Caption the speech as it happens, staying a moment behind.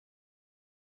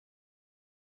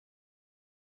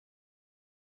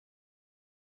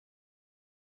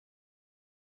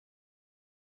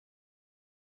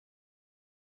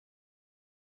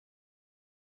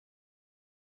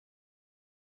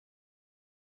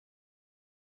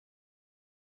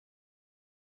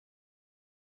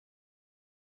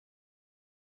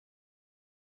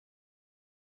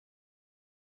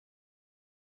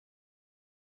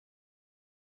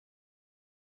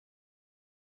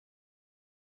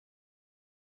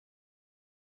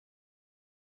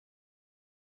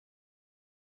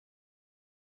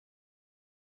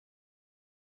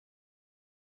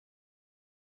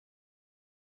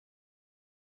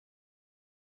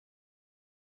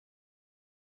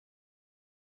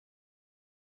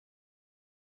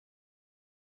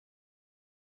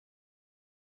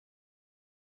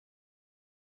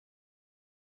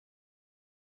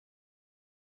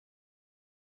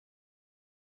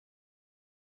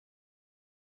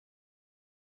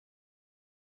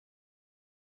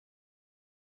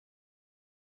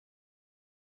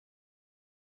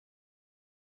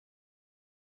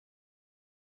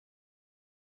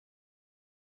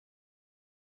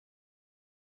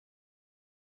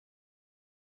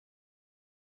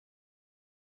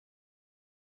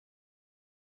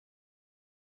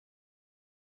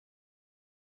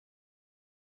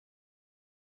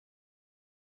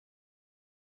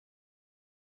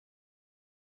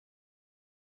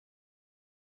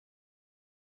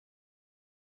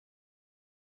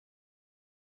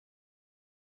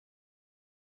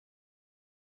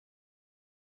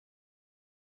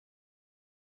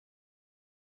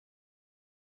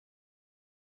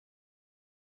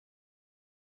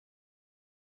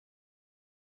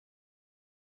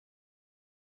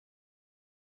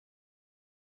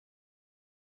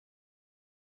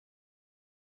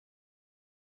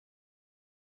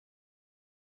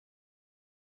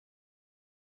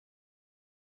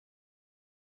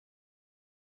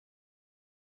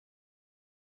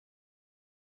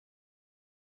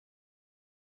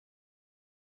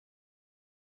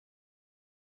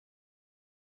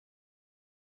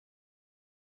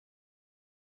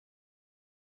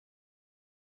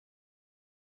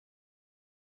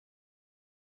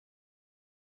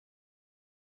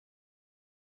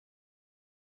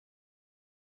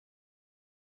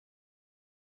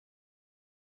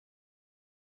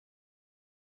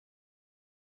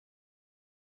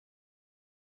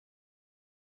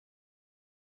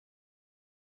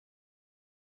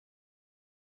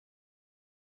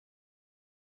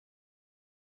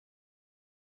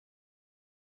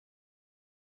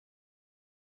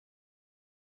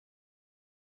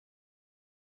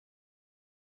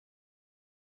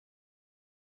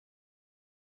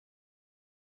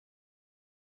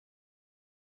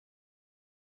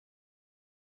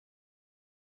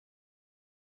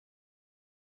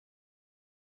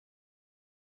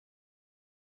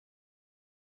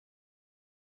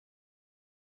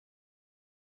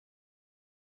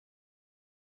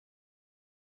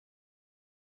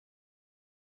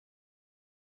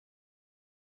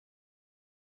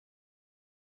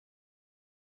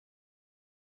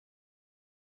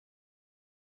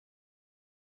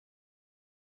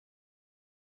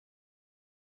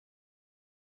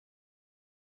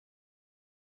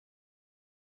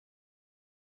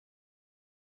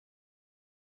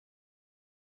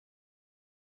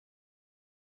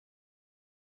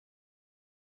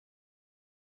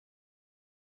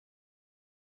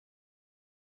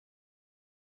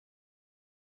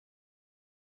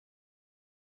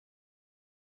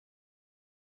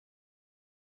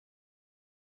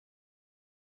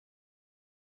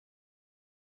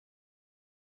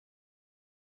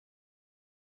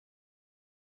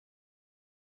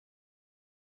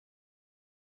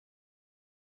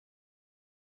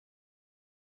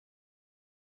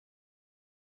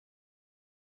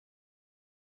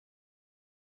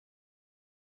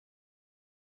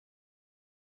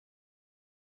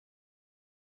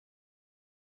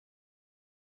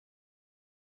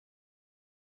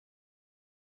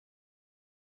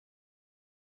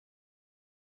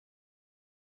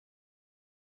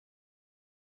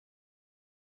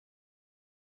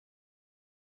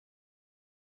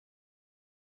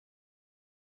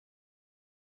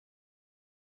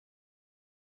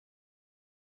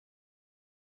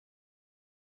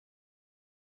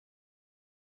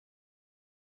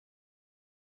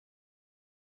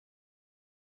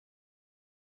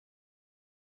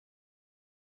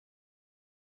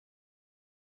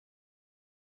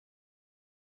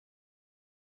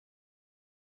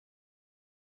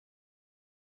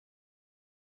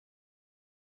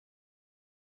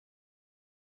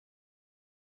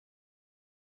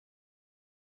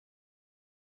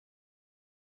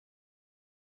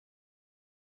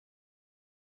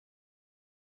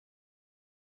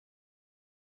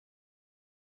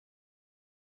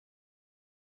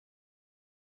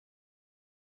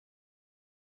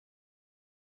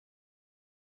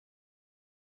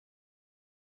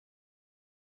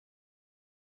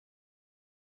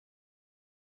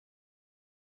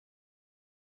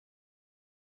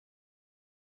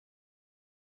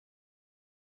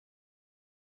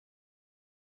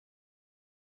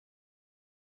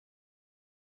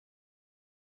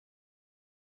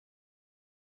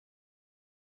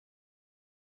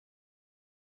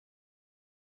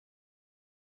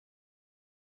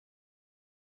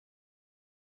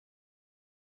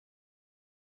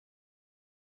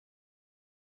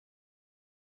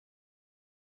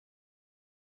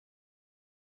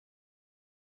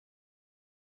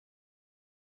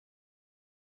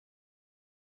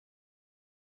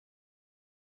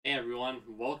Hey everyone,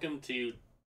 welcome to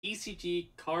TCG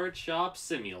Card Shop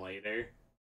Simulator.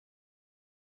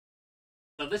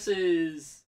 So this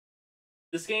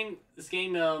game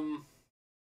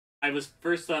I was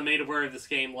first made aware of this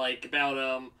game like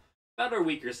about a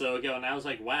week or so ago, and I was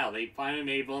like, wow, they finally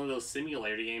made one of those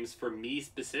simulator games for me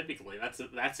specifically.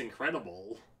 That's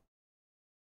incredible.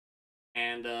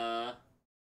 And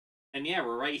and yeah,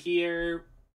 we're right here.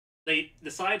 They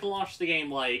decided to launch the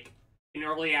game like in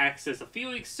early access a few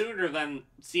weeks sooner than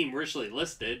seemed originally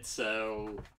listed,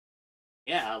 so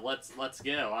yeah, let's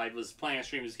go. I was planning to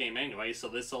stream this game anyway, so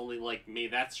this only like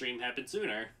made that stream happen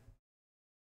sooner.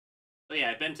 So yeah,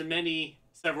 I've been to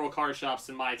several card shops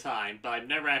in my time, but I've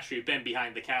never actually been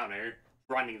behind the counter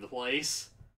running the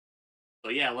place.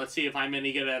 So yeah, let's see if I'm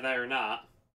any good at that or not.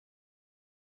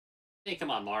 Hey,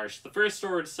 come on, Marsh. The first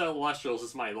store to sell Lustrals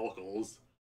is my locals.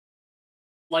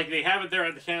 Like, they have it there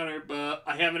at the counter, but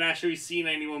I haven't actually seen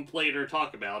anyone play it or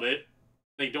talk about it.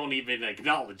 They don't even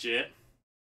acknowledge it.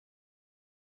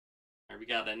 Alright, we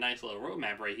got a nice little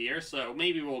roadmap right here, so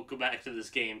maybe we'll go back to this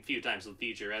game a few times in the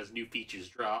future as new features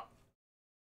drop.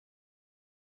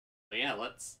 But yeah,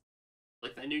 let's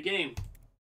click that new game.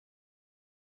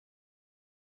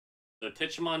 So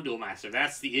Pt.1 Duel Master,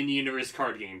 that's the in-universe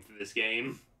card game for this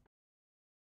game.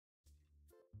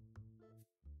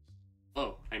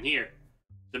 Oh, I'm here.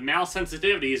 The mouse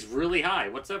sensitivity is really high.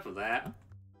 What's up with that?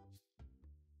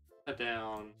 Put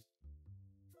down,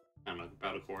 I don't know,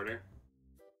 about a quarter.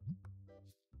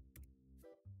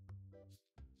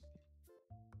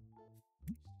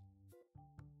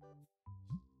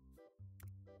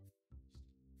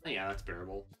 Oh, yeah, that's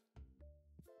bearable.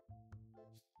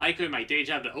 I quit my day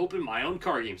job to open my own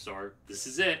card game store. This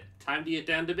is it. Time to get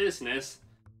down to business.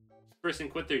 Person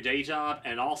quit their day job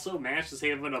and also managed to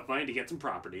save enough money to get some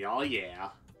property. Oh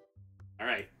yeah.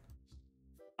 Alright.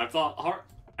 I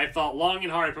thought long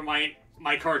and hard for my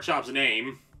card shop's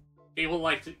name. People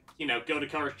like to, go to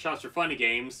card shops for funny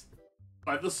games.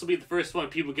 But this will be the first one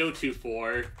people go to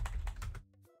for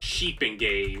sheeping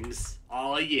games.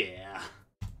 Oh yeah.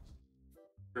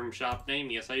 Room shop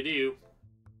name? Yes I do.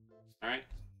 Alright.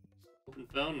 Open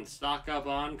phone and stock up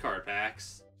on card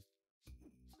packs.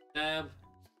 Tab.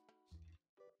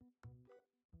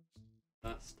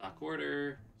 Stock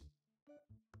order.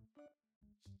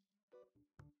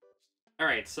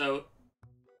 Alright, so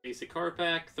basic card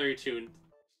pack, 32.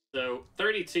 So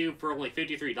 32 for only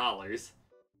 $53.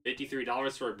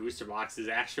 $53 for a booster box is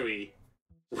actually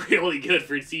really good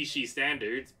for TCG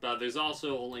standards, but there's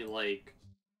also only like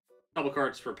a couple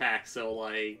cards per pack, so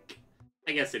like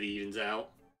I guess it evens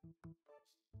out.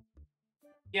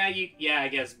 Yeah, I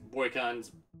guess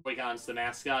Boycon's the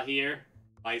mascot here.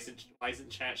 Why isn't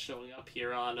chat showing up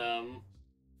here on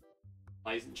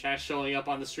why isn't chat showing up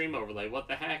on the stream overlay? What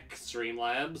the heck,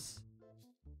 Streamlabs?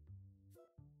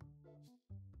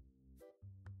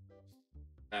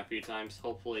 A few times,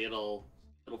 hopefully it'll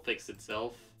fix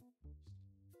itself.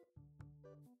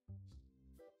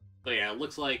 So yeah, it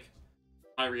looks like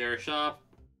higher shop,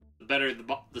 the better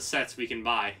the sets we can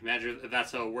buy. Imagine if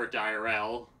that's how it worked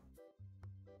IRL.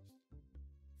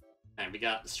 And we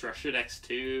got Structured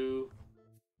X2.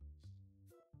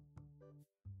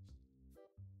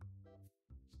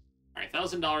 Alright,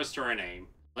 $1,000 to our name.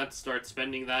 Let's start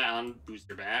spending that on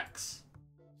booster backs.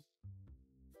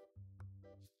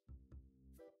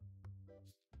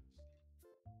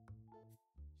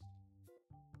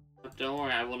 But don't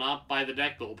worry, I will not buy the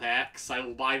deck build packs. I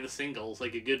will buy the singles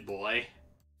like a good boy.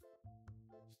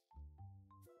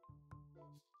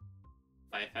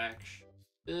 Buy faction.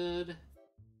 Good.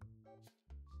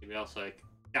 We also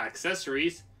got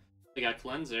accessories. We got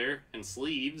cleanser and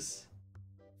sleeves.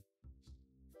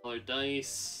 Colored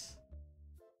dice.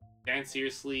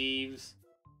 Fancier sleeves.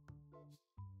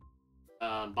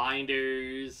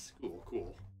 Binders.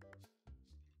 Cool.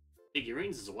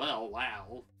 Figurines as well.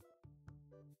 Wow.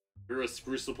 We're gonna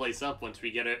spruce the place up once we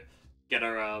get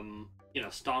our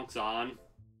stonks on.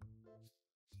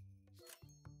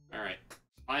 Alright.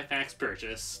 5 packs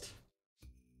purchased.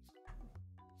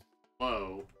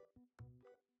 Whoa.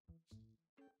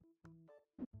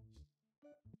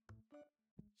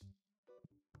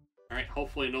 Alright,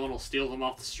 hopefully no one will steal them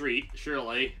off the street,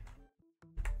 surely.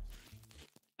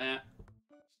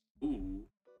 Ooh.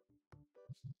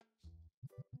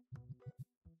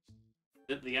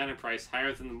 The item price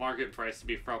higher than the market price to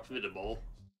be profitable.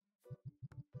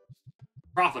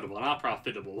 Profitable, not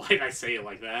profitable. Why did I say it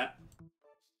like that?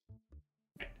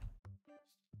 Okay.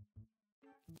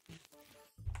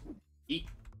 Eat.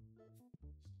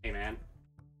 Hey man.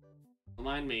 Don't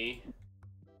mind me.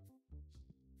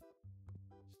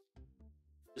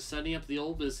 Just setting up the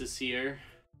old business here.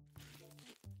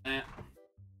 Eh.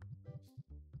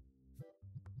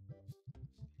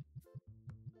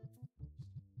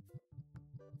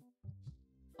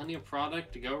 Plenty of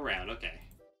product to go around. Okay.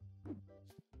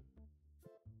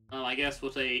 I guess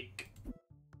we'll take...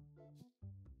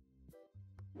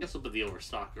 I guess we'll put the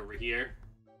overstock over here.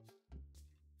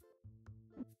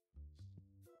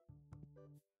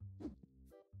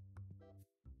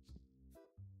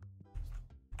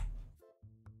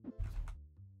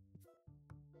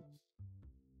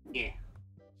 Yeah.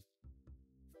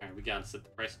 Alright, we gotta set the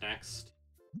price next.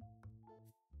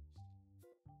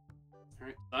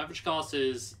 Alright, the average cost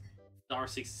is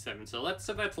 $1.67, so let's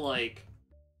set that to like...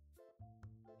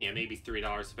 yeah, maybe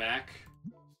 $3 back.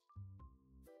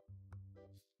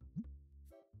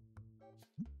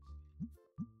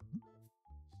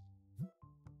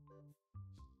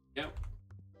 Yep.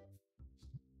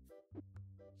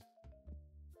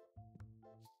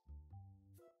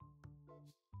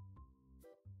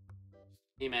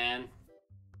 Hey man.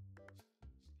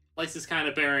 Place is kind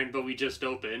of barren, but we just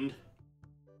opened.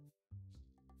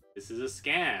 This is a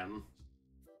scam.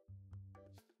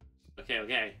 Okay,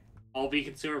 okay. All be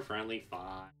consumer friendly,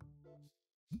 fine.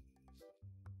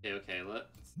 Okay, okay,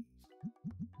 let's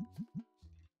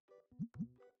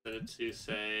set it to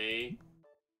say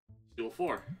Dual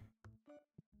 4.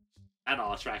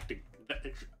 That'll attract the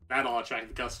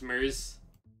customers.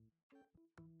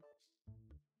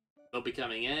 They'll be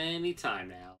coming anytime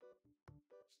now.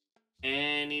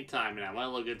 Anytime now.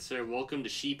 Well, hello, good sir. Welcome to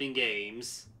Sheep and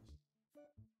Games.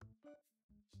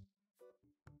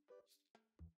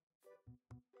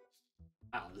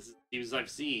 Wow, this is the news I've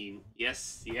seen.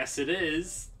 Yes, yes it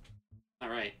is.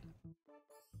 Alright.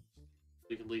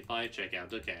 We complete 5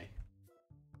 checkout, okay.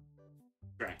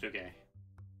 Correct, okay.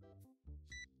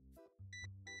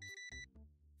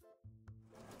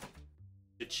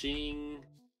 Cha-ching.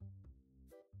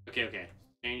 Okay, okay.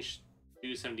 Change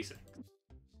 276.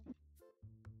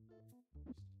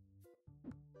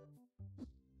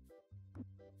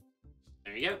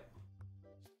 There you go.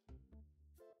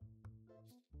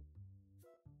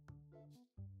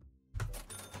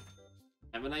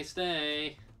 Have a nice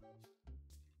day.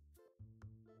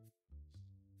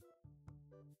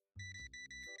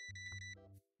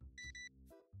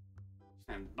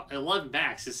 And 11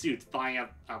 backs, this dude's buying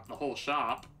up the whole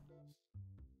shop.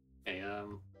 Okay,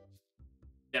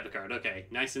 debit card, okay.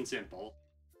 Nice and simple.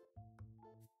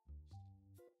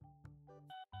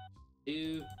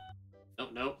 2. Nope,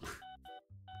 nope.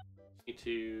 Need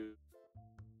to...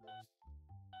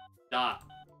 dot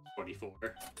 44.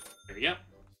 There we go.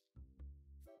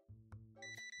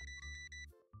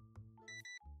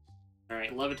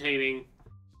 Alright, levitating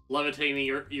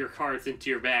your cards into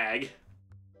your bag.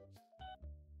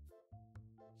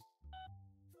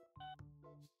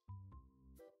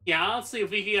 Yeah, honestly,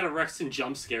 if we could get a Rexton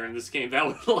jump scare in this game, that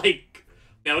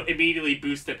would immediately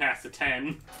boost it past a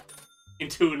 10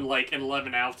 into like an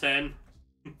 11 out of 10.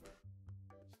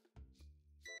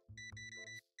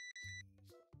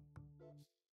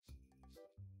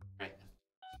 Right.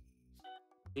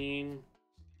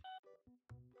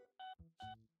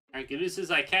 Alright, good news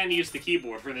is I can use the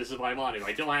keyboard for this if I want to.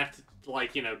 I don't have to,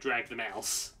 like, you know, drag the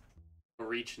mouse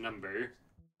for each number.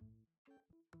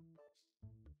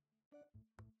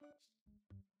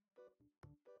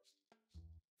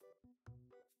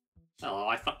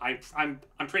 Hello,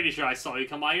 I'm pretty sure I saw you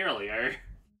come by earlier.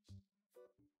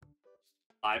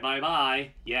 Bye bye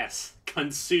bye. Yes,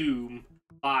 consume.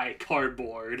 Buy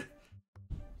cardboard.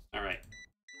 Alright.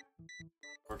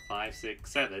 4, 5,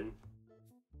 6, 7.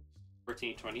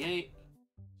 1428.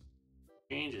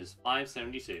 Change is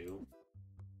 572.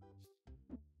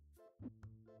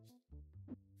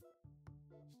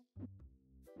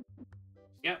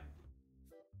 Yep.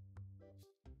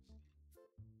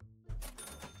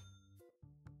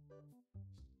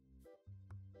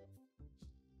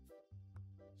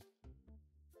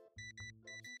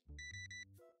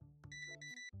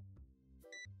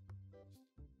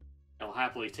 I'll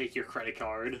happily take your credit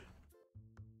card.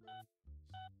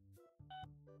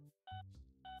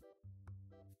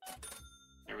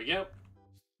 There we go.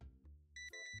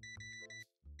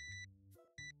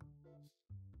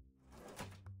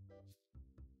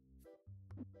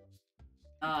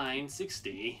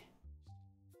 $9.60.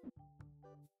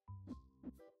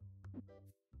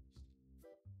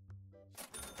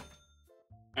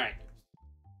 Alright.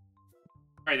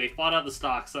 Alright, they fought out the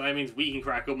stock, so that means we can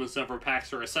crack open several packs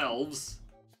for ourselves.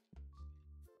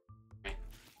 Okay.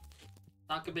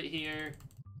 Talk a bit here.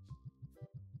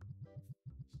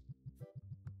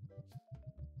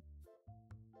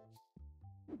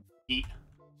 Eat.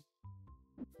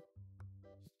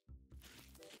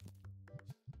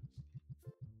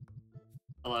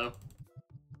 Hello.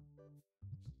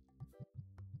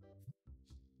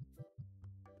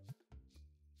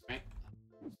 Right.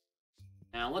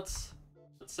 Now let's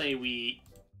say we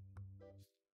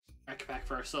back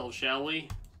for ourselves, shall we?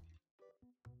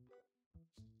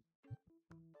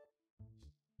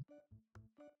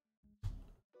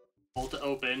 Hold to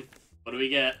open. What do we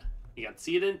get? We got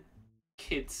Seedent,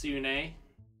 Kitsune.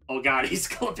 Oh god, he's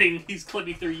clipping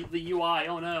through the UI.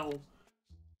 Oh no.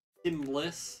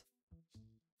 Timbliss.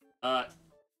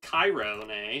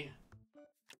 Chirone.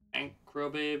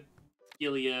 Ancrobabe,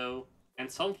 Helio,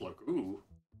 and Sunflower. Ooh.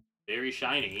 Very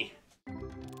shiny.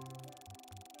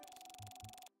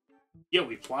 Yo,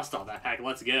 we plussed all that pack.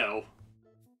 Let's go.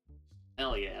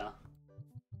 Hell yeah.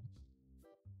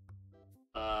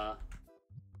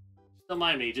 Don't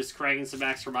mind me, just cracking some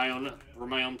backs for my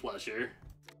own pleasure.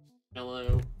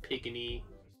 Hello, Pickaninny,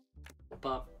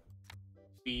 Pop,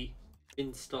 B,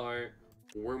 Instar,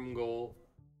 Wormgole,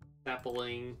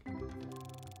 Sapling.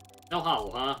 No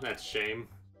hollow, huh? That's a shame.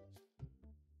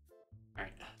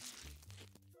 Alright.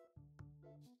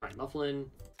 Alright,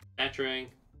 Mufflin, Batarang,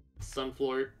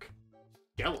 Sunflork,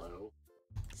 Jello,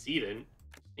 Seedent,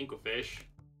 Inquafish,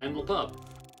 and Lapub.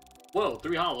 Whoa,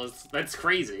 3 hollows. That's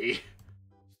crazy.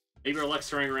 Maybe our luck's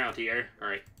turning around here.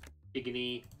 Alright.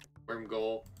 Pickaninny,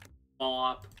 Wormgole,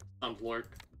 Mop, Sunflork,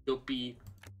 Guppy,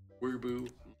 Werboo,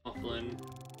 Mufflin.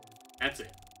 That's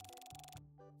it.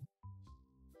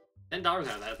 $10 out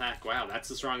of that pack. Wow, that's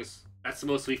the strongest. That's the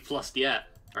most we've plussed yet.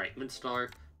 Alright, Minstar,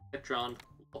 Petron,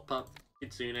 Pup,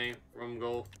 Kitsune,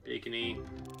 Wormgole, Pickaninny.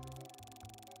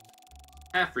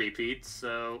 Half repeats,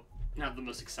 so not the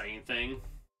most exciting thing.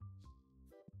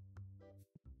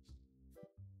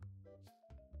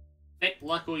 Hey,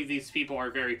 luckily these people are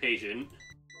very patient.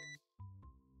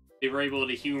 They were able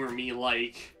to humor me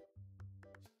like...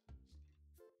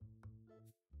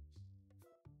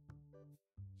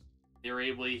 They were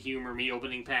able to humor me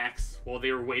opening packs while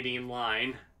they were waiting in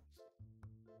line.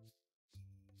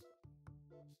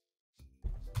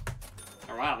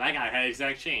 Oh wow, that guy had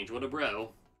exact change. What a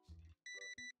bro.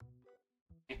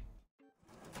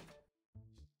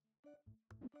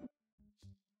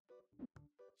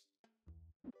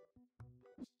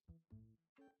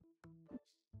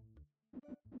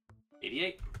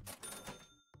 $88.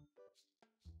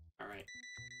 Alright.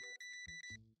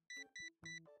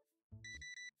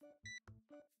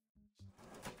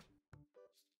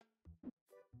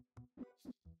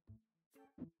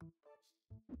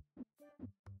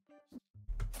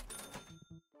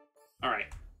 Alright,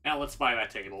 now let's buy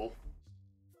that table.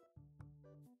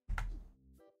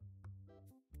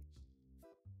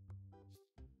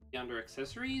 Under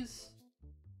accessories?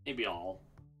 Maybe all.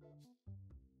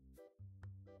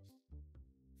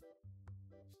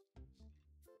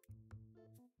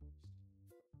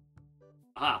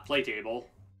 Aha, play table.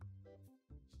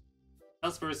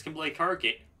 Customers can play card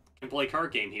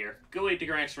game here. Go 8 to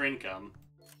grab extra income.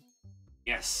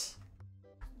 Yes.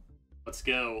 Let's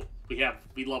go.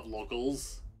 We love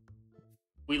locals.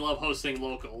 We love hosting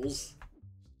locals.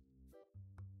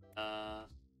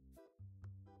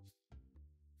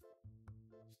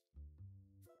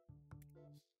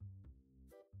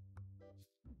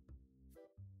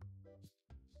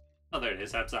 Oh, there it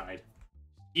is, outside.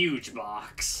 Huge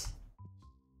box.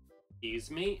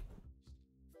 Excuse me.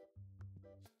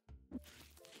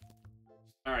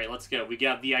 Alright, let's go. We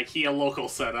got the IKEA local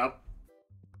setup.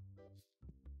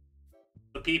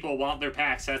 The people want their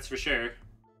packs, that's for sure.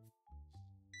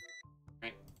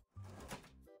 Right.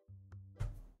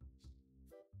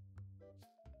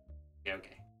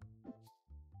 Okay.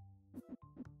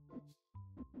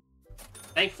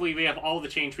 Thankfully, we have all the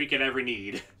change we could ever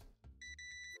need.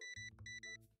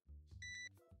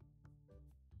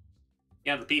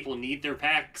 Yeah, the people need their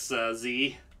packs,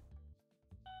 Z.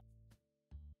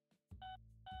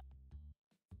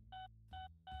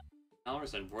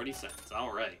 $40.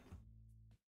 Alright.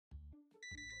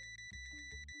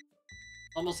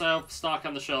 Almost out of stock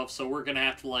on the shelf, so we're gonna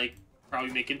have to, like,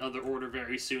 probably make another order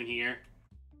very soon here.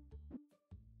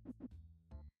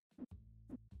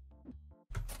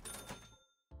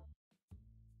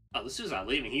 Oh, this dude's not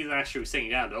leaving. He's actually sitting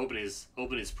down to open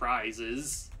his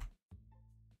prizes.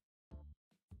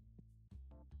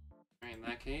 Alright, in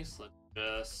that case, let's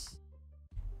just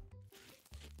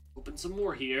open some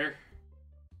more here.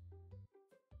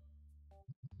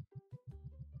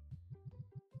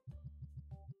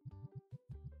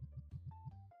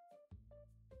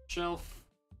 Shelf.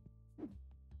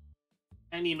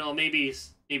 And, you know, maybe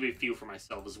a few for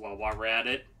myself as well while we're at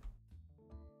it.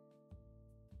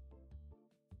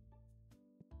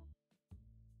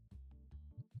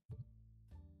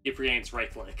 If your it's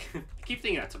right click. I keep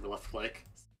thinking that's a left click.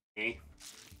 Okay.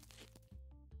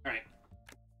 Alright.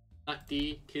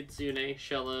 Nocti, Kitsune,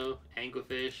 Shello,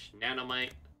 Anglerfish,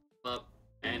 Nanomite, Club,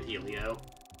 and Helio.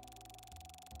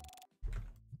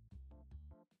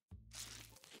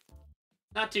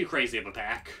 Not too crazy of a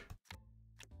pack.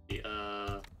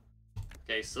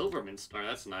 Okay, Silverman Star,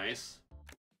 that's nice.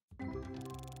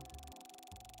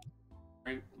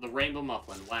 The Rainbow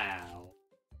Mufflin, wow.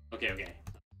 Okay.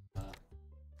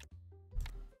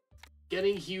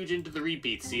 Getting huge into the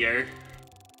repeats here.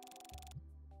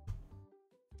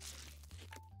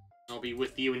 I'll be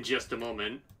with you in just a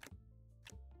moment.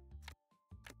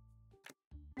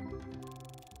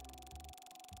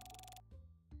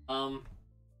 How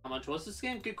much was this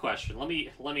game? Good question. Let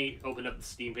me open up the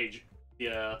Steam page,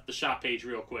 the shop page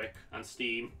real quick on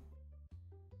Steam.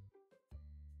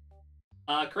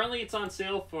 Currently it's on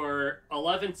sale for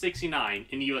 $11.69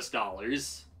 in US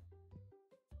dollars.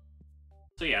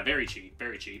 So yeah, very cheap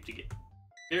to get.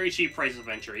 Very cheap price of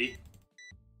entry,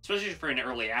 especially for an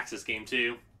early access game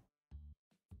too.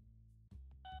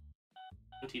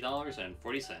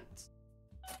 $20.40.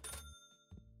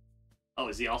 Oh,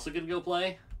 is he also gonna go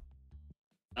play?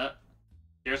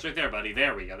 There's right there, buddy.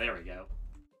 There we go.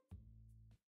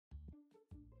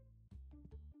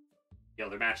 Yo,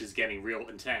 their match is getting real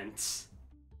intense.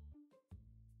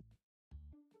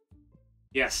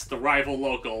 Yes, the rival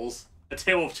locals. A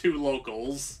tale of two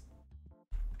locals.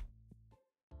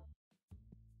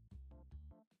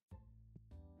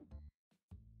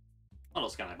 What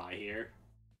else can I buy here?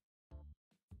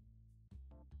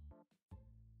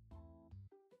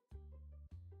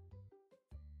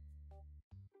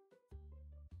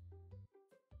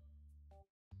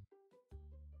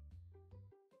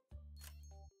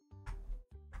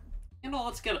 You know,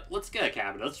 let's get a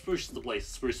cabinet. Let's spruce the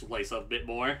place up a bit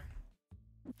more.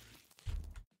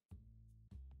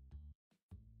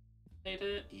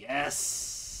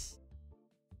 Yes.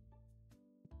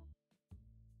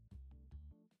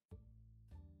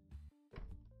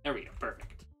 There we go.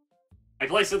 Perfect. I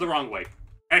placed it the wrong way.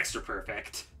 Extra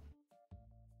perfect.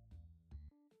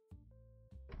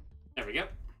 There we go.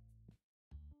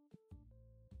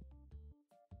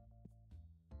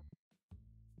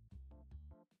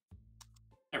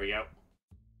 There we go.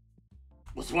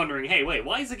 Was wondering, hey, wait,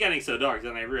 why is it getting so dark?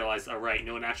 Then I realized, all right,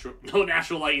 no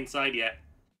natural light inside yet.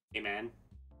 Hey, man.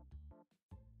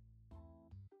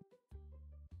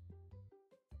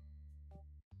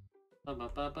 Nope.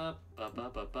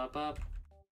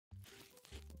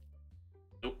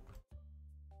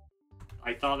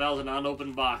 I thought that was an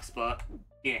unopened box, but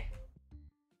yeah.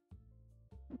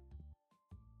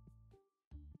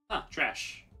 Huh,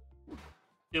 trash.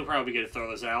 It'll probably be good to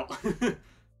throw this out.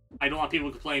 I don't want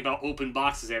people complaining about open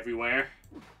boxes everywhere.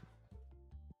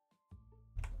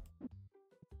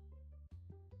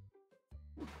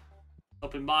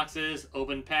 Open boxes,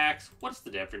 open packs. What's the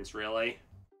difference, really?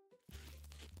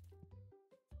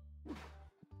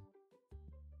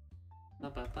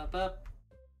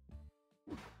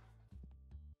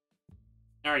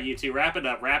 Alright, you two, wrap it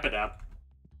up.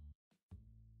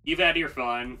 You've had your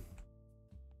fun.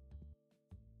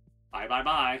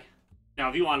 Bye. Now,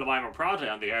 if you want to buy more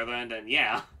product on the other end, then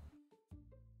yeah.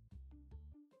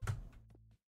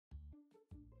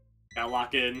 Gotta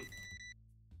lock in.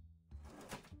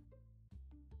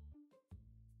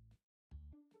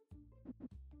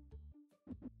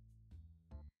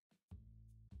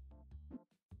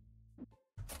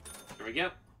 There we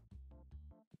go.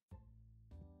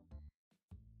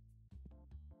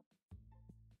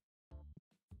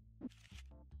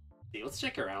 See, let's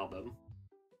check her album.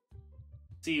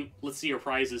 Let's see her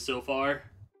prizes so far.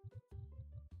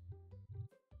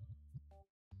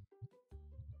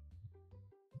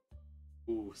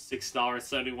 Ooh,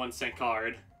 $6.71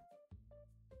 card.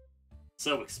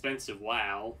 So expensive,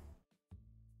 wow.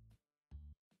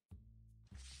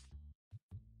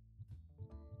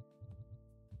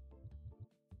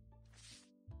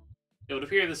 It would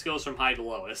appear this goes from high to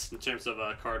lowest in terms of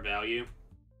card value.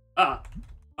 Ah,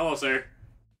 hello, sir.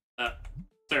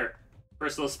 Sir,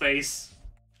 personal space.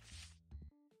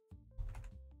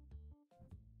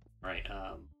 Right,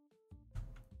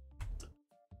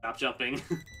 stop jumping.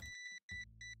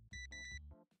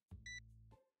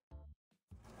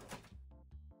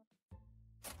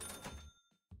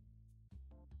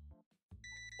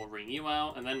 We'll ring you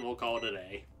out, and then we'll call it a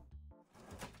day.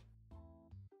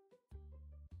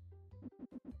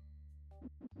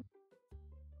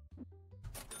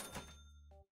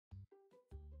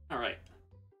 Alright.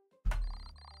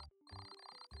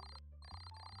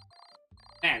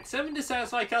 Man, 7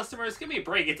 dissatisfied customers? Give me a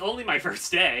break, it's only my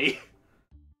first day.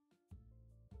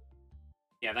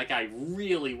 Yeah, that guy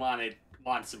really wanted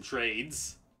some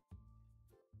trades.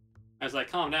 I was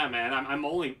like, calm down, man. I'm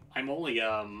only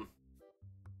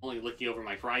looking over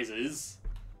my prizes.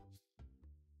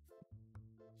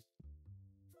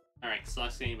 Alright,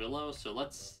 stock's getting below, so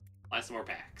let's buy some more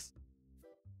packs.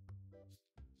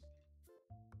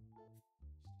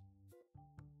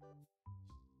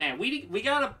 Man, we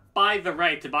gotta buy the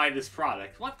right to buy this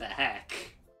product. What the heck?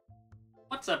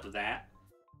 What's up with that?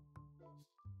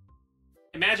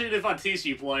 Imagine if on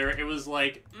TCG Player it was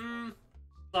like,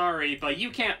 sorry, but you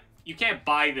can't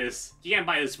buy this. You can't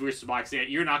buy this booster box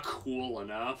yet. You're not cool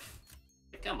enough.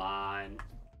 Come on.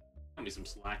 Give me some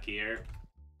slack here.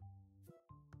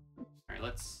 Alright,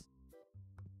 let's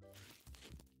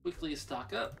quickly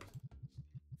stock up.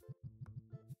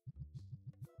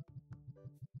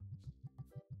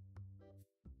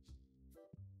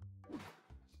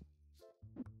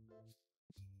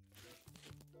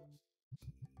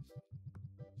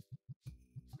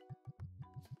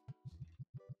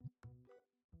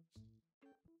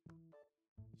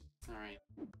 Alright.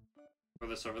 Throw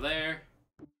this over there.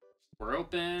 We're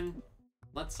open.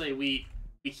 Let's say we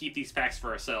keep these packs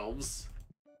for ourselves.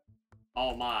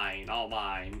 All mine, all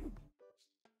mine.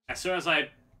 As soon as I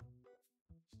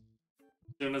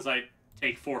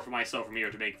take 4 for myself from here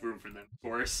to make room for them, of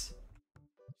course.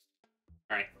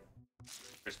 Alright.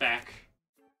 First pack.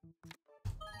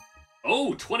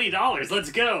 Oh, $20!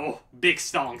 Let's go! Big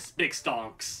stonks, big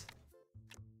stonks.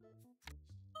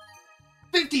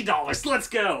 $50! Let's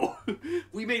go!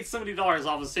 We made $70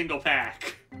 off a single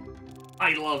pack.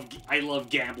 I love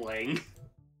gambling.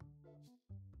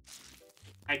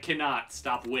 I cannot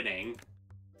stop winning.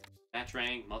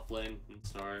 Batrang, Mufflin,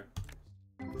 Star.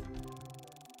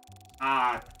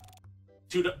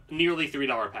 Nearly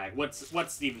 $3 pack.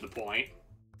 What's even the point?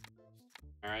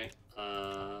 Alright,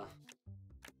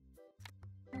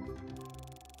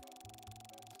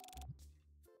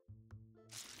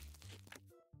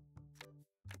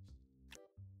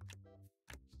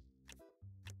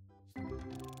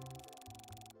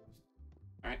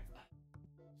 Alright.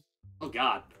 Oh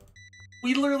god.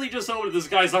 We literally just opened this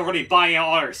guy's already buying out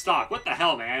all our stock. What the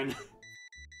hell, man?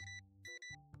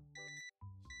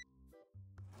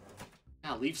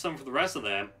 Yeah, leave some for the rest of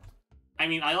them. I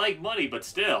mean, I like money, but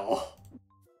still.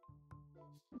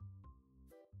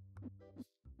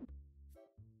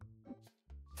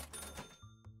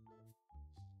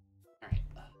 Alright,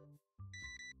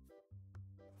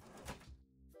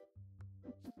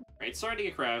 it's starting to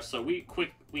get crowded, so we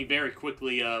very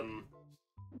quickly,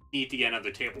 need to get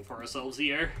another table for ourselves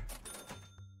here.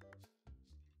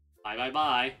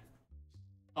 Bye.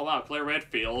 Oh wow, Claire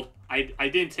Redfield. I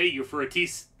didn't take you for a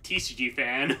TCG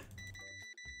fan.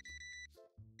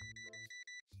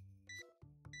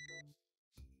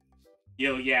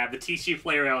 Yo, yeah, the TCG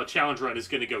Player Challenge Run is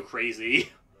gonna go crazy.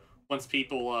 Once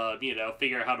people, you know,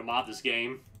 figure out how to mod this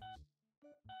game.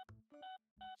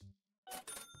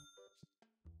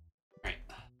 Alright.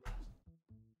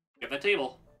 Get that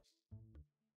table.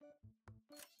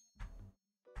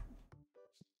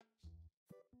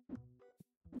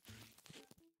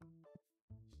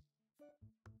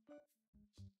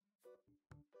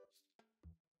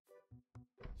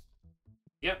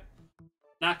 Yep.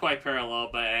 Not quite parallel,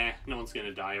 but no one's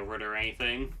gonna die over it or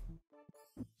anything.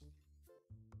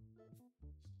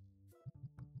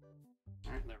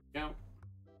 Alright, there we go.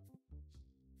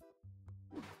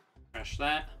 Crash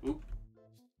that. Oop.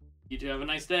 You two have a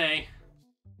nice day.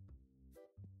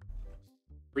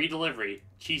 Free delivery.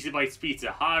 Cheesy Bites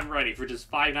Pizza, hot and ready for just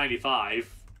 $5.95.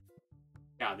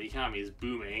 God, the economy is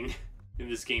booming in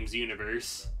this game's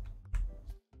universe.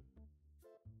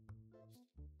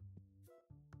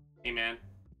 Hey man.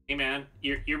 Hey man,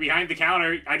 you're behind the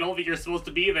counter. I don't think you're supposed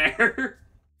to be there.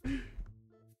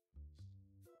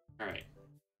 Alright.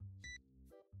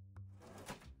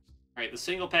 Alright, the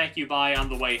single pack you buy on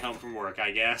the way home from work, I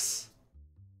guess.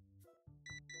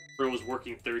 Bro was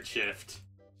working 3rd shift.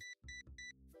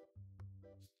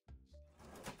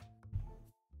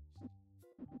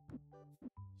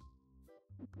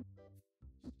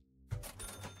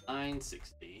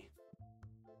 $9.60.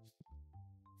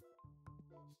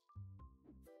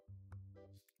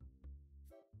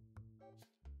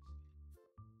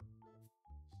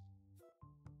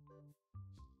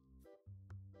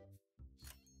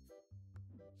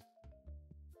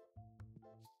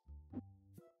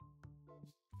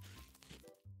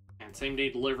 And same day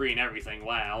delivery and everything,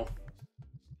 wow.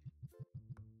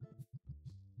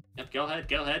 Yep, go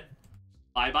ahead.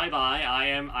 Bye.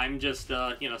 I'm just,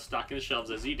 you know, stocking the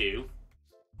shelves as you do.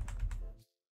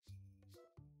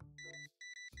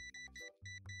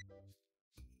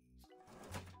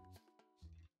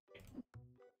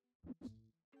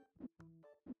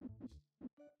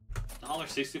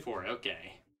 $1.64,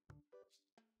 okay.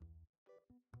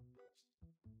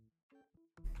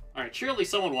 Alright, surely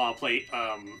someone will want to play,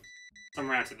 some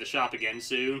rounds at the shop again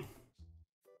soon.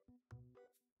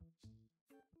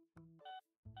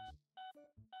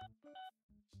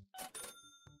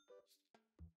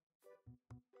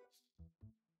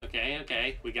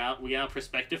 Okay. We got a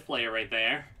prospective player right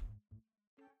there.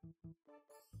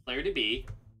 Player to be.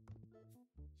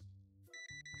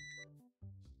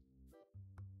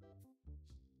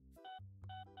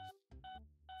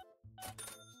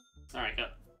 Alright,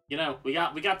 you know, we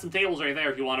got some tables right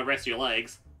there if you want to rest your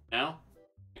legs. No?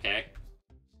 Okay.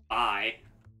 Bye.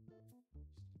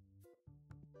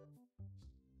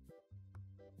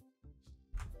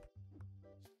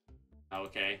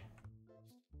 Okay.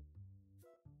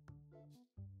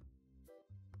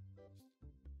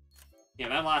 Yeah,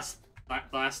 that last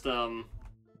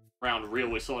round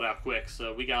really sold out quick,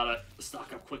 so we gotta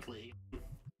stock up quickly.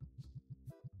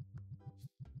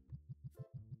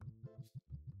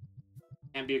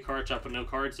 Can't be a card shop with no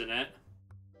cards in it.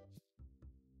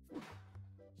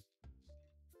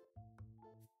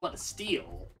 What a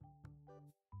steal.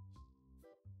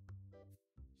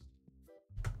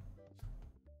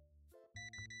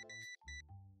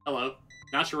 Hello.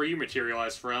 Not sure where you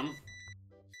materialized from.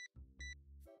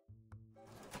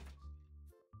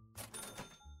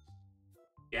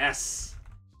 Yes.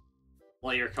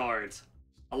 Play your cards.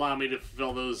 Allow me to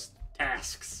fulfill those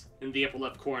tasks in the upper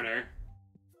left corner.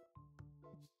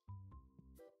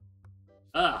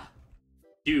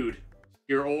 Dude,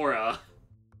 your aura.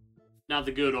 Not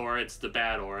the good aura, it's the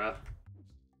bad aura.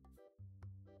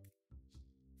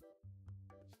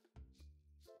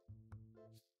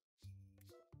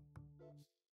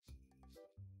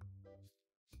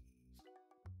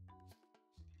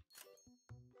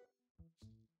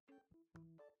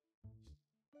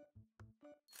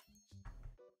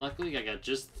 Luckily, I got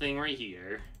just the thing right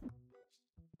here.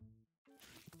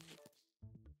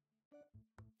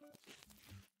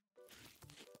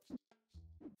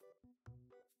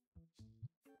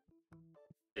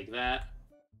 Take that.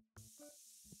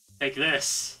 Take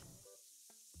this.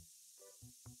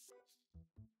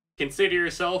 Consider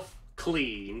yourself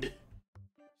cleaned.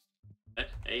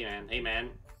 Hey man, hey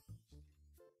man.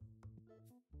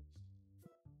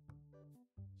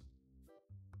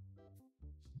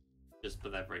 Just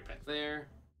put that right back there.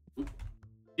 Oop.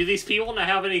 Do these people not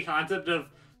have any concept of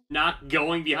not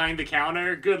going behind the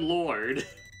counter? Good lord.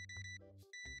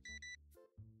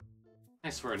 I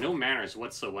swear, no manners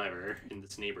whatsoever in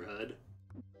this neighborhood.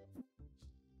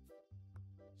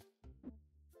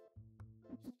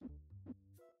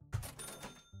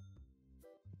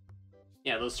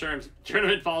 Yeah, those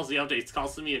tournament policy updates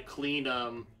costing me a clean,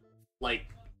 like,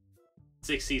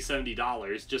 $60,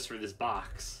 $70 just for this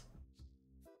box.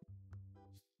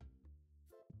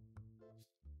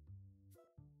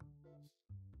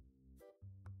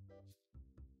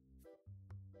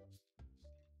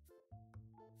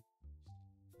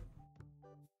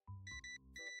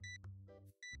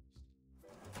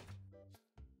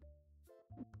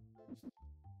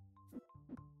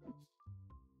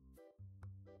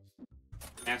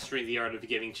 Mastering the art of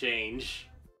giving change.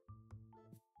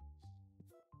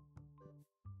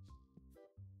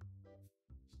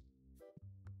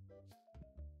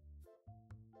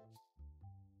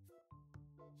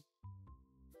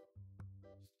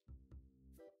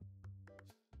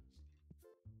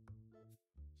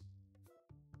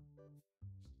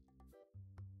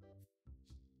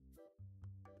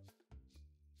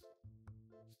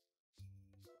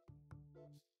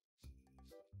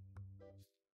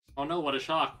 Oh no, what a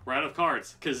shock. We're out of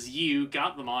cards, because you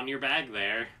got them on your bag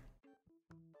there.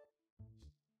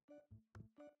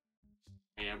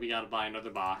 Yeah, we gotta buy another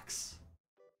box.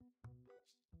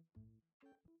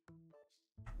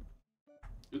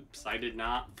 Oops, I did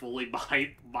not fully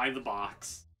buy the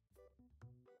box.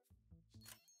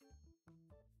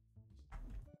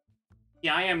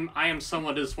 Yeah, I am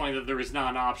somewhat disappointed that there is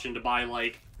not an option to buy,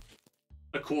 like,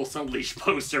 a cool Sunleash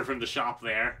poster from the shop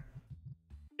there.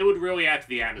 It would really add to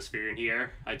the atmosphere in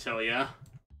here, I tell ya.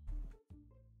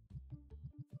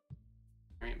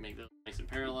 Alright, make those nice and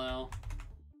parallel.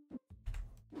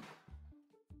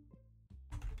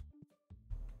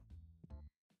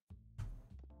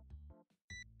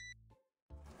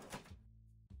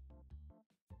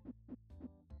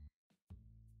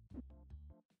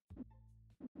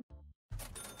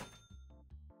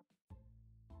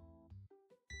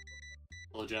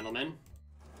 Hello, gentlemen.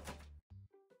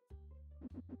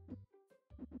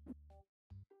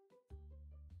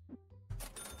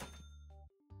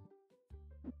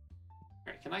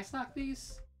 Alright, can I stock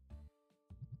these?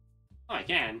 Oh, I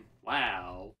can.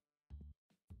 Wow.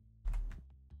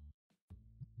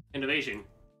 Innovation.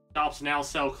 Shops now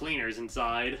sell cleaners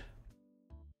inside.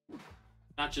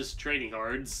 Not just trading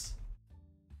cards.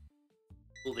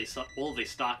 Will they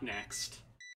stock next?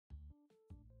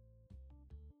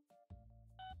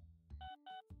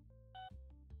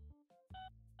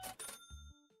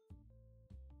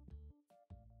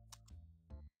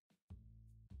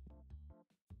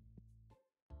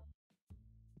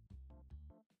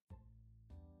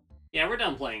 Yeah, we're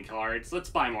done playing cards. Let's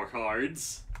buy more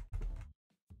cards.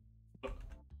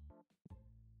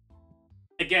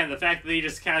 Again, the fact that they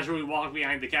just casually walk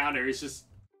behind the counter is just...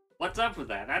 What's up with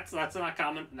that? That's not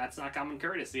common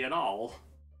courtesy at all.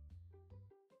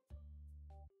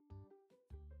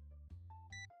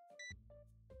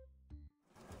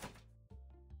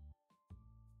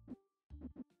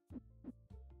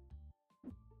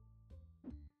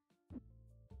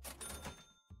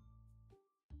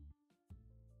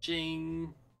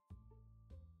 Jing.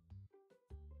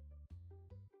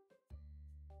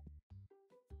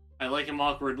 I like him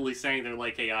awkwardly saying they're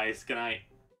like, hey guys, can I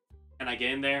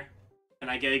get in there? Can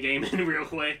I get a game in real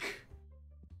quick?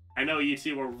 I know you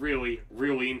two are really,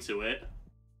 really into it.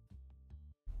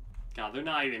 God, they're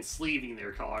not even sleeving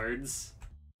their cards.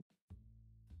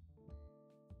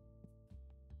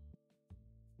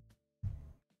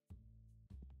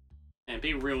 And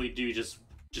they really do just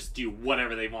do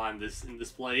whatever they want in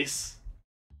this place.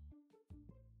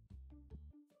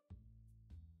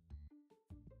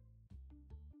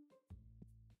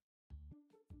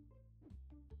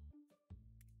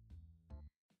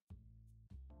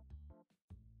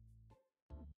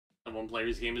 One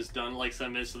player's game is done like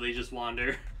 7 minutes, so they just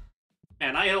wander.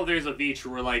 And I hope there's a feature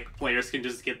where like players can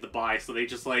just get the buy, so they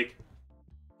just like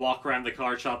walk around the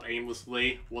card shop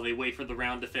aimlessly while they wait for the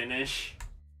round to finish.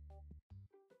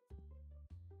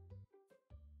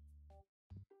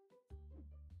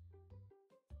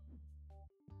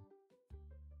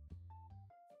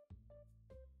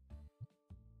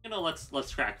 You know,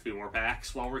 let's crack a few more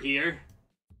packs while we're here.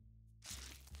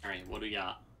 All right, what do we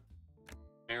got?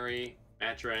 Mary.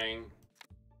 Matrang.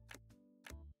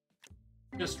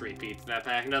 Just repeats that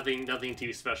pack. Nothing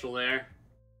too special there.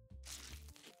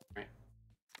 Alright.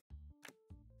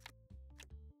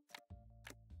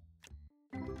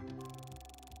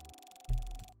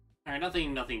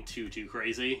 Alright, nothing too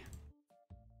crazy.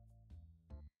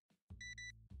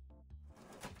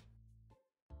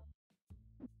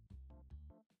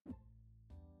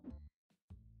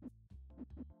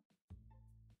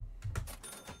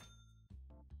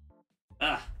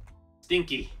 Ah,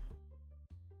 stinky.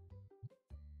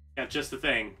 Got just the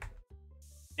thing.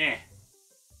 Eh.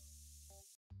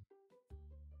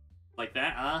 Like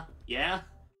that, huh? Yeah?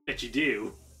 Bet you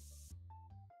do.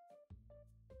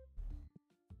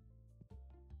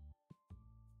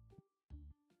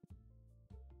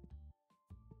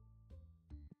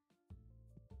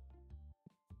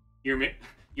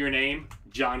 Your name,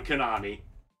 John Konami.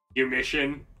 Your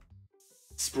mission,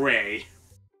 spray.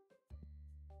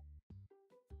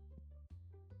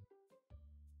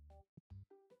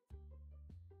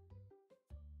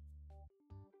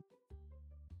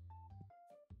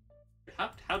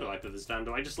 How do I put this down?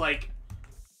 Do I just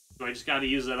gotta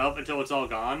use it up until it's all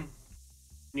gone?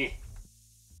 Yeah.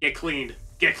 Get cleaned.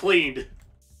 Get cleaned!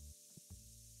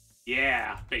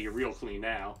 Yeah. Bet you're real clean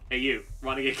now. Hey you,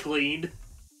 wanna get cleaned?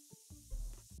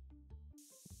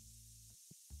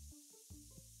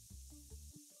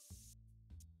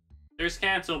 There's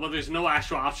cancel, but there's no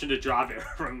actual option to drop it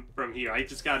from here. I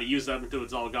just gotta use it up until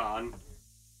it's all gone.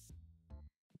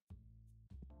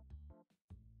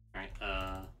 Alright,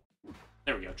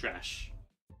 there we go, trash.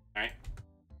 Alright.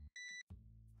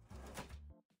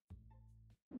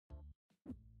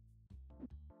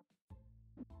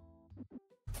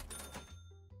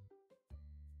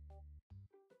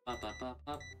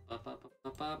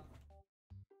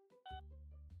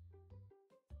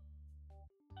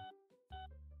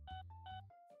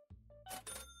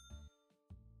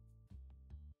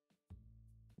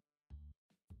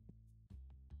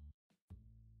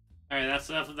 Alright, that's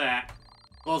enough of that.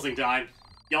 Closing time.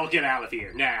 Y'all get out of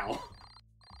here, now.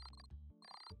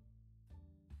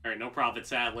 Alright, no profit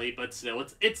sadly, but still,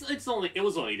 it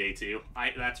was only day 2.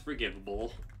 That's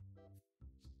forgivable.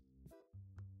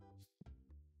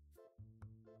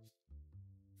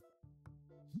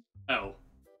 Oh.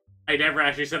 I never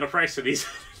actually set a price for these,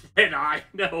 and I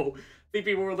know. I think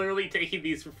people were literally taking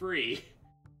these for free.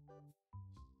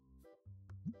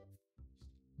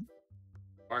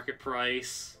 Market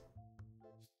price.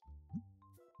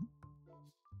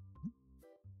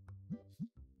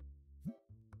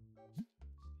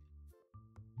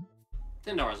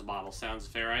 $10 a bottle sounds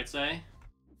fair, I'd say.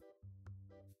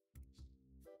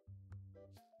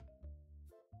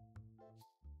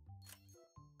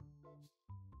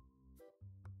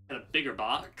 And a bigger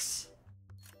box.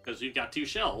 Because we've got 2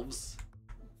 shelves.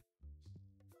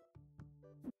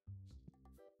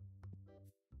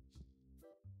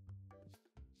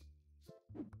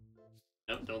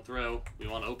 Nope, don't throw. We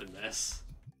want to open this.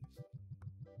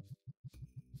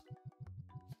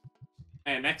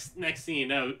 And next thing you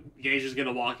know, Gage is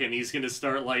gonna walk in. He's gonna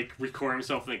start like recording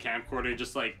himself in the camcorder,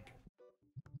 just like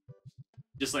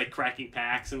cracking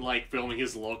packs and like filming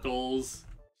his locals.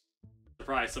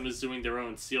 Surprise! Someone's doing their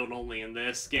own sealed only in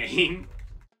this game.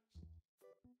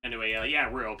 Anyway,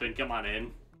 yeah, we're open. Come on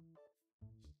in.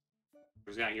 I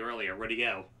was down here earlier. Where'd he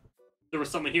go? There was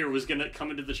someone here who was gonna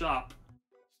come into the shop.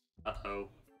 Uh-oh.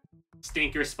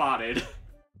 Stinker spotted.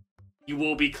 You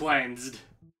will be cleansed.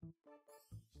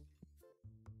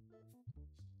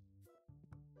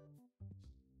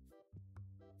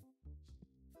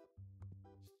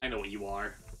 I know what you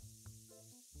are.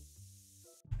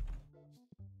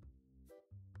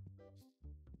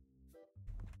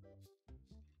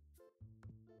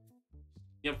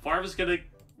 Yep, Farva's gonna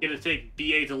take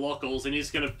BA to locals, and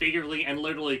he's gonna figuratively and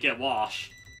literally get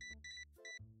washed.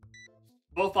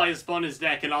 Both by his bonus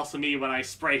deck and also me when I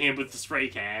spray him with the spray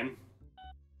can.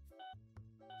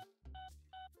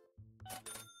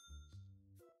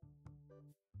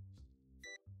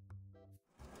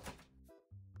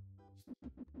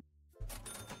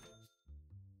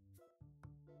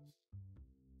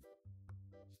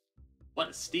 What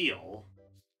a steal.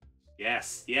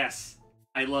 Yes, yes.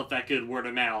 I love that good word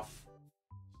of mouth.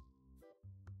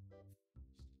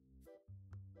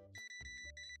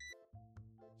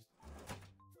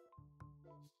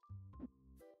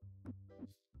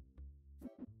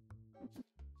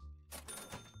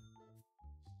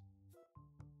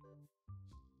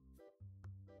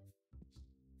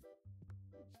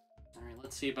 Alright,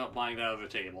 let's see about buying that other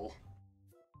table.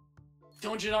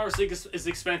 $200 is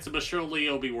expensive, but surely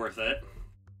it'll be worth it.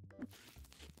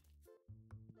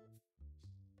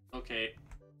 Okay,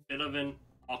 bit of an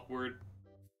awkward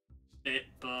bit,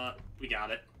 but we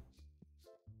got it.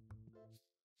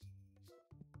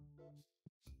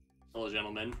 Hello,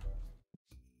 gentlemen.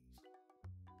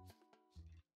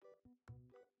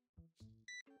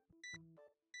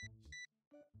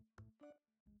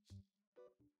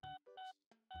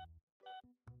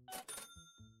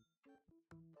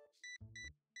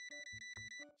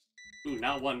 Ooh,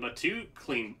 not 1 but 2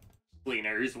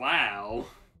 cleaners. Wow.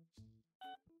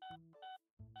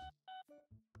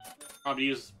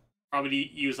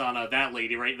 Probably use on that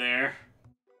lady right there.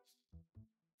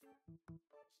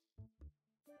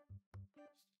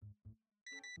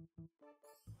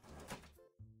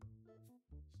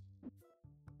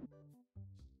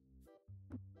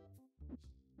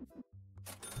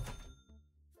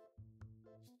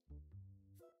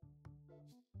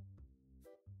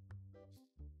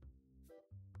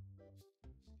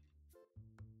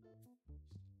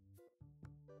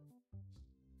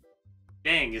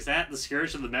 Dang, is that the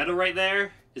Scourge of the Meadow right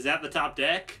there? Is that the top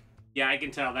deck? Yeah, I can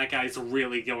tell that guy's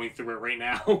really going through it right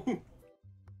now. Oh,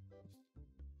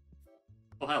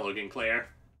 hello again, Claire.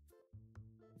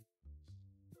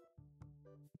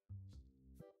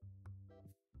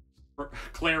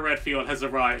 Claire Redfield has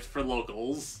arrived for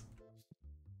locals.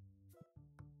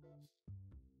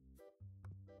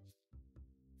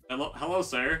 Hello,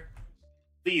 sir.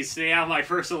 Please stay out of my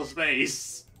personal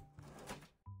space.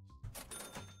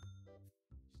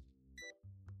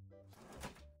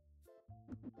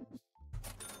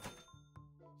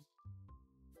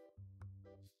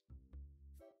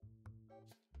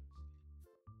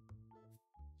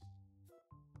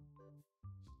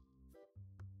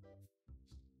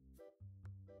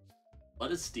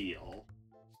 What a steal.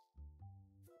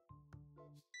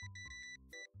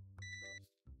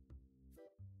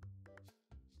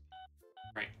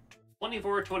 Right.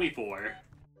 24-24.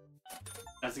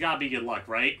 That's gotta be good luck,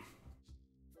 right?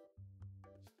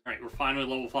 Alright, we're finally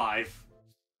level 5.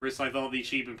 First I thought the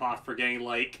achievement pot for getting,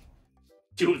 like,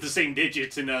 2 of the same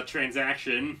digits in a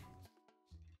transaction.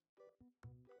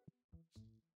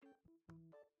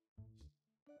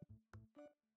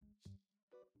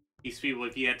 These people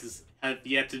have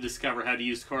yet to discover how to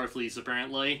use card fleets,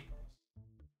 apparently.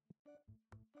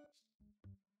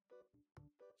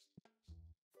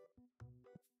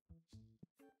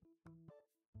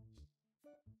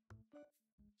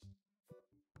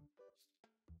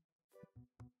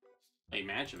 Hey,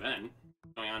 match event?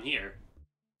 What's going on here?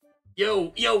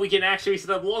 Yo, we can actually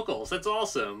set up locals. That's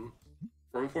awesome.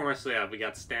 Room format, so yeah, we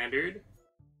got standard,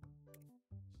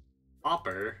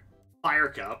 Hopper, Fire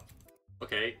Cup.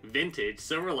 Okay, Vintage,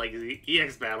 Silver Legacy,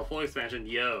 EX Battle, Full Expansion,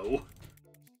 yo.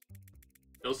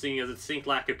 No seeing as a distinct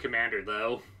lack of commander,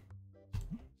 though.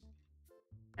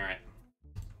 Alright.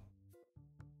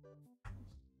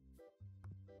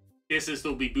 business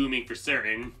will be booming for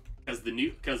certain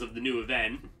because of the new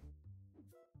event. In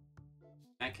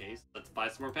that case, let's buy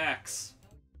some more packs.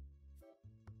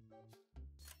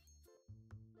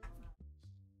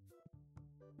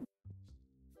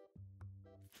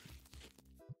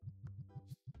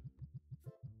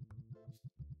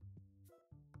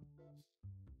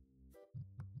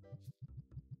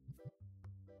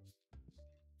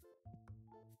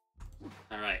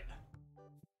 Alright.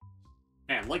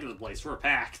 Man, look at the place. We're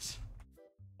packed.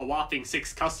 A whopping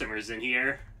 6 customers in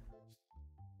here.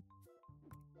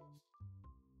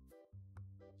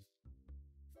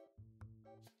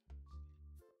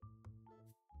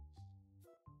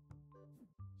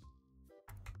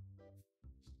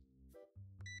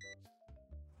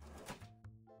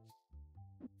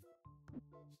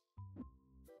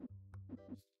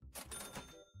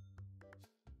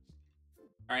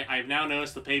 Alright, I've now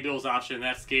noticed the pay bills option,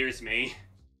 that scares me.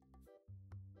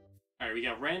 Alright, we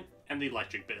got rent and the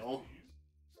electric bill.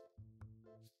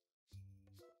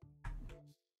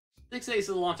 6 days is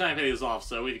a long time to pay this off,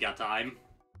 so we've got time.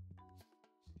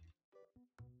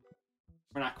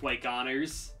 We're not quite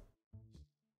goners.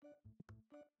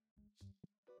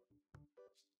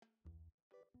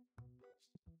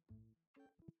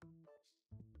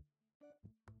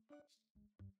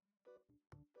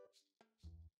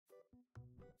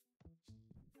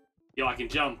 Yo, I can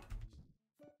jump.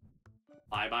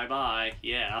 Bye, bye, bye.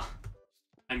 Yeah.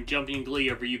 I'm jumping in glee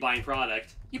over you buying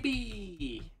product.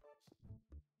 Yippee!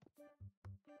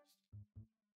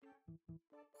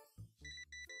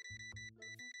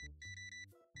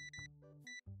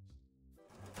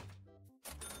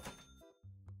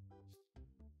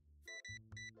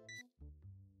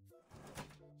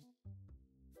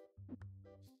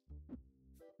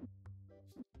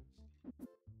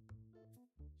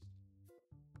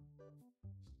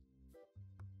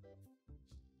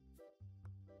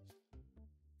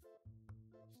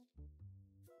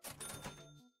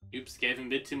 Oops, gave him a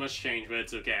bit too much change, but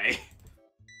it's okay.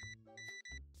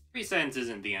 3 cents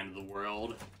isn't the end of the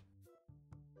world.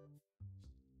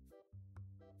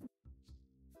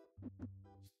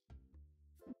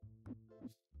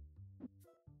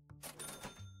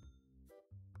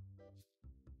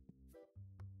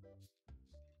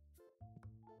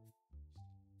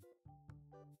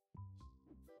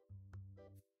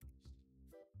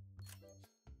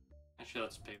 Actually,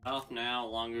 let's pay that off now,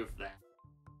 along with that.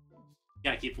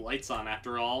 Gotta keep the lights on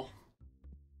after all.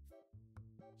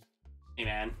 Hey,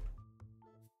 man.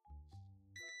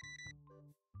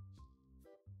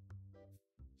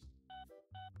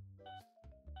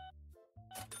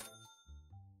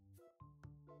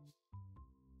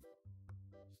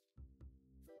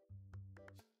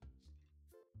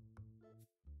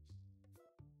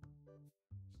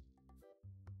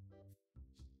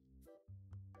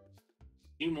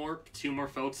 Two more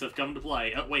folks have come to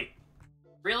play. Oh, wait.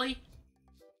 Really?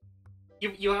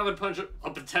 You have a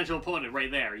potential opponent right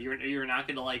there. You're not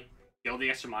gonna, like, go the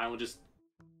extra mile and just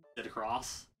sit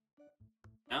across?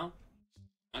 No?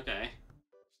 Okay.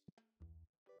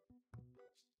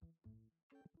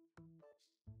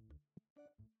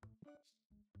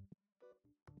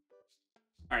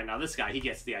 Alright, now this guy, he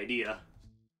gets the idea.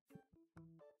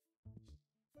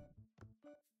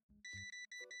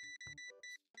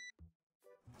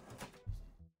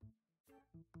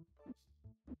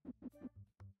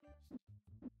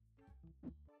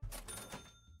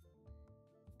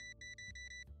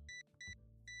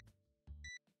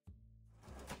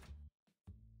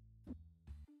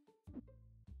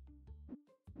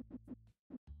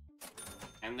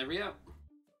 And there we go.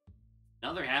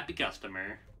 Another happy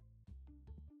customer.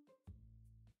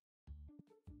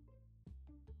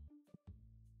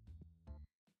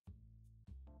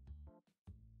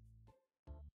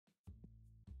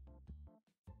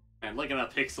 Man, look at how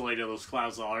pixelated those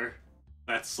clouds are.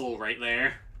 That's Soul right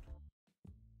there.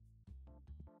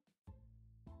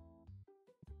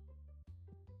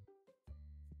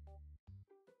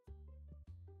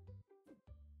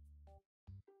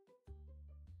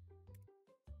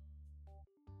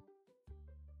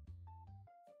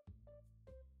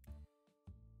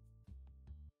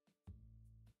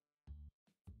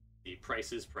 The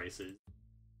prices.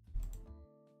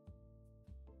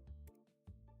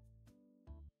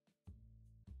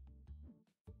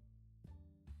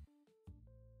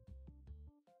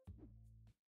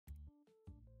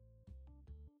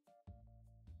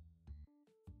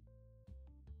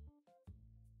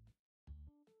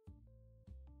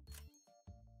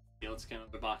 Okay, let's get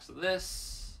another box of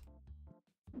this.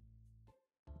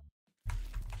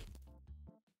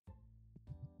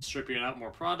 Stripping out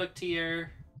more product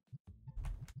here.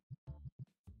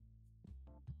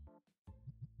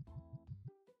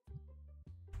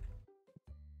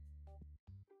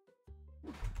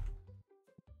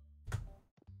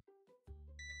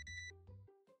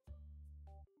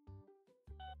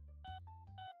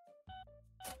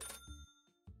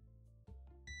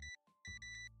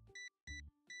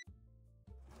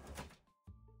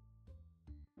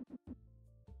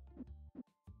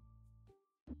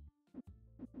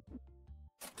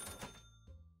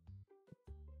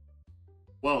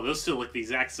 Whoa, those two look the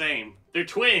exact same. They're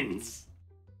twins!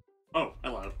 Oh,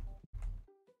 hello.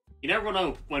 You never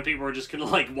know when people are just gonna,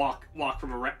 like, walk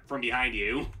from behind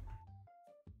you.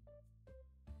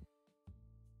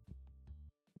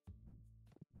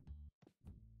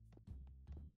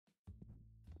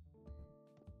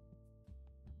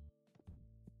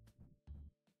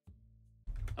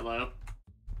 Hello?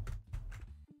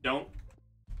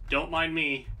 Don't mind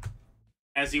me.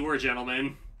 As you were,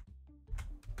 gentlemen.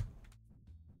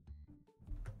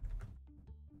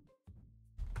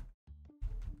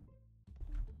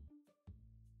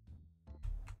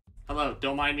 Hello,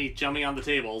 don't mind me jumping on the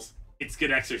tables. It's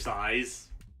good exercise.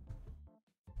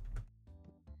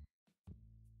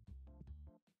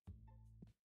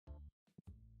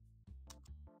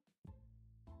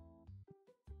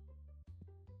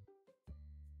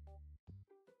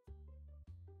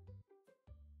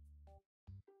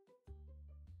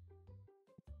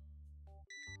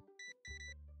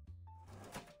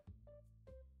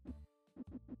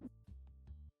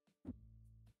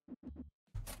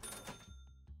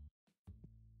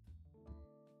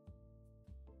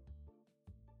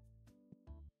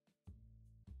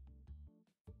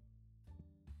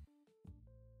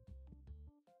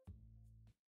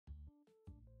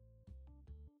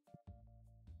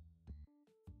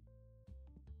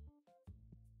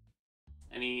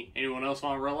 Anyone else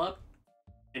want to roll up?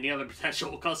 Any other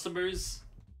potential customers?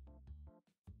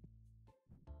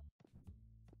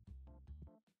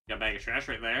 Got a bag of trash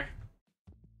right there.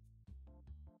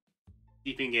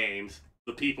 Sheeping games.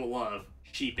 The people love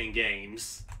sheeping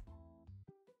games.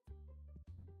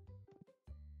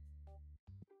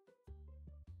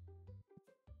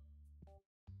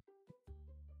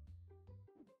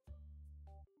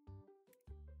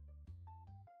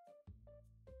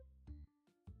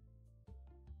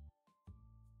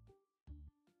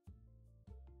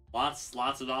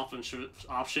 Lots of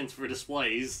options for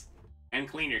displays. And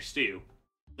cleaners, too.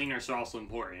 Cleaners are also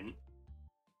important.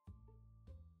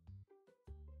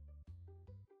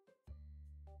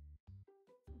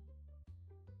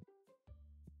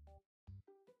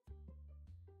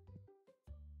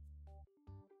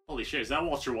 Holy shit, is that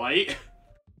Walter White?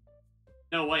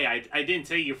 No way, I didn't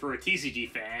take you for a TCG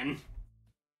fan.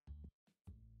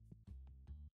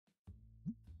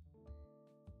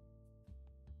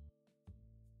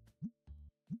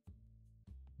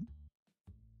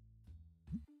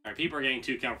 Alright, people are getting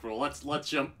too comfortable. Let's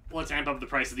amp up the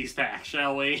price of these packs,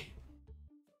 shall we?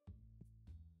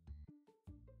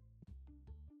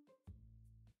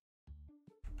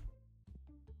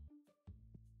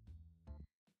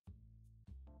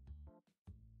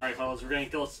 Alright, fellas, we're getting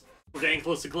close. We're getting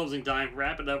close to closing time.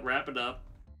 Wrap it up, wrap it up.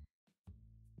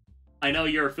 I know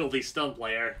you're a filthy stun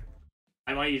player.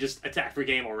 I want you to just attack for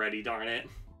game already, darn it.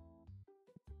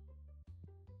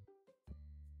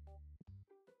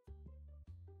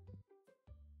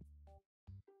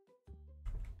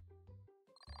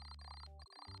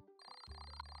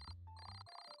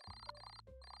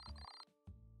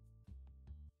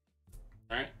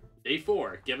 Alright, day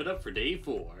 4. Give it up for day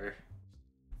 4.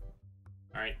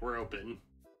 Alright, we're open.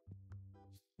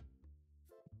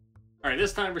 Alright,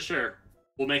 this time for sure,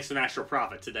 we'll make some extra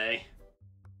profit today.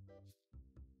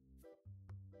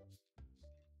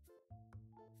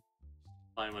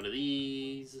 Find one of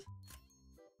these.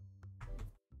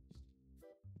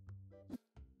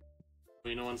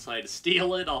 We know one side to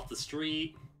steal it off the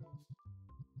street.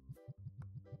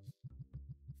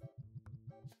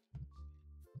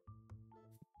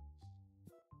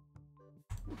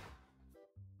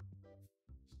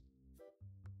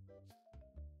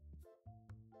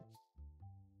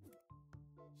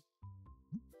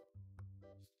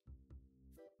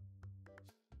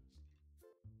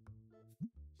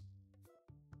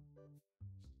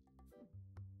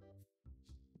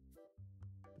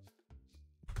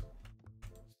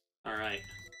 Alright.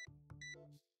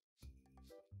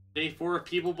 Day 4 of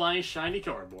people buying shiny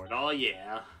cardboard. Oh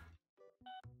yeah.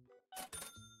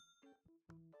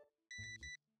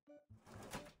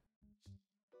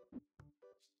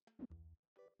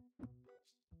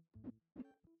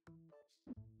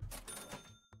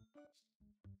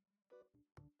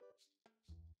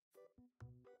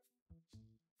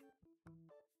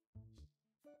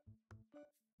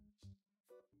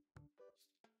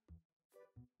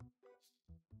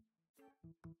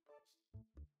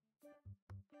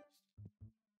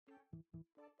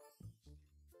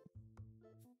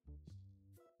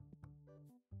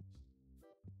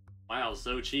 Wow,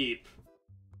 so cheap.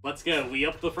 Let's go. We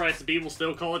up the price and people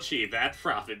still call it cheap. That's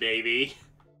profit, baby.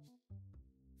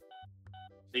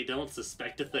 They don't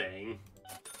suspect a thing.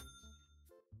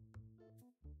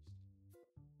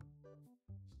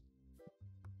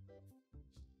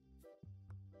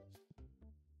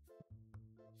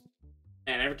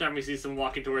 And every time we see someone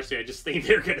walking towards me, I just think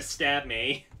they're gonna stab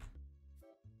me.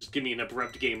 Just give me an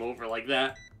abrupt game over like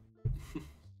that.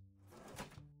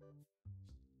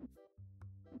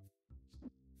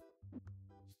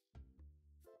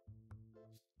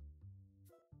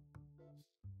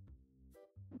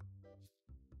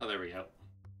 Oh, there we go.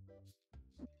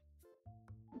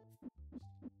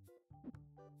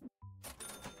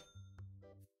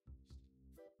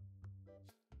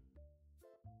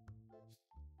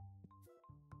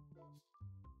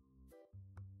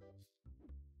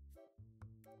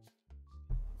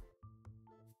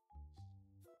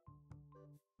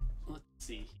 Let's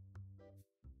see.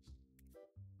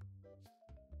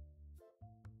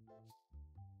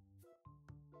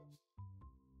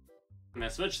 And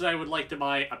as much as I would like to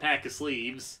buy a pack of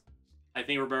sleeves, I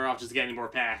think we're better off just getting more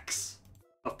packs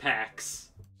of cards.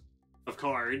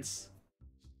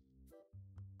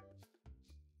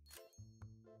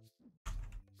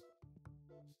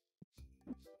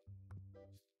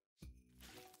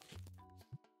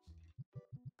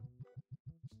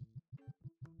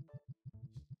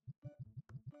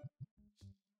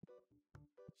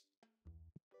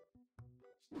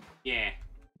 Yeah.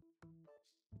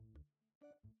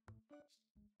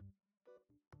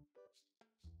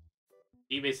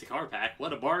 E-basic card pack,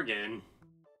 what a bargain.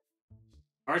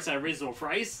 Cards at a reasonable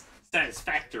price?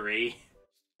 Satisfactory.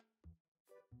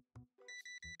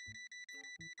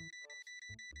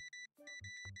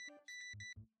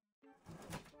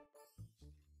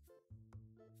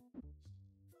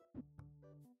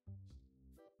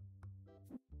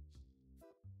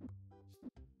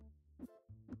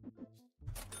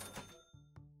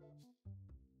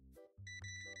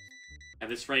 At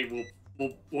this rate,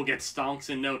 we'll get stonks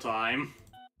in no time.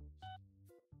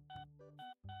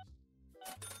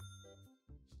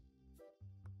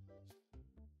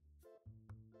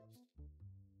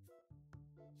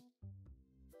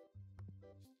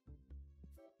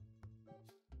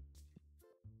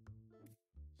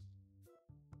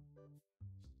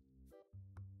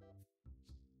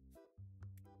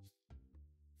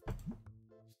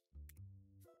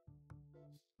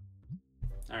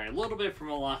 Alright, a little bit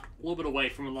away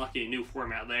from unlocking a new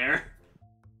format there.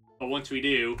 But once we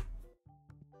do,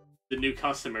 the new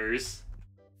customers,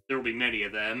 there will be many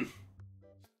of them.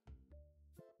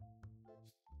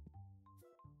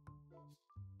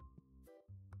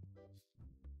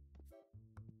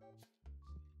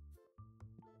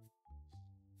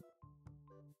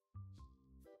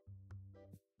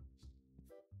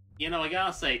 You know, I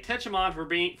gotta say,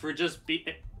 Pt.1 for just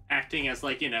acting as,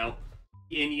 like, you know,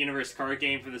 in-universe card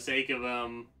game for the sake of,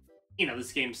 you know,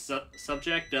 this game's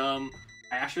subject. I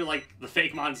actually like the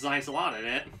fake mod designs a lot in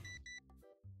it.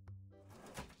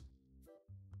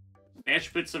 They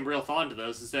actually put some real thought into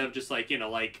those instead of just, like, you know,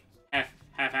 like,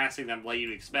 half-assing them like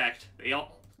you'd expect. A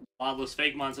lot of those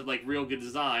fake mods have, like, real good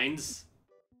designs.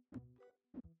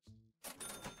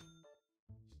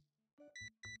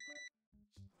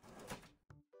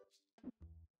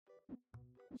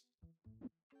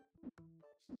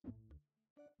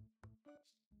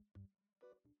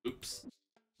 Oops.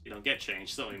 You don't get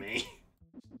changed, silly me.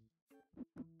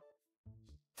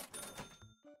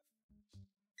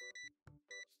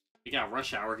 We got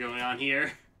rush hour going on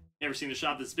here. Never seen a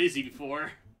shop this busy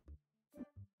before.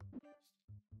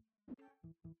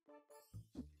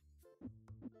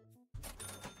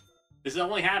 This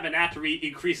only happened after we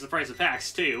increased the price of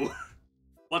packs, too.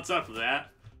 What's up with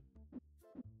that?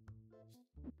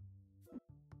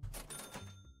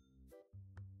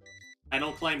 I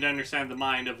don't claim to understand the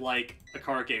mind of, like, a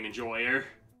card game enjoyer.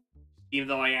 Even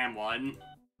though I am one.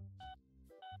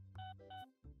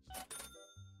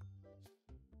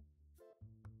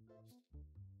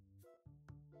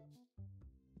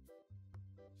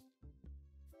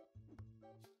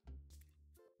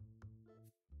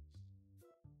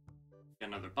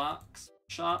 Another box.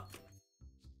 Shop.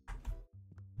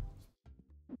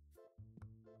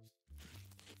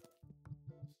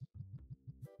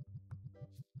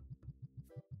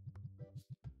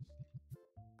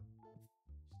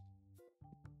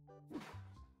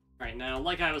 Right, now,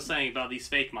 like I was saying about these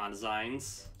fake mod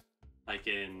designs, I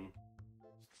can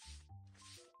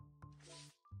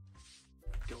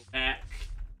go back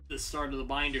to the start of the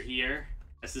binder here,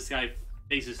 as this guy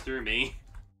faces through me.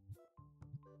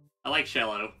 I like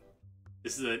Cello.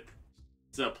 This is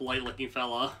a polite-looking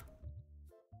fella.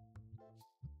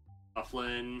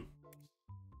 Bufflin.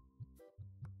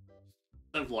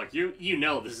 Sunflock, you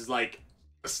know this is like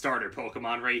a starter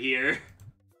Pokemon right here.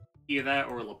 Either that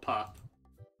or Lapup.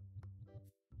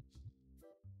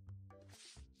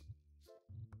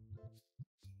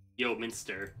 Yo,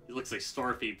 Minster. He looks like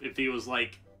Starfy if he was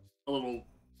like a little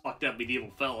fucked up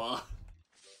medieval fella.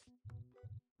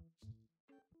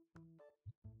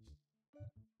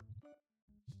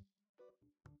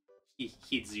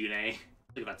 Hitsune.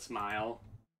 Look at that smile.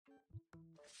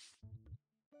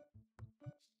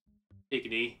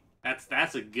 Piggy.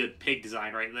 That's a good pig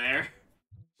design right there.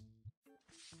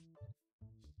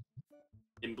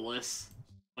 In Bliss.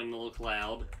 Playing a little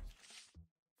cloud.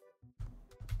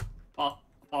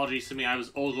 Apologies to me, I was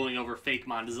all going over fake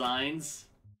mon designs.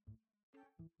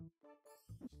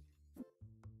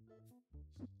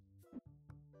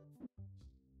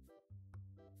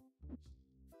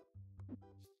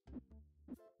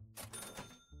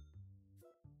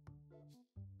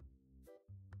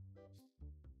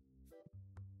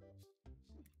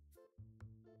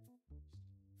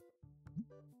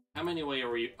 How many away are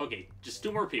we? Okay, just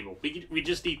 2 more people. We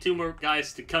just need 2 more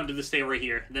guys to come to the stay right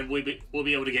here. Then we'll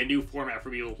be able to get a new format for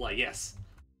people to play. Yes,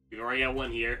 we've already got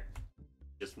 1 here.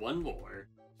 Just 1 more.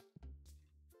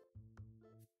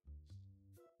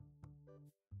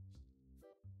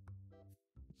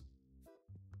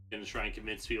 Gonna try and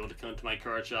convince people to come to my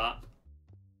card shop.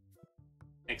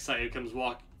 Next guy who comes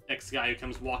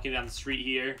walking down the street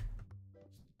here.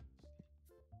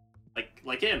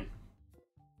 Like him.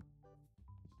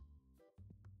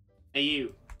 Hey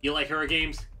you like horror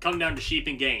games? Come down to Sheep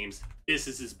and Games.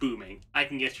 Business is booming. I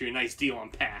can get you a nice deal on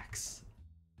packs.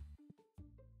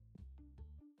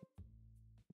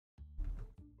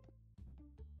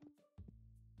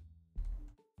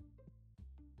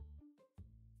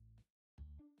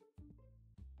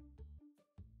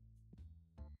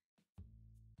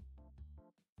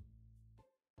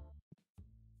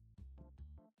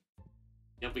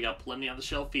 Yep, we got plenty on the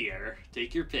shelf here.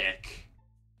 Take your pick.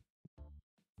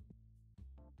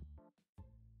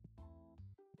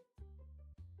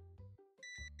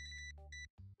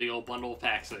 Big old bundle of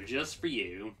packs that are just for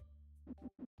you.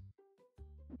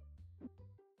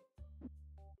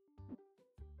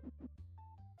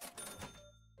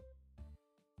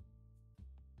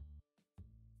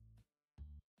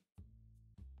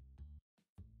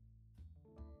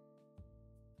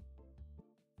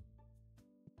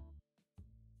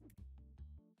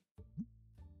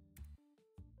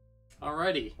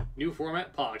 Alrighty, new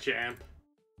format PogChamp.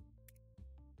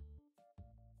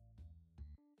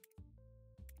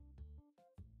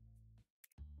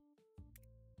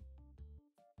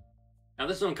 Now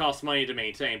this one costs money to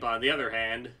maintain, but on the other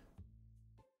hand,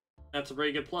 that's a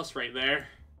pretty good plus right there.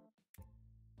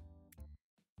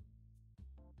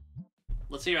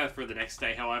 Let's save that for the next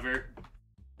day, however.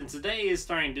 Since the day is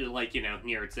starting to, like, you know,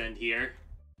 near its end here.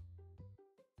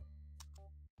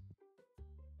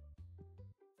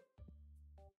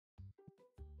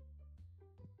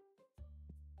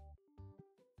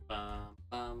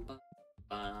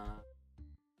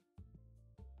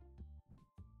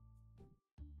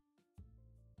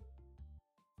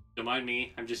 Don't mind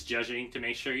me, I'm just judging to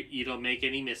make sure you don't make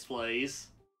any misplays.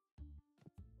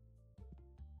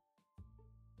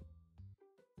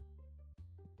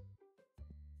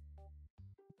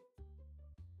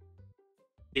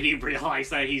 Did he realize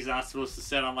that he's not supposed to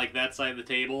sit on, like, that side of the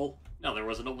table? No, there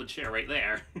was an open chair right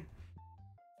there.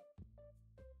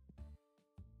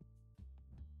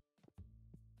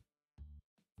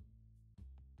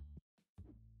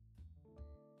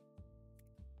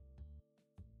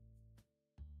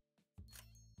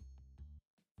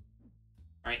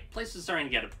 Alright, place is starting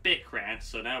to get a bit cramped,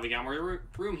 so now we got more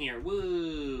room here.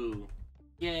 Woo!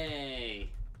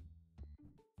 Yay!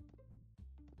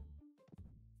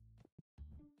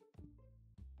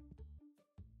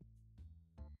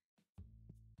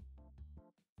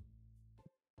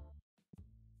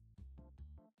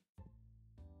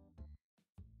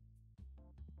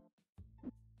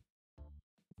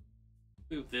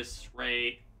 Move this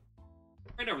right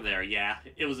over there. Yeah,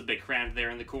 it was a bit cramped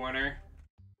there in the corner.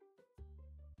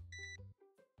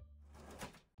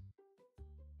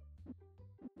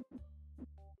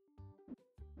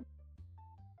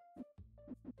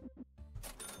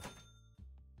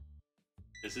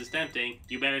 This is tempting.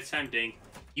 You bet it's tempting.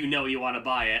 You know you want to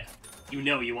buy it. You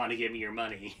know you want to give me your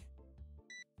money.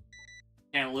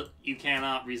 You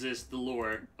cannot resist the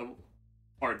lure of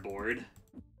cardboard.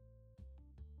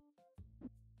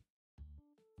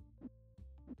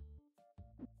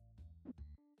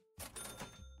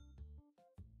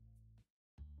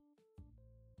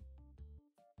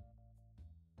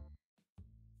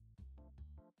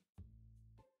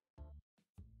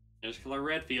 There's Color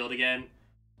Redfield again.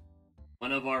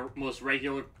 One of our most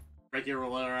regular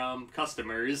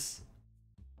customers.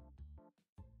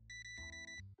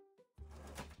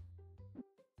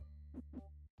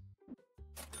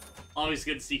 Always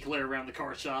good to see Claire around the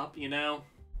car shop, you know?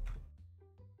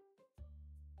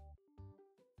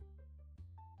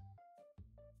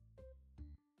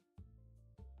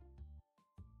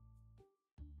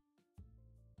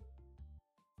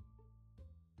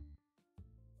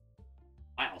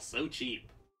 so cheap.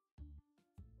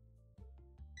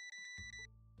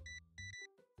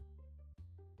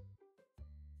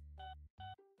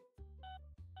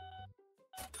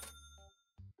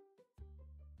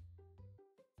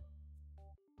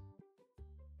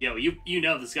 Yo, you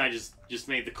know this guy just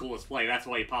made the coolest play. That's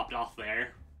why he popped off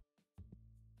there.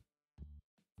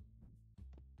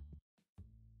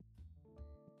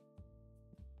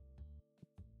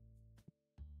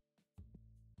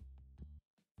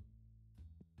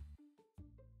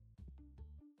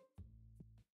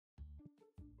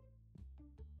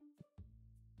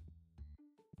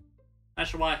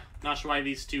 Not sure why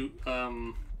these two,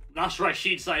 not sure why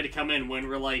she decided to come in when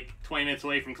we're like 20 minutes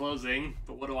away from closing,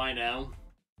 but what do I know?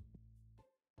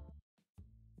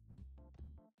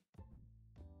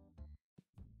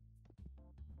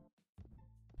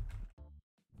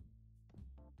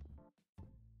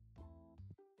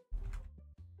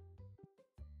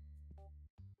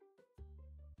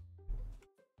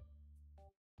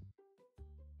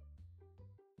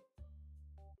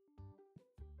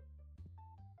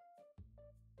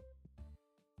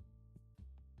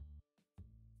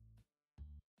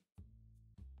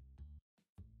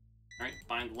 Alright,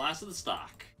 find the last of the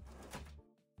stock.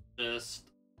 Just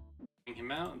bring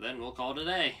him out, and then we'll call it a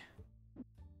day.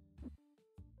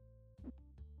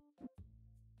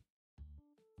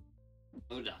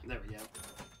 Oh, done. There we go.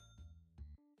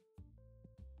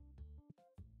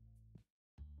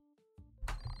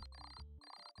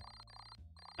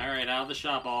 Alright, out of the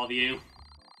shop, all of you.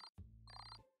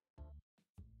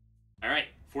 Alright,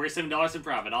 $47 in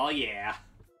profit. Oh, yeah.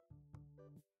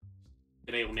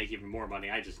 Today will make even more money,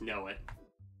 I just know it.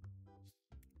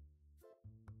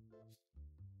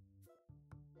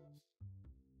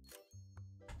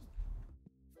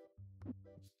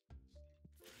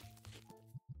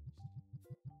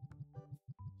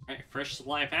 Alright, fresh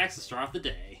supply of packs to start off the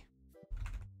day.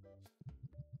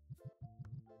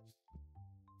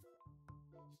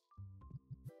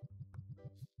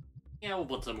 Yeah, we'll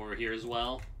put some over here as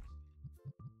well.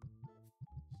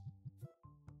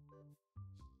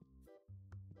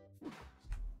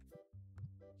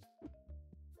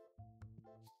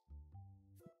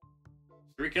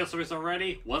 Three customers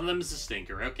already? One of them is a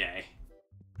stinker, okay.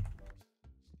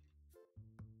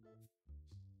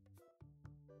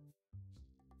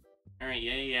 Alright,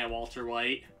 yeah, Walter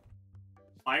White.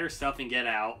 Buy your stuff and get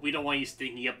out. We don't want you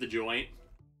stinking up the joint.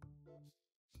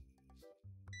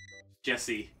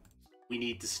 Jesse, we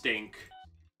need to stink.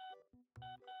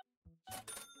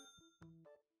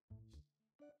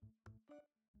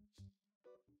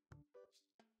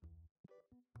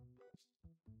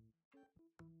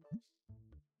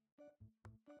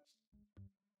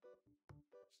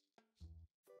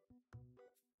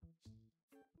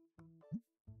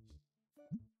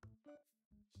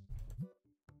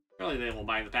 Probably they won't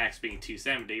mind the packs being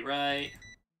 $270, right?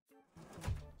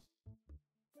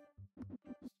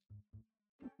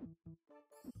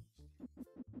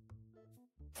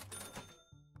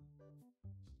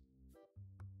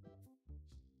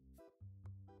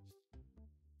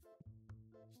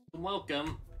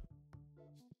 Welcome.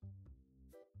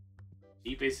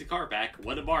 Deep basic car pack,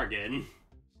 what a bargain.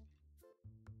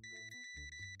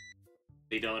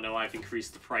 They don't know I've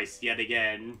increased the price yet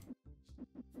again.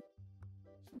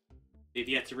 They've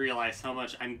yet to realize how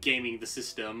much I'm gaming the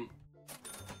system.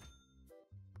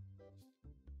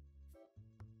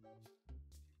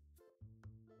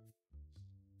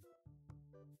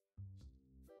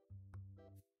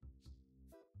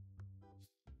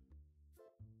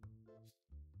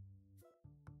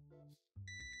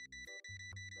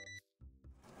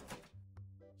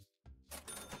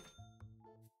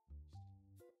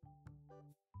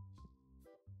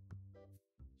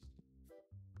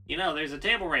 You know, there's a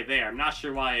table right there. I'm not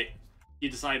sure why you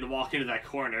decided to walk into that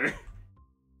corner.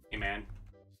 Hey, man.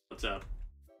 What's up?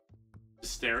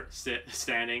 Just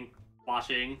standing,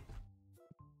 watching,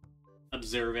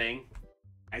 observing.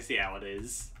 I see how it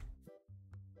is.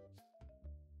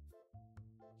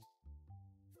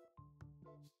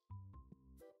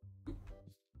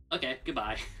 Okay,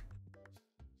 goodbye.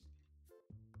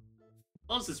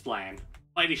 What was his plan?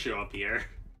 Why'd he show up here?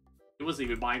 He wasn't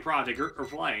even buying Project or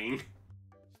playing.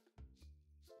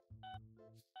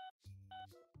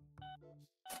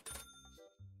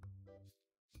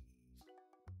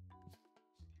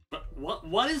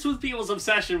 What is with people's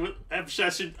obsessions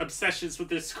with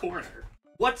this corner?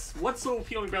 What's so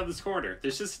appealing about this corner?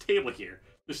 There's just a table here.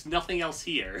 There's nothing else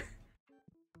here.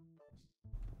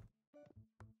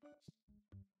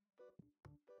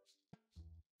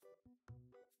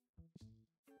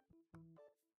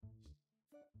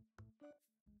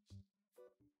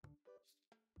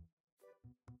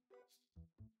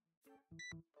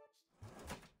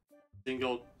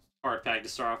 Single card pack to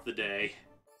start off the day.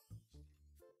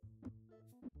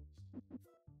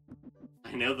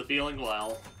 I know the feeling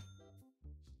well.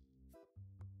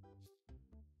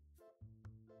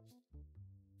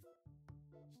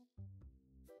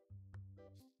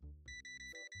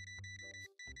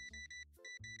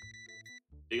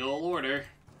 Big ol' order.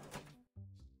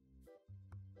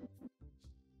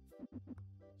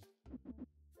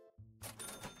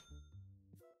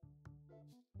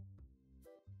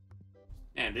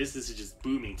 And this is just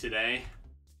booming today.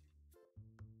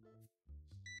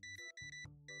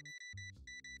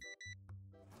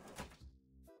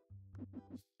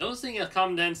 Noticing a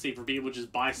common tendency for people to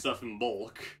just buy stuff in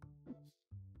bulk.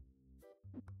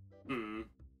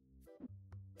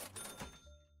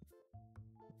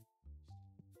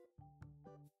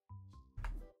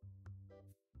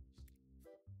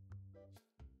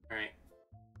 Alright.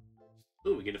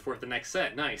 Ooh, we can afford the next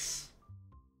set. Nice.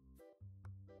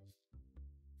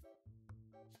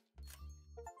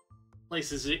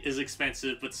 Place is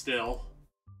expensive, but still,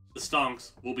 the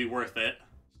stonks will be worth it.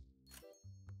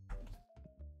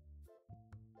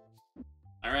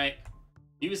 Alright.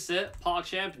 New set,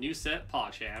 PogChamp, new set,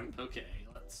 PogChamp. Okay,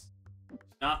 let's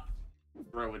not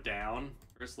throw it down.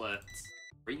 First, let's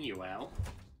bring you out.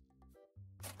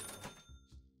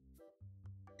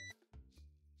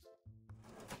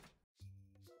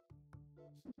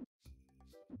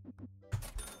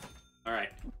 Alright.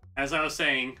 As I was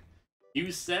saying,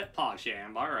 new set,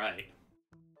 PogChamp. Alright.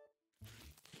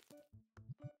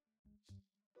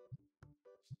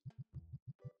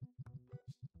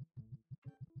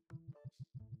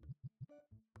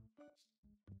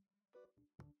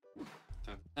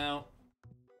 Now,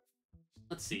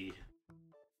 let's see.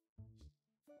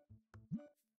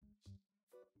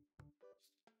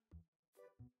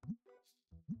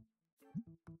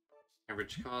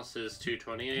 Average cost is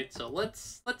 228, so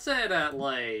let's add at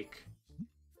like,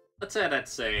 let's add at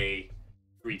say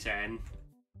 310.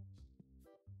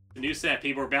 The new set,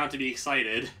 people are bound to be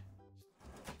excited.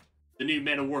 The new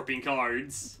meta warping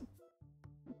cards.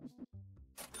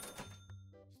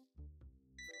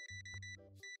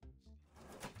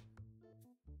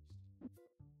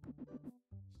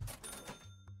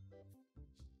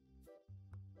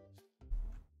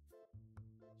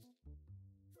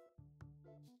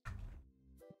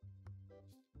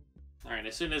 All right,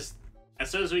 as soon as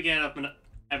we get up and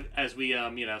as we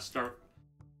you know, start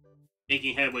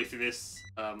making headway through this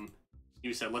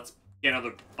new set, let's get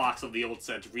another box of the old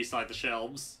set to restock the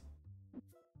shelves.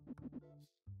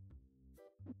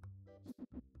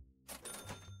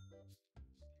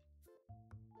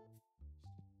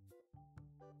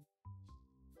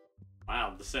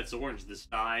 Wow, the set's orange this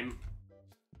time.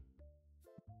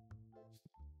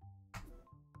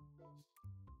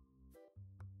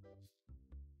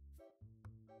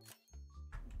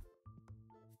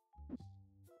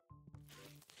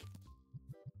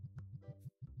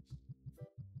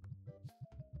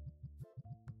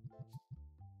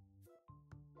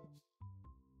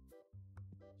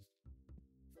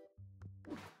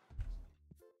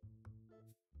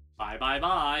 Bye, bye,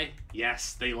 bye.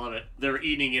 Yes, they love it. They're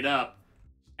eating it up.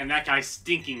 And that guy's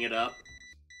stinking it up.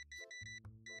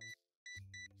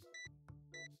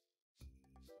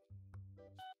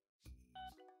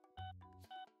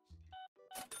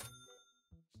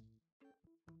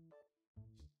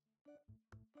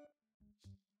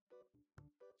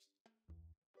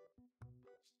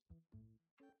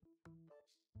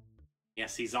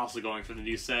 Yes, he's also going for the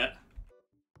new set.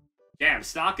 Damn,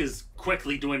 stock is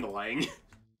quickly dwindling.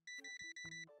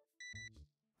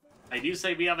 I do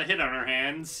say we have a hit on our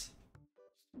hands.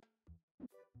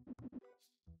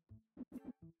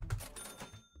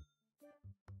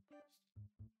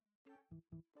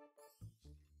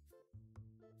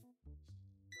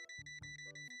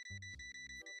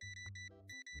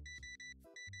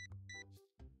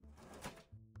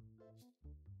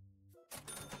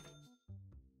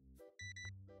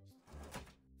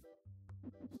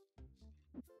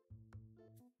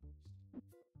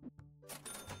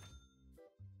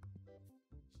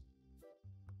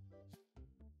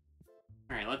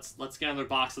 Alright, let's get another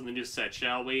box of the new set,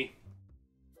 shall we?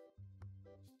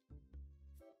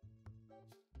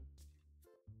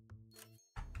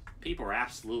 People are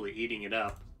absolutely eating it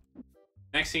up.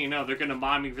 Next thing you know, they're gonna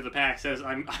mob me for the packs as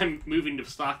I'm moving to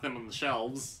stock them on the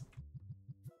shelves.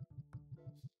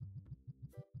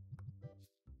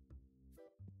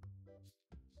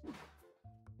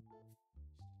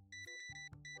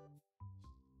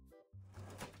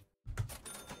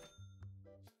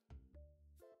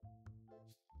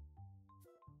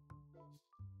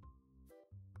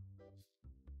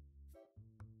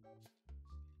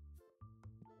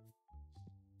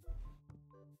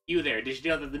 You there, did you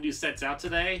know that the new set's out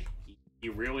today?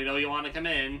 You really know you want to come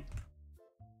in?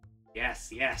 Yes,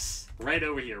 yes. Right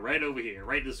over here,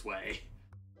 right this way.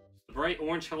 The bright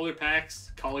orange color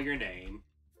packs call your name.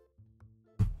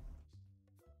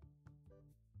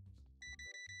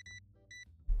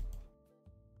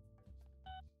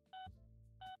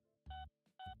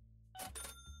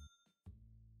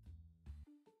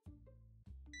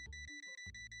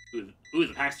 Ooh,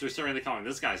 the packs are starting to call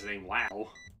this guy's name.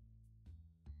 Wow.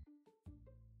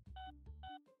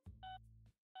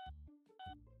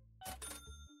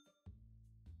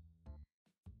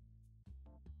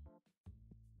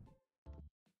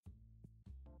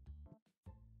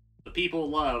 The people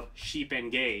love sheep and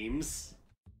games.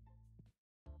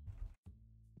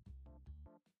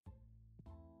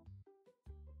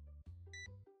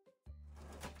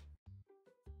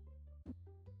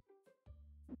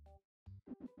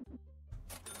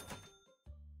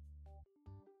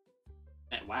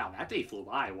 And wow, that day flew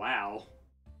by. Wow.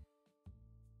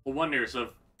 The wonders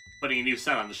of putting a new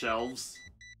set on the shelves.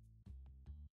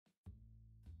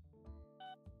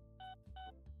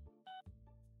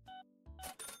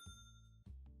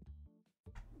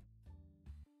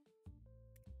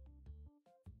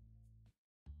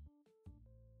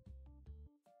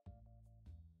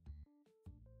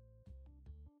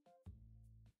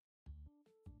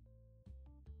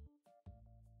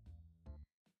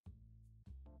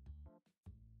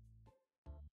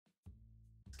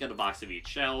 Let's get a box of each,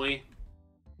 shall we?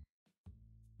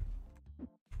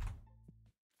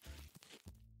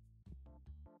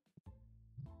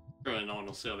 Surely no one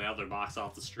will steal the other box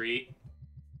off the street.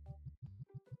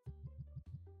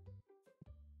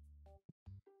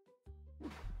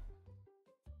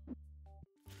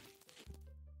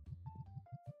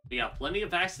 We got plenty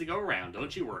of packs to go around,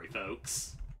 don't you worry,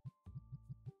 folks.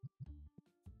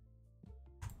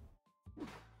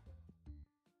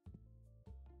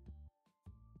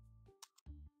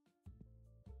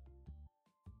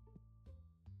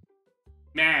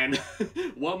 Man,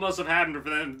 what must have happened for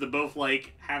them to both,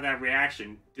 like, have that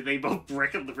reaction? Did they both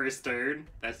brick on the first turn?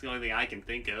 That's the only thing I can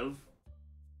think of.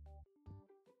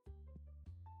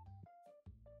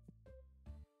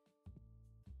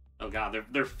 Oh god,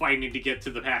 they're fighting to get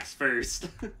to the packs first.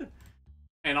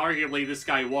 And arguably this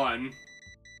guy won.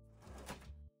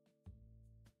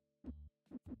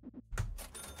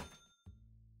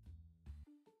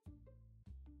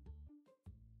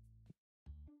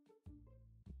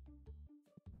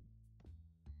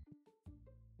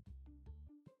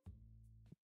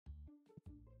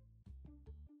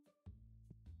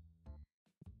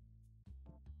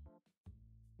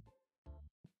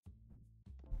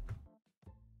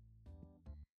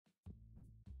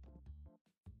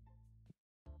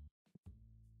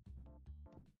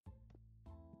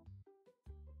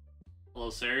 Hello,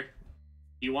 sir.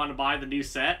 You want to buy the new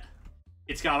set?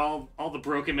 It's got all the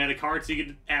broken meta cards you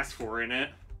could ask for in it.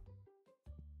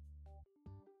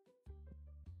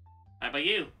 How about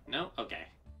you? No? Okay.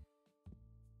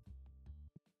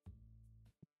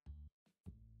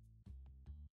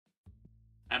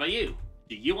 How about you?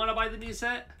 Do you want to buy the new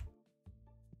set?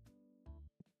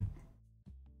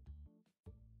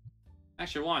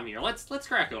 Actually, while I'm here, let's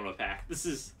crack on a pack.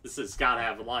 This has gotta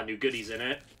have a lot of new goodies in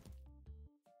it.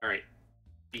 Alright.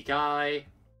 Bekai,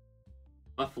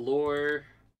 Mufflor,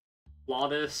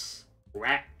 Flawless,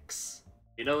 Rax,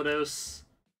 Inodos,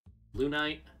 Blue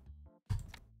Knight,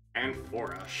 and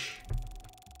Forush.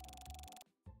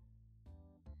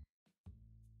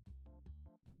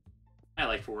 I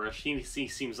like Forush. He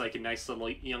seems like a nice little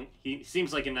he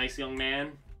seems like a nice young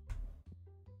man.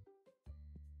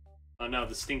 Oh no,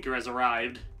 the stinker has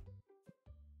arrived.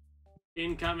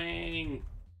 Incoming!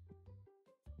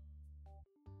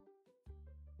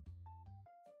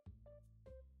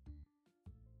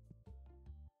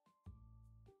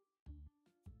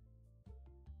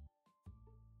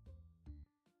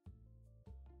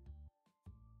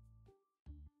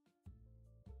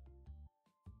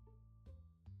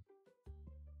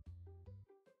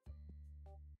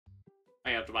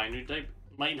 I have to buy a new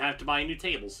might have to buy a new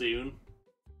table soon.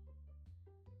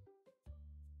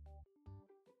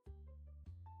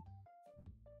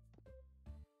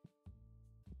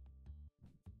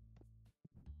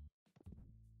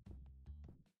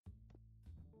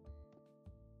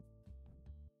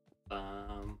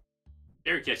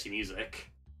 Very catchy music.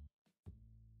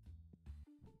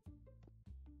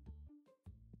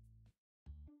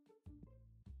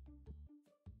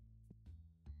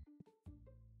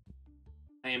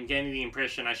 I am getting the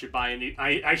impression I should buy a new.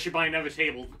 I should buy another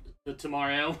table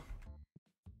tomorrow.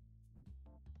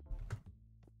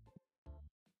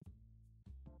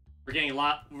 We're getting a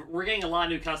we're getting a lot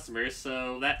of new customers,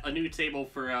 so that a new table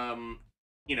for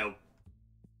you know,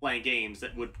 playing games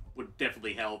that would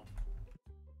definitely help.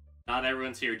 Not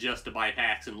everyone's here just to buy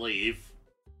packs and leave.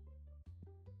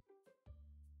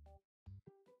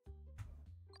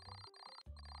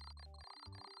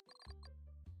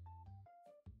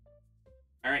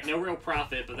 Alright, no real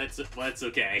profit, but that's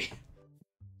okay.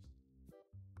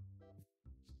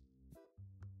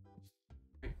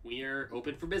 We are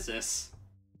open for business.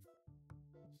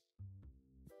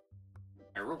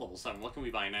 Alright, we're level 7. What can we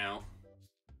buy now?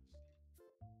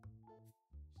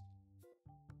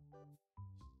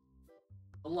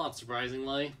 A lot,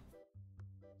 surprisingly.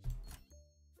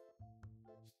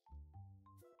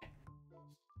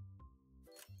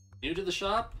 New to the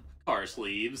shop? Car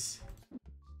sleeves.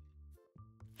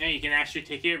 Yeah, you can actually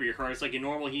take care of your cars like a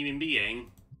normal human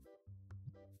being.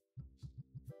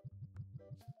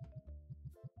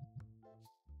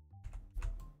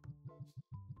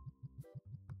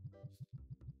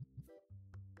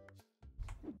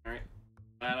 Alright,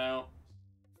 that out.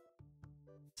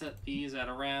 Set these at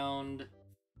around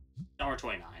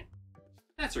 $1.29.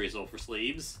 That's reasonable for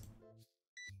sleeves.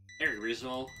 Very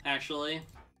reasonable, actually.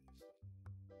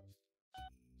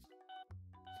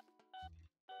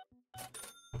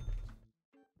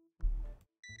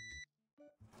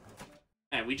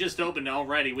 And we just opened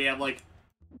already. We have like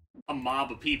a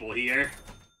mob of people here.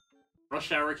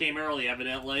 Rush hour came early,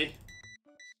 evidently.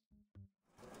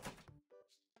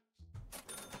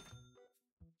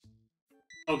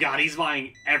 Oh god, he's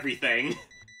buying everything.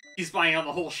 He's buying out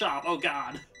the whole shop. Oh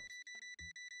god.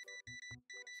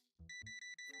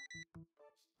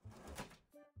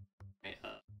 Okay,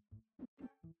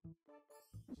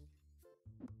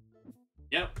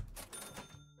 Yep.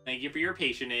 Thank you for your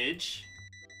patronage.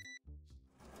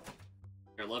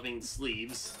 Your loving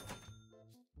sleeves.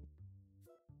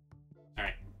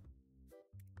 Alright.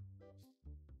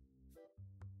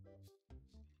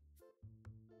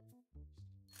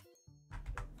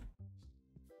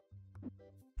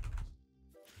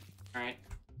 Alright.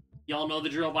 Y'all know the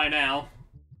drill by now.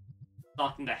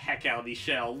 Knocking the heck out of these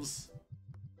shelves.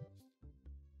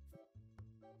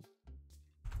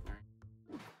 Alright.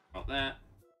 About that.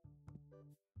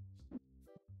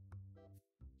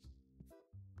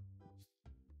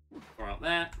 About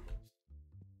that.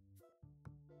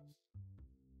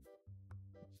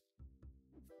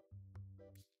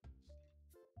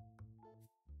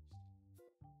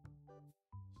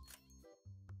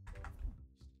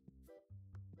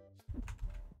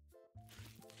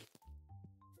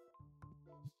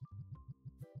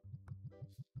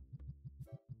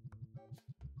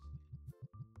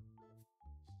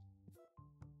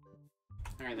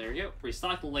 Alright, there we go.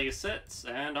 Restock the latest sets,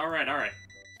 and alright.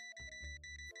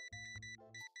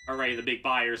 Alright, the big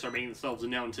buyers are making themselves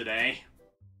known today.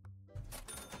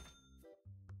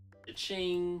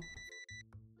 Cha-ching.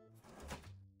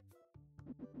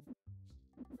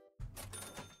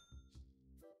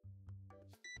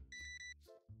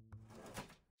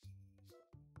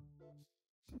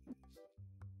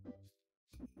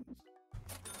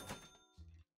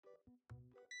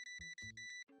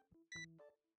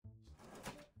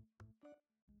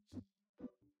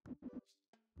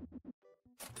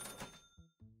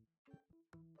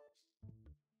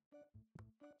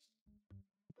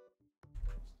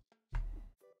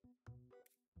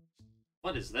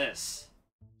 What is this?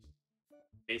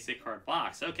 Basic card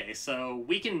box. Okay, so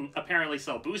we can apparently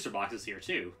sell booster boxes here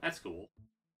too. That's cool.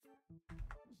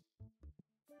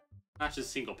 Not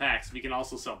just single packs, we can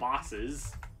also sell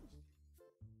boxes.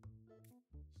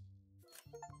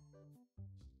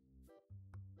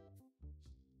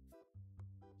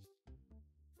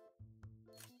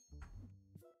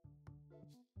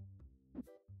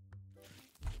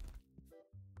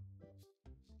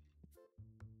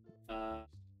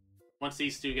 Once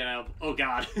these two get out... Oh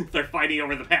god, they're fighting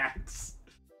over the packs.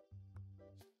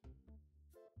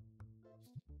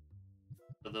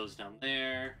 Put those down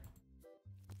there.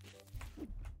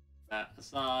 That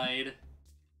aside.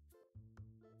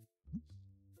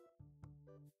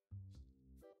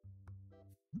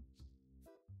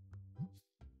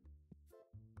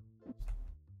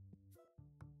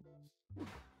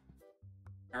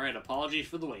 Alright, apologies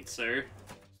for the wait, sir.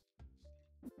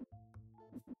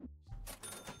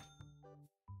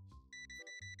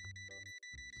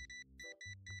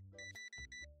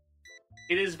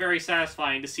 It is very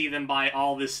satisfying to see them buy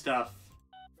all this stuff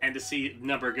and to see the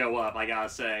number go up, I gotta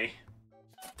say.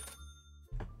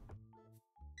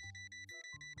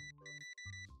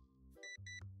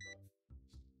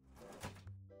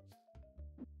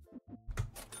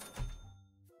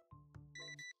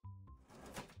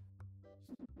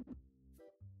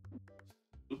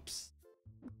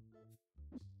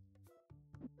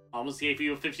 Almost gave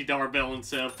you a $50 bill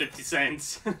instead of 50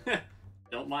 cents.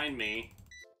 Don't mind me.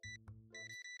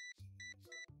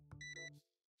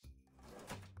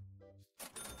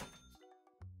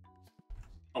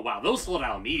 Oh wow, those sold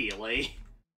out immediately.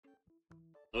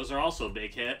 Those are also a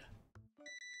big hit.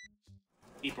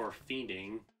 People are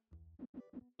fiending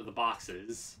for the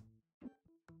boxes.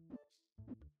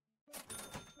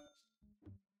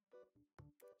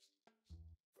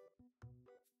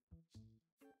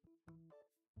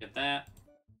 Get that.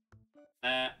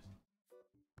 That.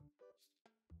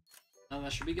 Oh,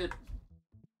 that should be good.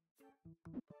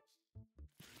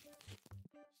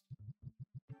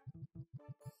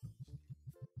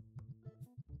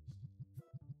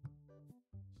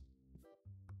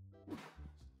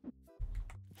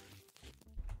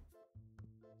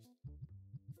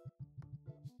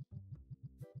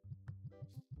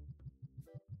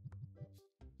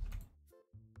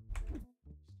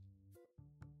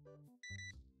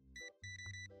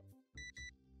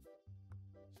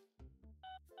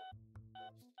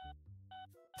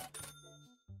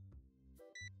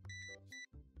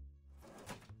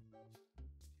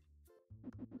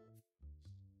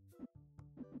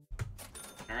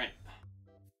 Alright.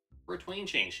 Pt.1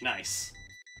 change. Nice.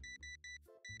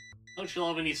 Don't you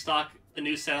love when you stock a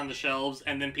new set on the shelves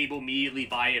and then people immediately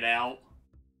buy it out?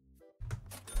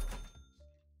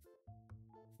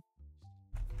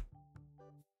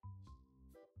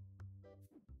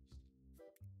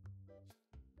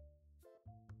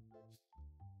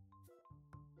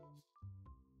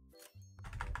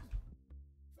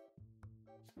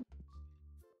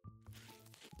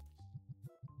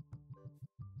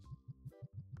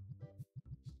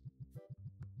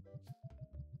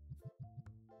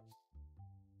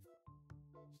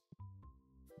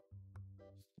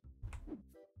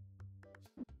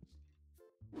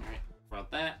 Alright,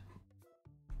 about that.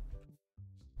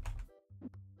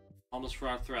 Almost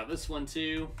forgot throughout this one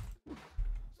too.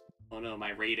 Oh no,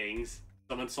 my ratings.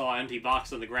 Someone saw an empty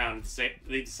box on the ground and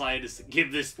they decided to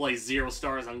give this place 0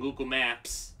 stars on Google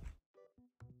Maps.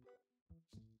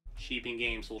 Sheeping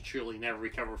games will truly never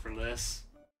recover from this.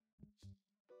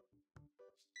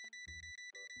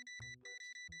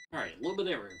 Alright, a little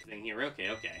bit of everything here. Okay,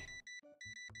 okay.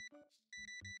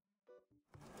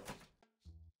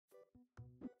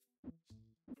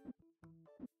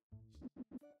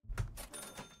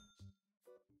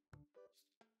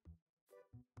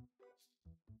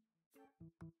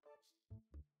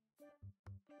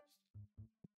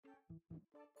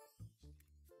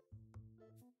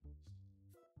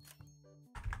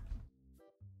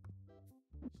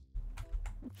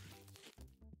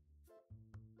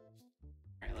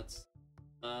 Alright, let's...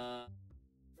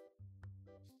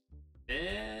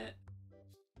 bit...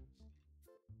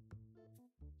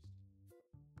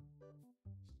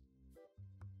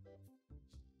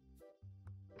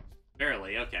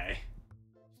 Barely, okay.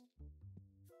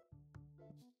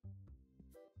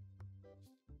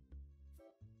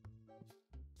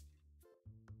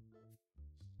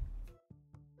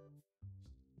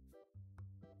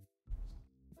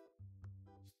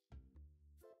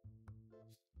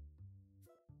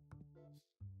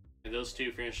 And those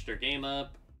two finished their game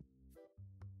up.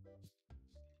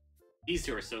 These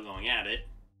two are still going at it.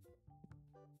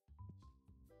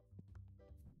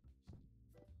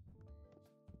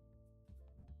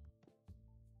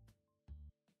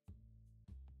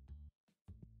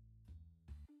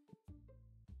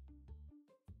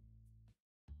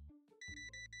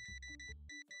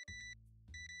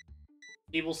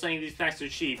 People saying these packs are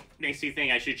cheap makes me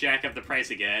think I should jack up the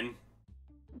price again.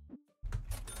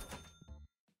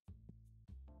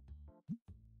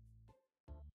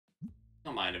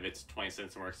 Don't mind if it's 20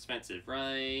 cents more expensive,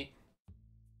 right?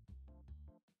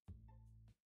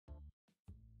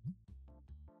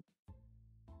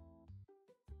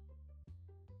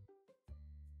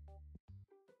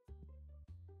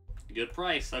 Good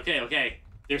price. Okay, okay.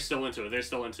 They're still into it. They're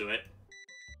still into it.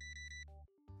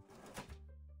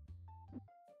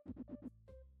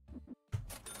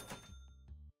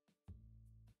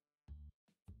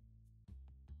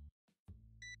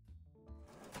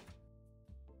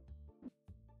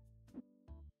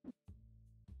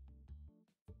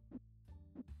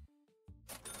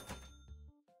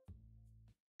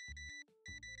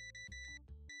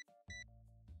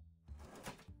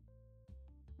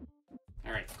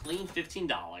 Alright, clean $15.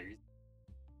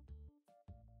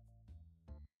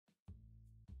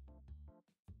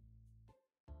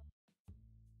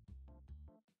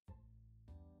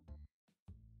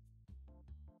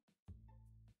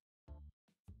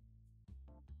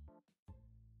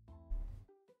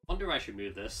 Wonder if I should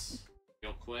move this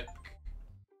real quick.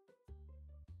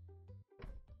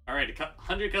 Alright,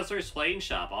 100 customers playing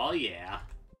shop. Oh yeah.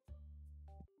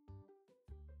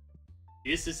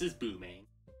 This is booming.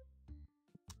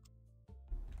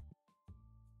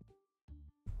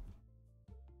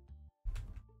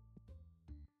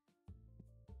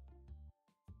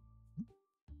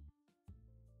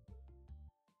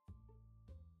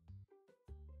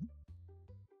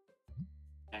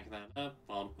 Back that up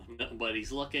while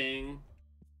nobody's looking.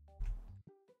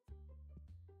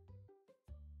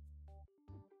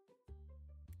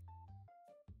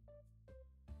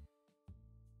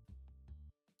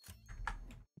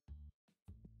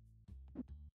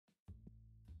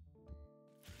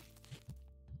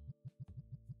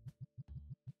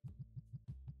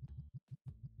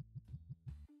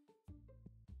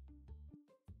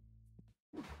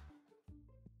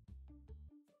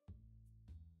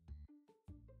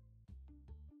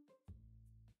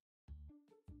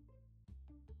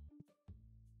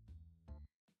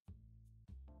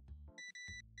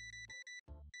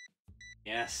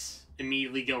 Yes,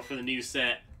 immediately go for the new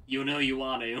set. You know you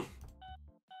want to.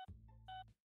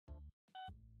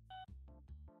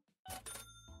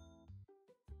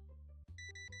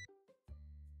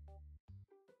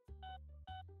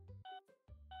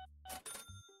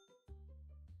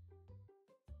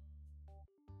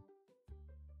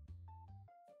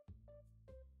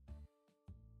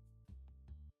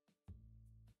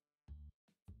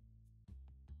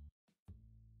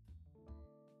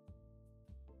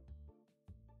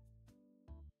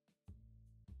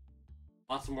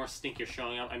 Lots of more stinkers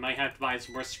showing up. I might have to buy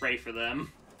some more spray for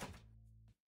them.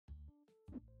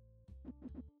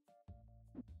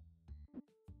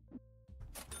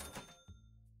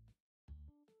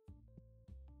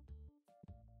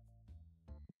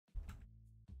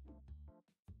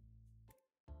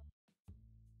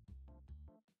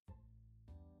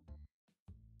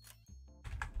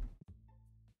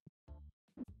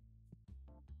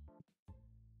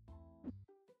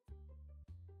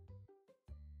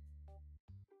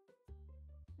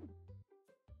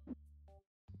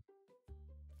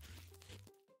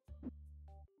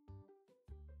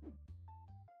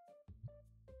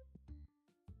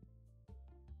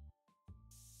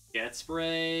 Get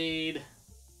sprayed.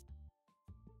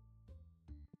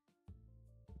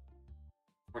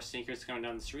 More stinkers coming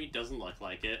down the street. Doesn't look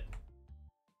like it.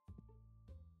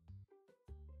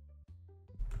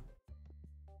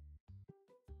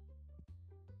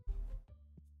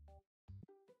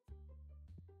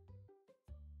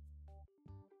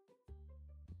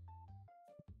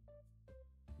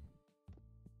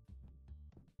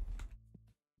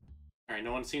 Alright,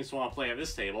 no one seems to want to play at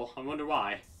this table. I wonder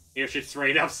why. Maybe I should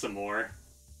spray it up some more.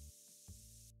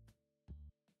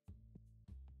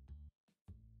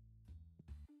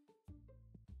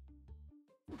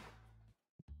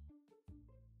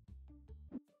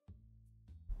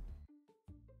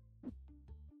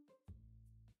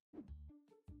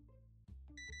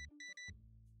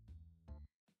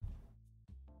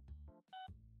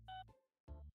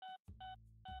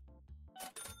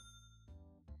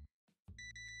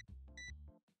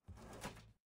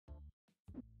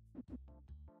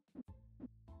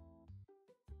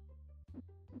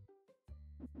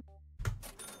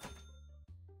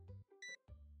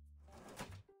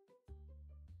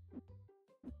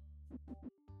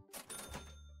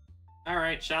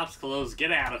 Alright, shop's closed.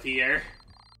 Get out of here.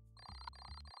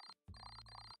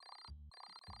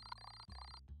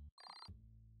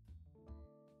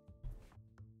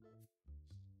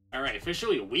 Alright,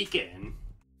 officially a weekend.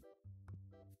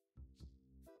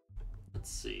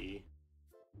 Let's see.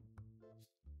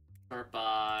 Start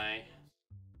by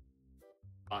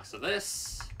box of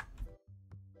this.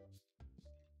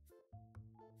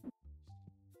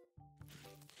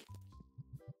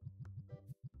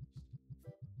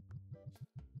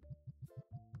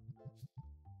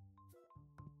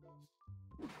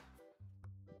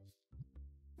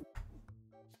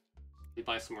 We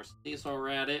buy some more of these while we're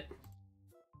at it.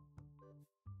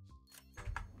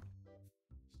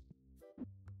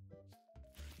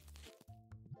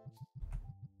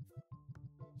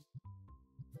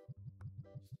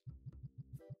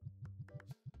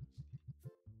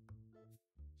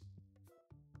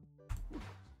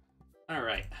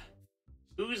 Alright.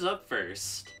 Who's up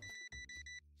first?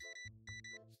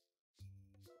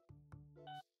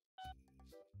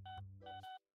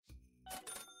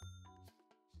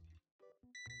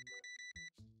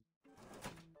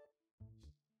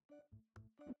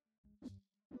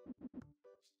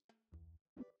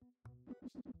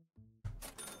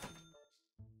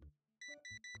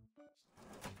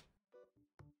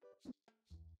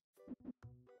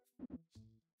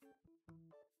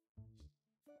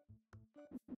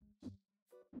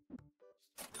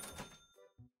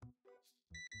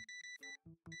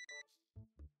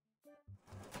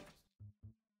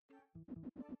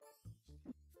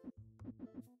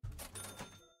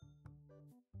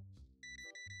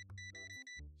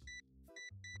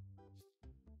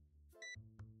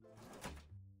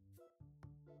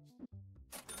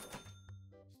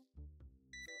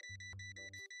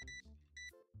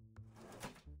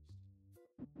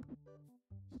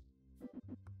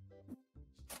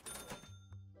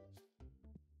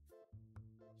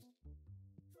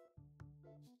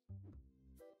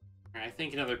 Alright, I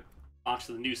think another box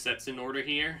of the new set's in order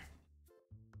here.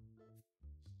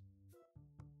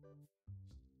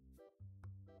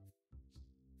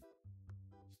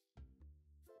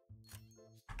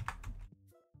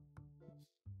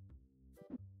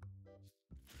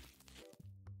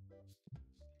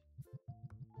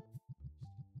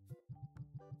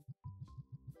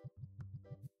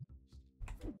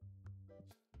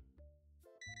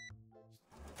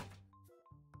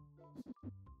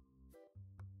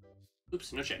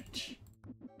 Oops, no change.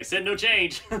 I said no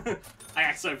change! I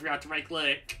accidentally forgot to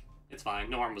right-click. It's fine,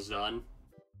 no harm was done.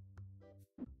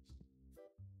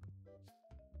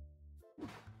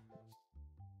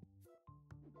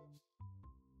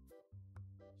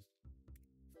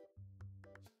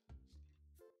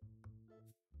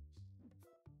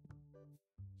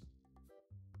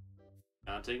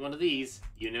 I'll take one of these.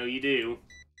 You know you do.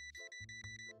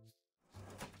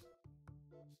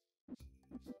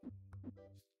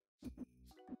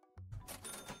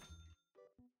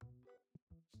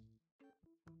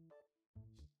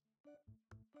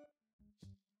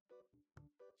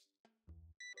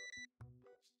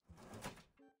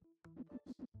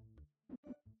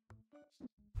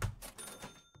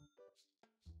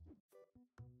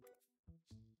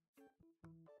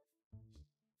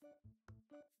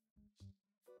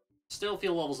 Still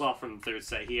feel levels off from the third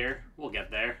set here. We'll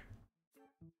get there.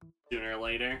 Sooner or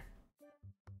later.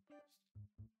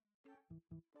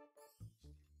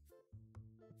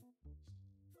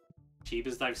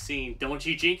 Cheapest I've seen. Don't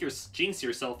you jinx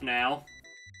yourself now.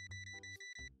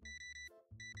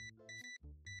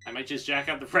 I might just jack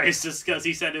up the price just because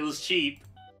he said it was cheap.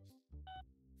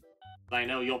 I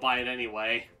know you'll buy it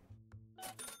anyway.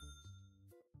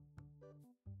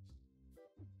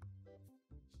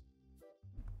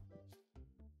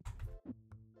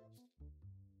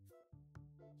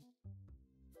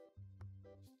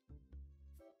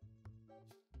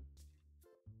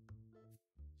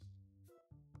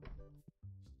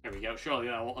 There we go. Surely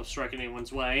that won't strike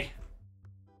anyone's way.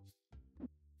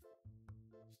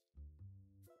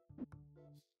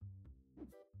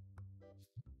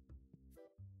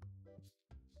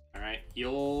 Alright,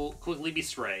 you'll quickly be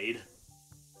strayed.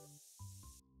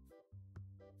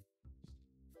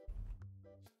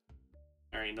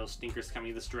 Alright, no stinkers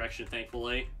coming this direction,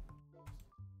 thankfully.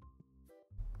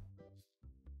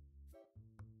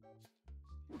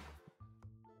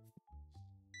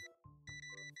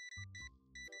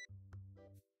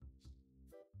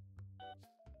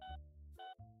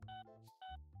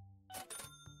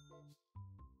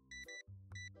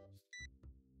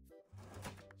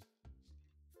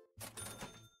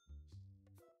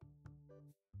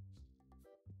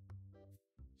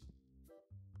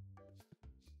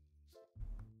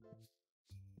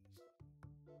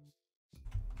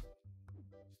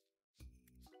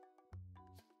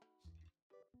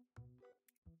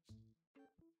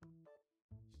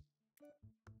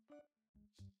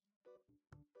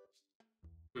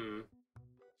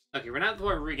 Okay, we're not the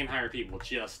point where we can hire people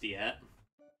just yet.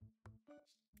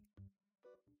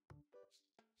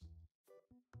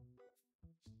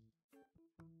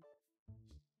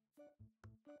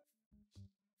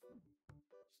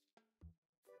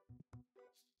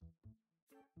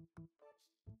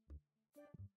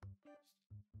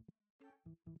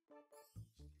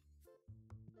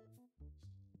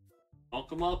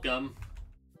 Welcome, welcome.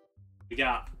 We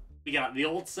got the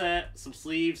old set, some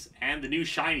sleeves, and the new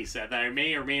shiny set that I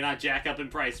may or may not jack up in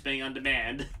price depending on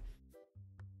demand.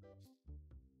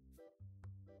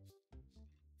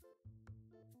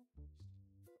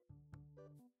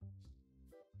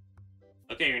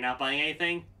 Okay, you're not buying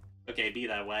anything? Okay, be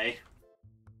that way.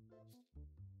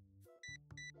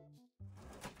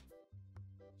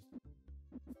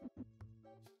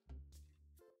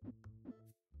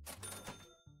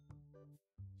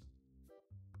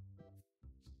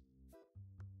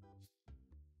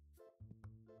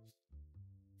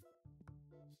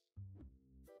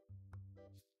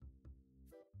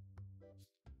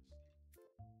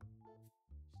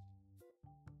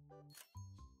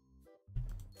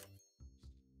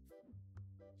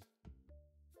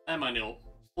 That money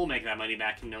we'll make that money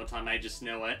back in no time, I just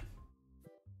know it.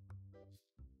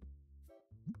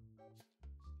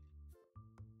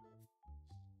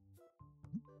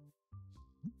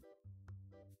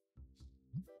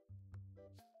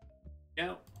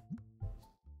 Go.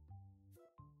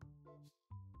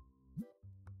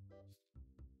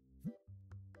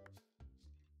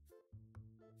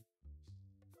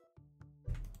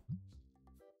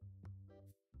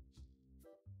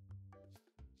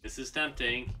 This is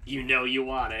tempting. You know you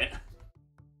want it.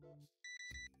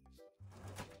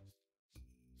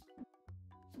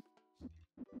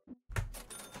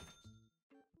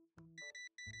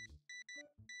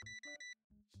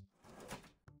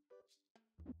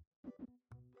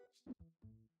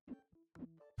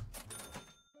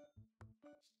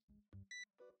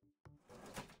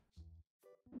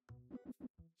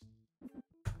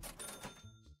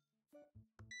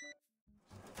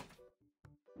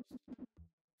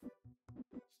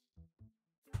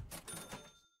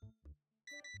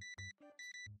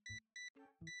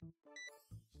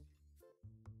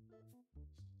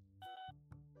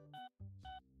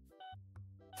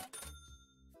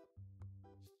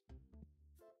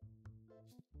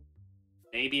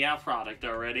 Maybe out product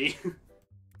already.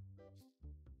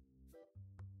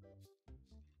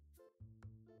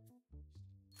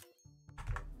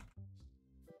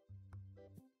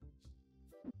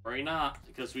 Or not,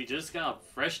 because we just got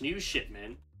a fresh new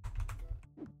shipment.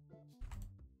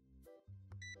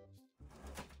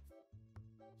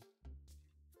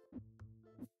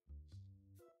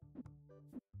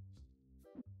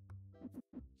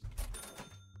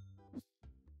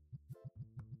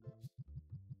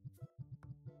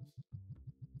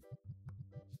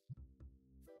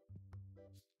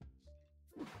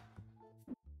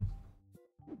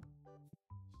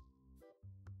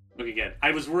 Okay, good. I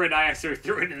was worried I accidentally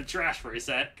threw it in the trash for a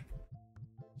sec.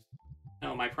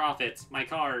 No, my profits, my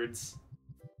cards.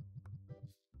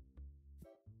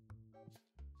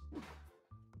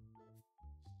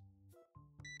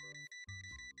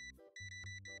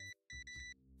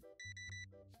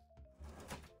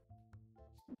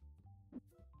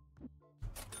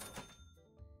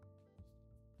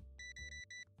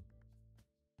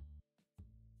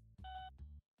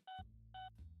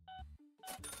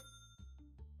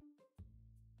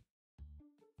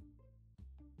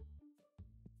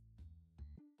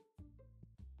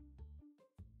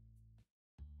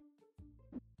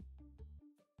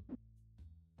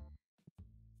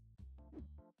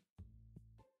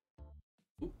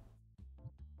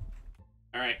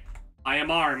 Alright. I am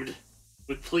armed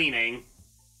with cleaning.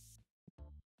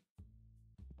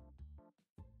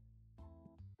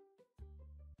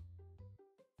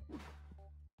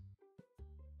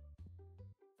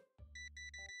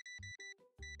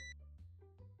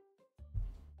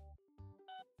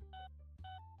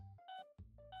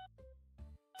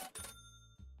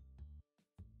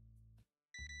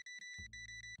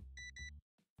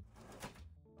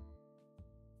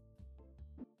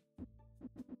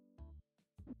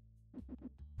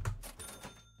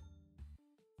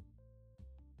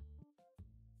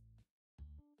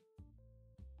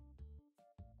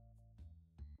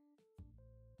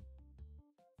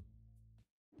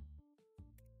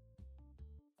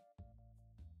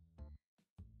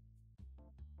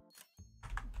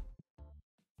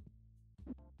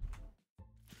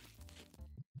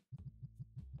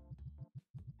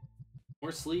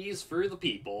 More sleeves for the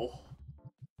people.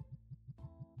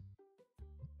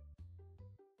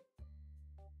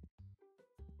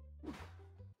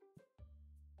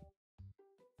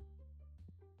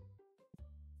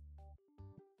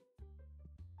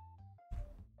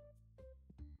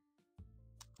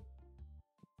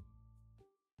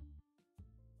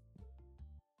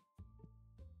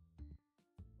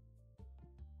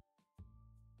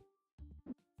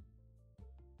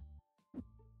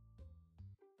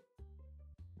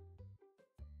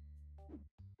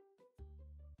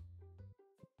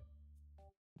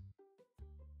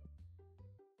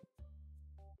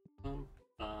 Bum,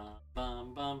 bum,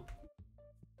 bum, bum.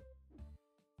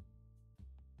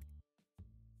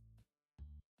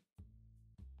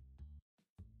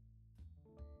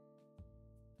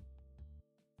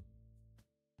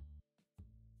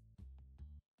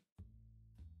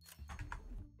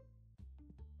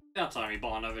 That's time we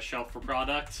bought another shelf for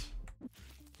product.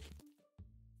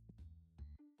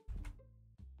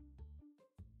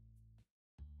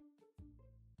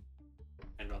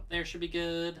 And about there should be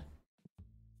good.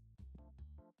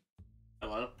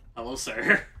 Hello? Hello,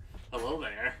 sir. Hello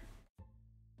there.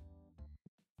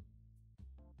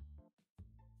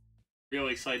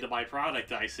 Really excited to buy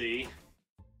product, I see.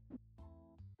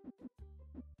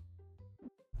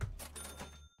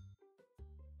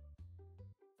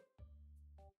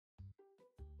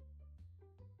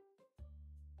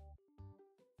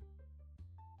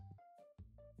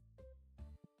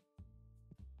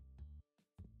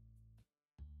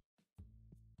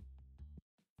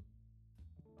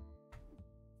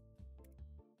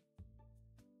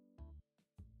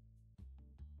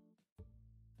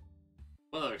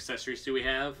 What other accessories do we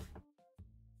have?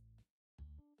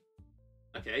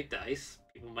 Okay, dice.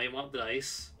 People might want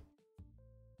dice.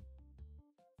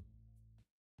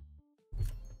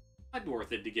 Might be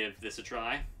worth it to give this a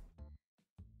try.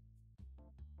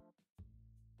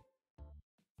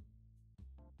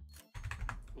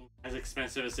 As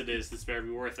expensive as it is, this better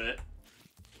be worth it.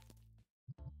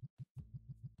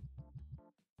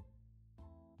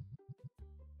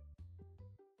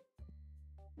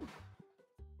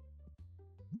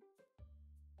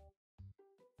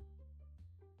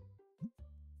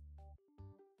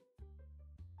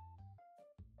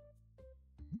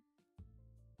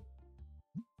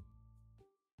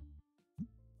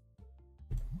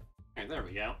 Alright, there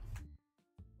we go.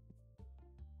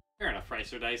 Fair enough price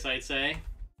for dice, I'd say.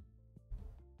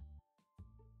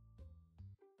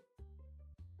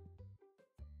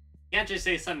 can't just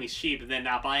say something's cheap and then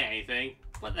not buy anything.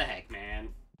 What the heck, man?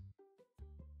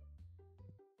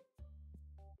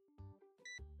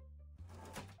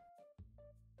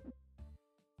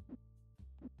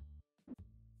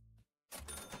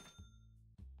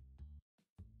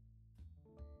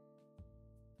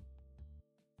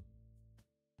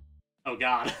 Oh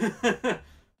god.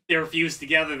 They were fused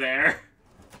together there.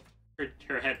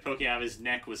 Her head poking out of his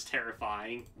neck was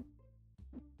terrifying.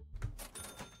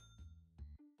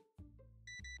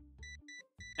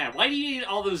 Yeah, why do you need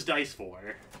all those dice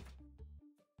for?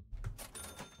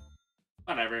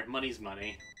 Whatever, money's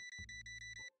money.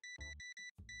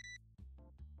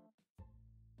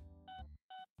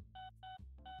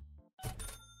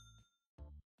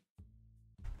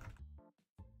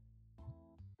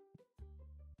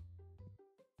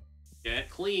 Get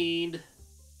cleaned.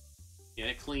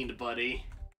 Get cleaned, buddy.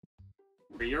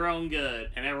 For your own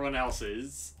good, and everyone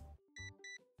else's.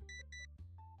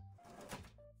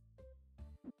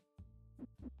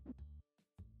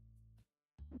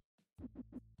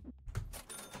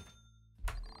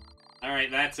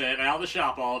 Alright, that's it. Out of the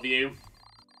shop, all of you.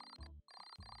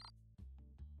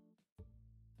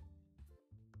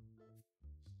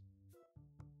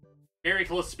 Very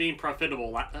close to being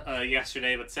profitable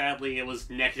yesterday, but sadly it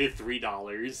was negative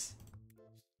 $3.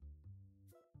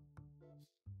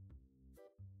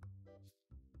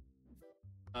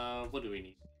 What do we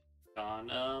need?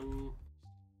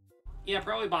 Yeah,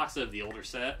 probably box of the older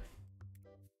set.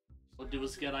 Would do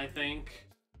us good, I think.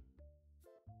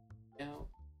 Yeah.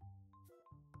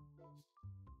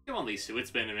 Come on, these two.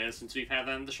 It's been a minute since we've had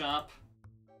that in the shop.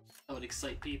 That would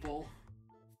excite people.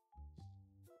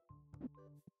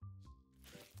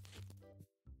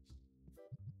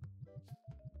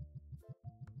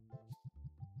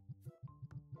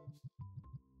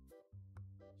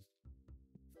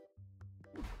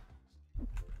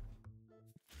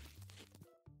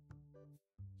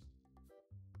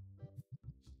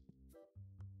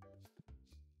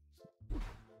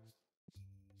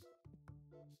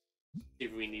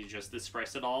 If we need just this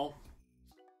price at all.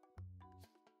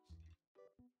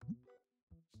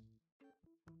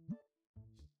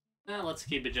 Let's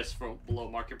keep it just for below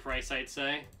market price, I'd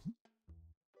say.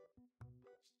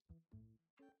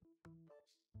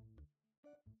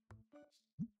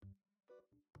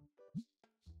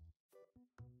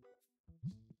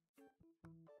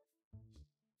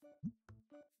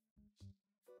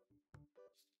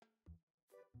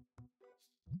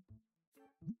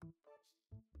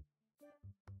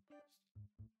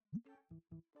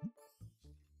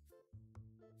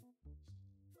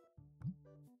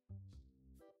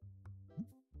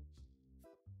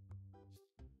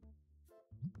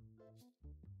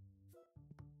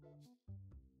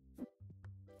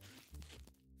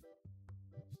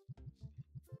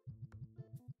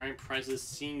 Alright, prices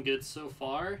seem good so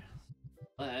far.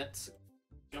 Let's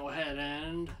go ahead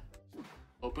and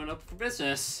open up for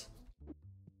business.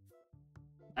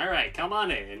 Alright, come on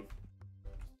in.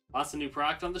 Lots of new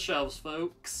product on the shelves,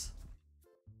 folks.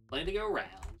 Plenty to go around.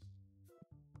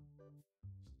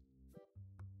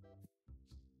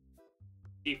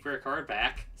 Cheap for a card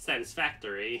back.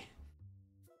 Satisfactory.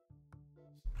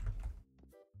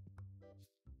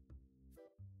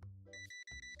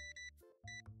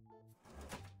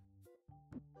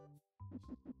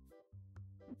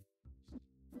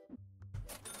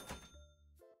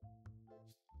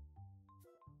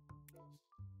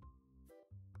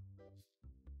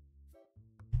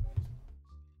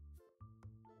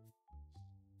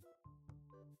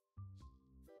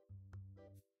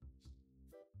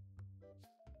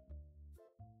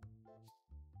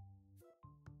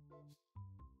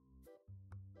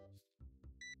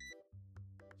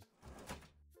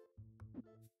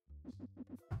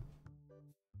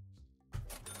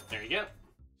 There you go.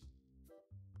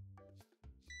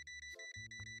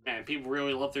 Man, people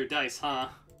really love their dice, huh?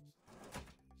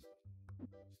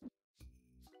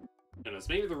 Goodness,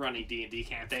 maybe they're running D&D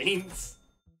campaigns.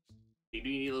 They do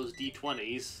need those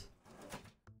D20s.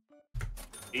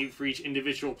 Maybe for each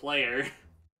individual player.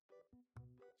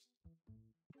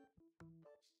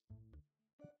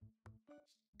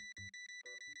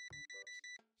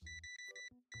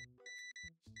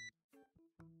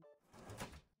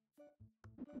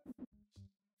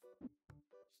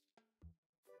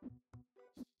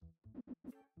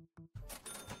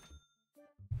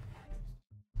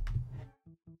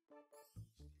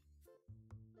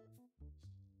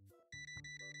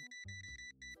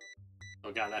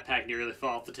 Oh god, that pack nearly fell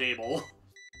off the table.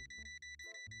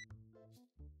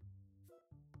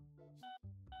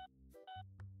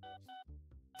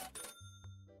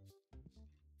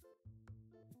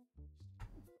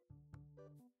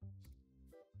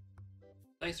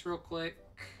 dice real quick.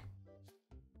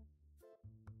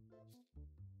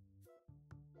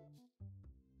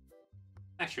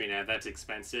 Actually, no, that's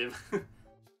expensive.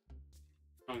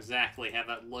 Don't exactly have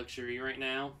that luxury right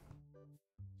now.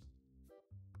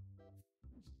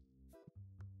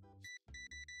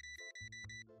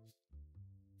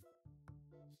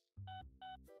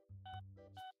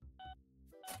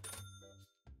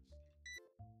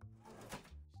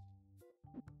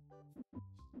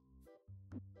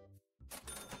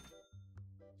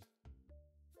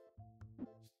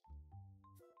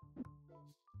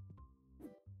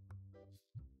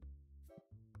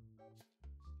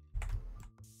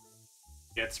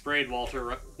 Get sprayed,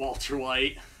 Walter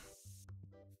White.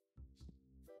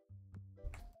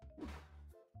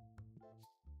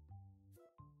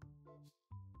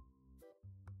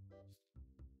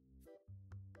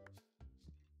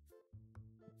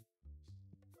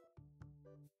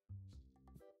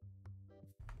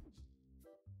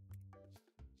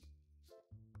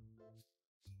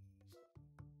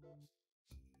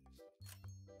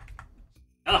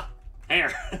 Ah,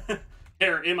 hair.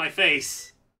 Hair in my face.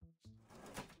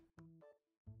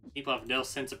 People have no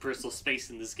sense of personal space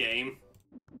in this game.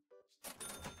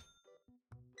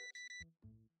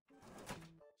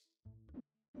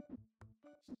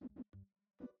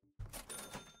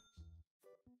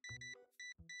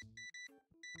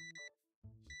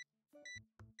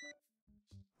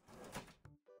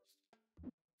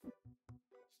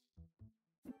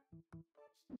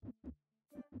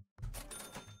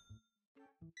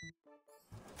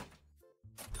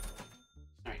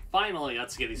 Alright, finally,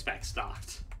 let's get these back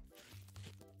stocked.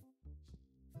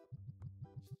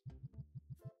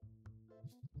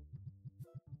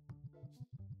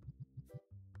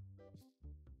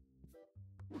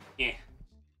 Yeah.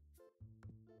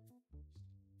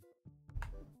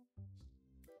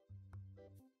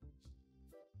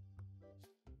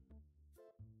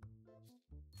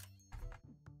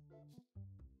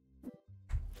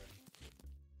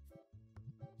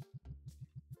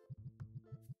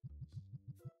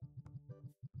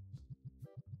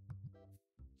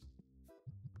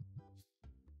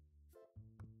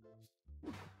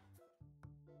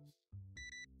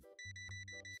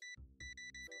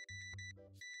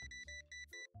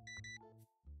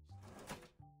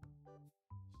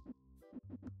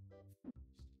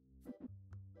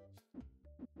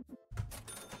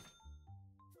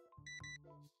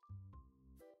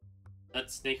 That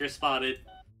sneaker spotted.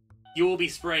 You will be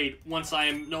sprayed once I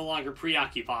am no longer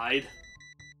preoccupied.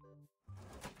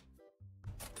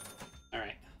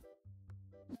 Alright.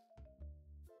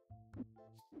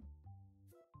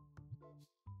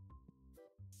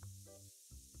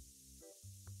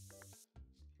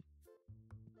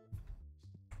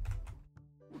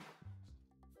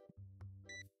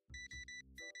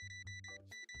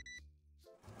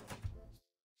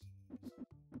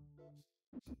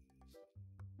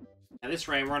 At this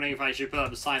rate, I'm wondering if I should put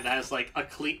up a sign that has, like, a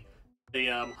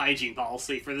hygiene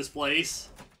policy for this place.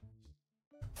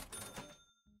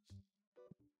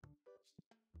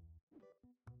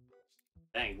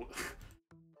 Dang.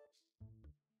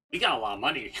 We got a lot of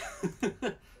money.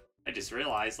 I just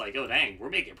realized, like, oh dang, we're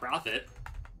making profit.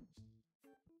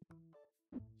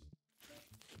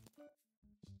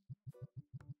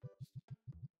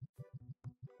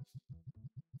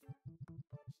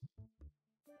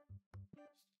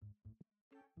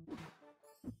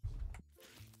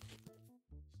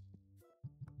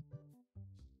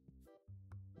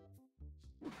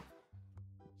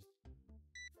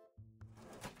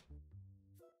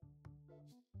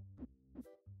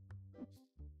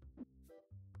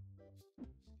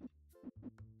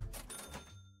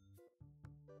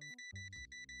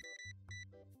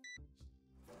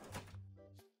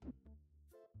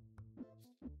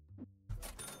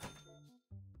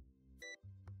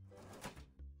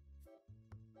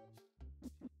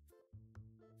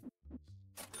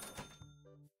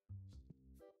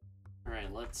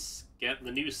 Alright, let's get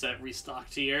the new set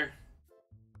restocked here.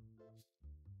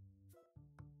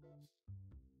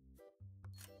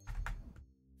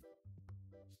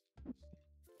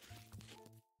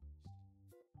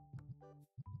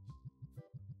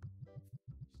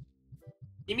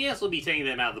 You may as well be taking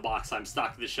them out of the box I'm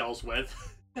stocking the shelves with.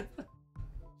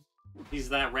 He's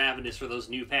that ravenous for those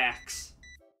new packs.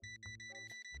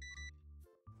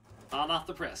 On off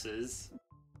the presses.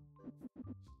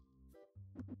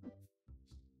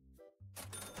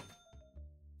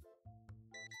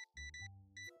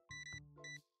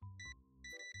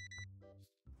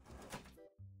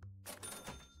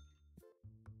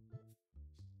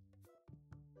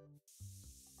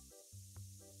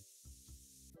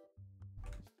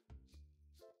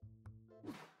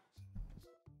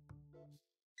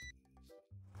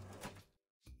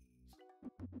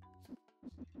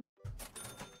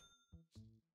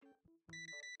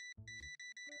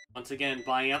 Once again,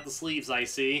 buying out the sleeves, I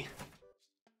see.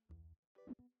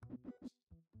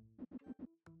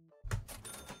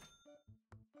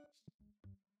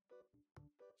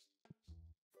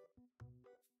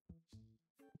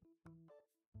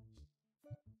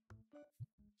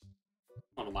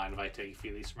 I don't mind if I take a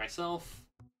few of these for myself.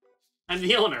 I'm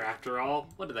the owner, after all.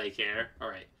 What do they care?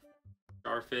 Alright.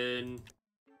 Sharfin.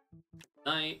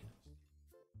 Knight.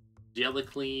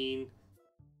 Jelliclean.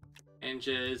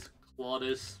 Anges.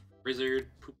 Claudus. Wizard.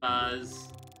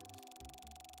 Pupaz.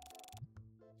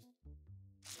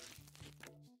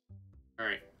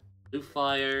 Alright. Blue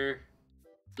Fire.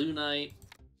 Blue Knight.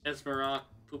 Esmeralk.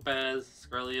 Pupaz.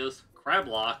 Scarlios.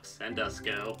 Crablox. And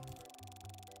Dusko.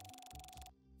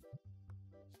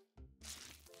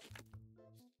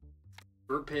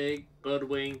 Burpig,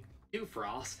 Budwing,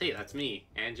 Dewfrost, hey, that's me,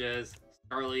 Anges,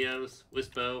 Starlios,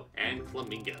 Wispo, and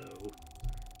Flamingo.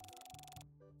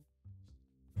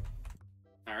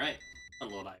 Alright,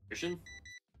 unload Irish.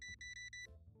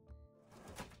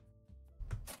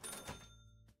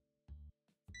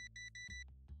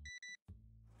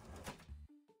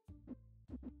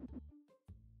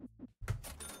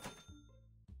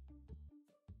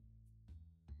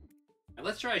 Now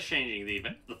let's try changing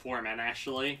the format,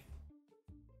 actually.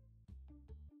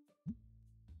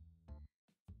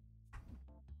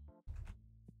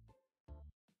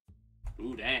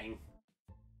 Ooh, dang.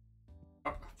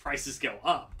 Prices go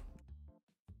up.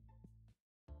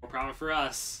 More profit for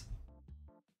us.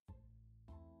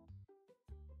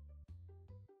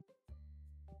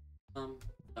 Bum,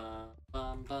 bum,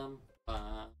 bum, bum.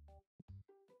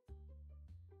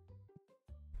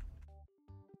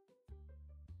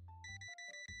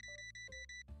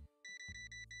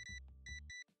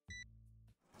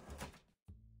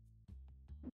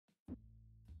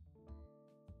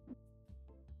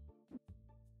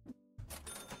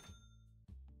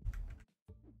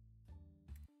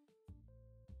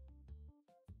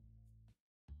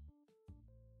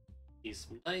 Use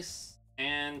some dice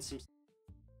and some.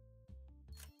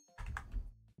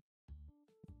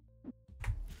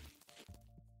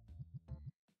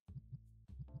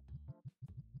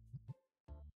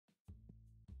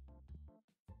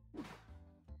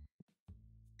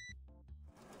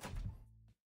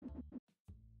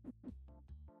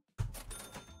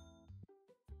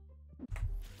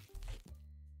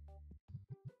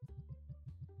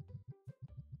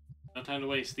 No time to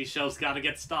waste. These shelves gotta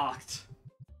get stocked.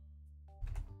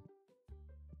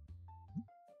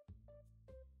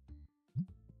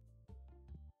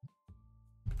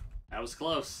 That was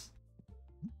close.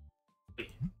 Wait,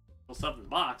 still stuff in the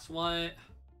box. What?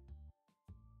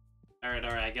 Alright,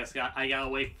 I guess I gotta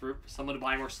wait for someone to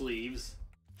buy more sleeves.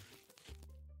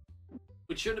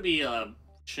 Which shouldn't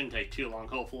take too long,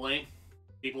 hopefully.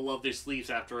 People love their sleeves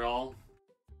after all.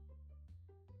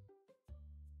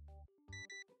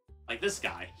 Like this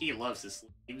guy, he loves his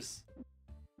sleeves.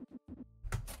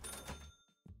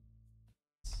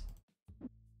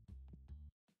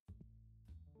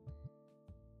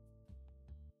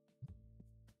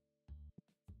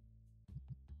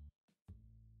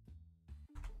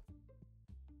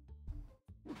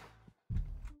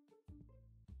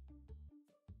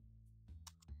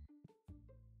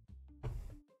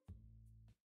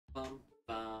 Bum,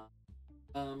 ba,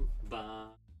 bum, ba.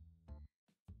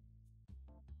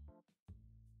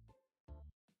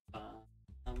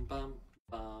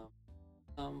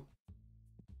 Bum,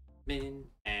 min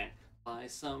and buy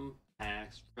some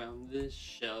packs from this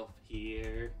shelf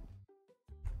here.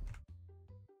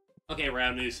 Okay,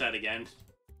 round new set again.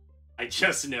 I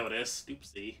just noticed.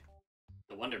 Oopsie.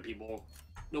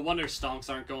 No wonder stonks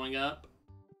aren't going up.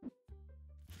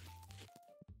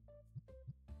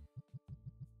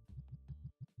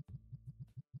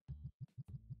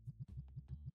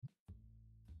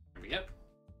 There we go.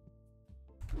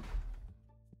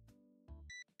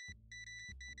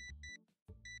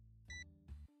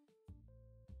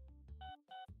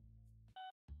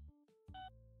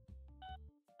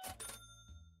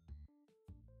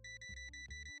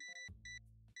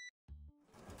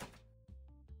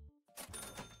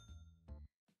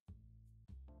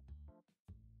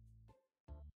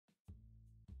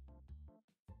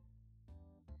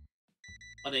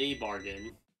 What a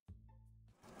bargain.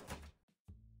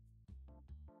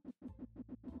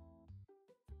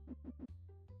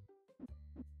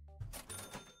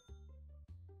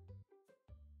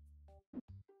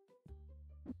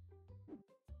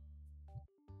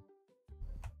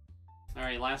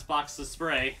 Alright, last box of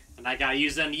spray, and I gotta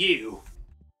use on you.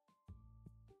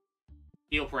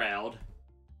 Feel proud.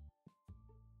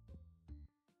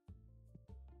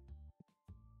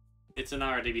 It's an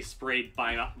honor to be sprayed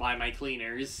by my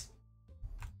cleaners.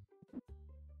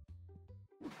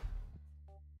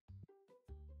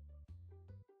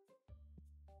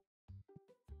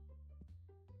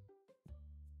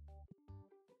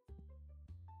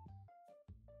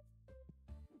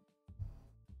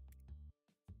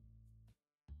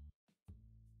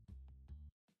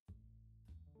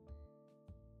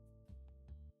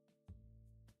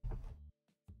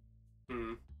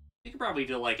 We could probably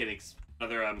do like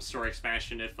another story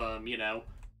expansion if you know,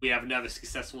 we have another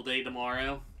successful day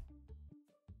tomorrow.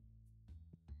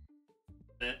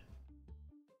 But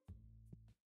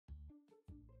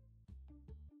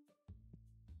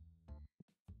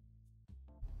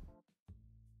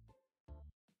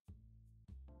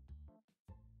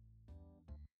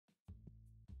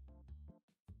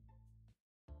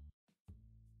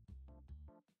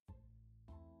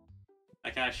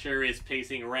that guy sure is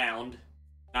pacing around,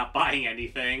 not buying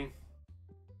anything.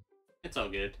 It's all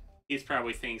good. He's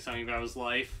probably thinking something about his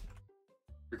life,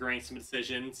 regretting some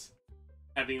decisions,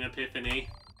 having an epiphany.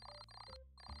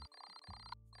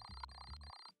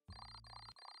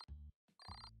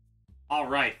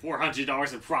 Alright,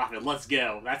 $400 in profit, let's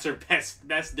go. That's our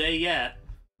best day yet.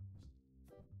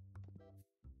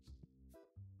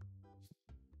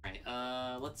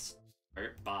 Alright, let's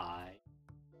start by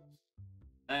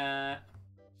that.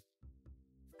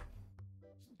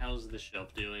 How's the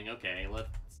shelf doing? Okay, let's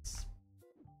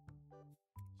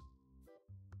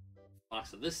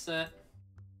box of this set.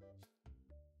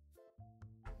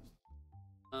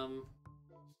 Alright,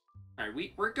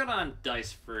 we're good on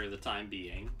dice for the time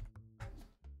being.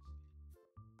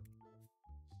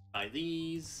 Buy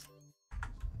these.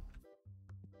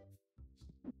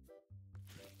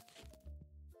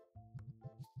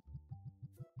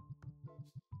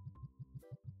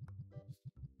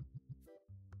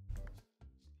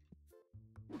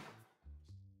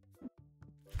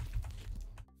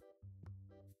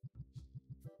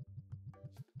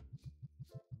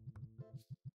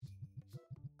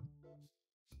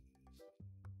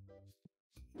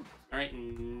 Alright,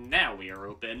 now we are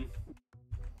open.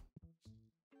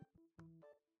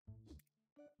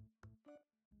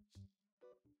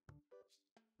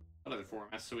 What other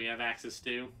formats do we have access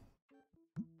to?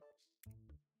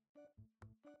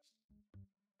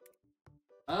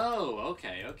 Oh,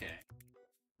 okay.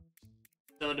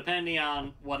 So depending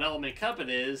on what element cup it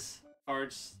is,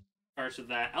 cards with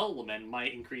that element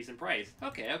might increase in price.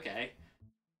 Okay.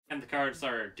 And the cards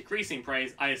are decreasing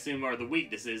price, I assume, are the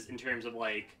weaknesses in terms of,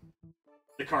 like,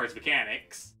 the card's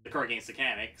mechanics. The card game's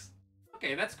mechanics.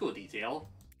 Okay, that's cool detail.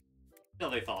 Still,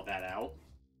 they thought that out.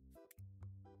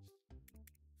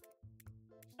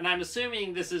 And I'm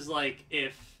assuming this is, like,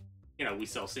 if, you know, we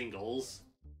sell singles.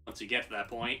 Once we get to that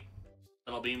point,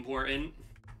 that'll be important.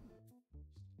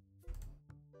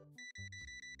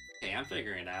 Okay, I'm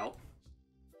figuring it out.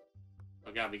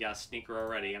 Oh god, we got a sneaker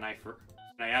already, and I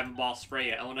haven't bought spray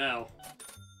yet. Oh no.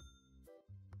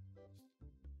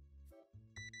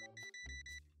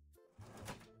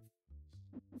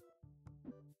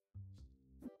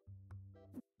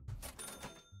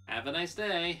 Have a nice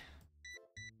day.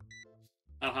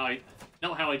 Know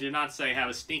how I did not say have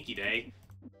a stinky day.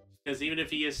 Because even if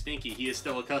he is stinky, he is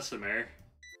still a customer.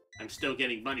 I'm still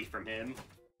getting money from him.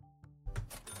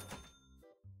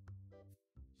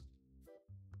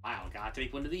 Wow, gotta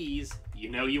take one of these. You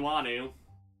know you want to.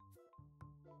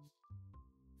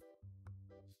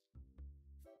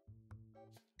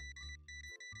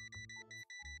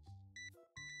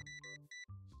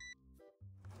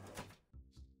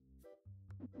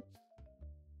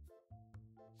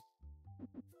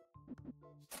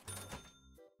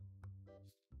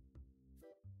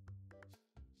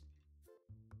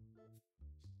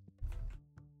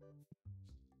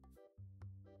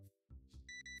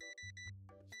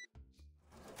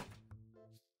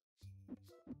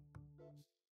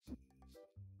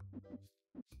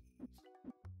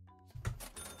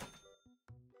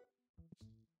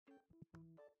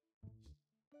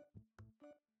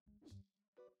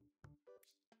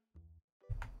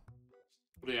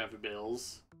 What do we have for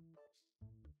bills?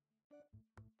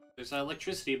 There's an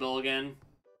electricity bill again.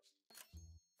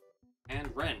 And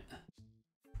rent.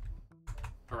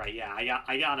 Alright, yeah,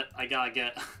 I gotta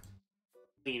get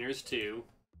cleaners too.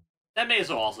 That may as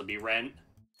well also be rent.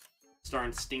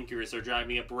 Starting stinkers are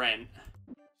driving up rent.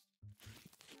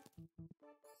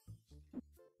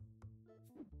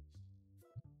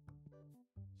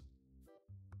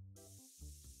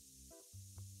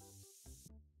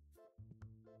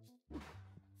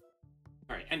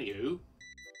 Alright, anywho.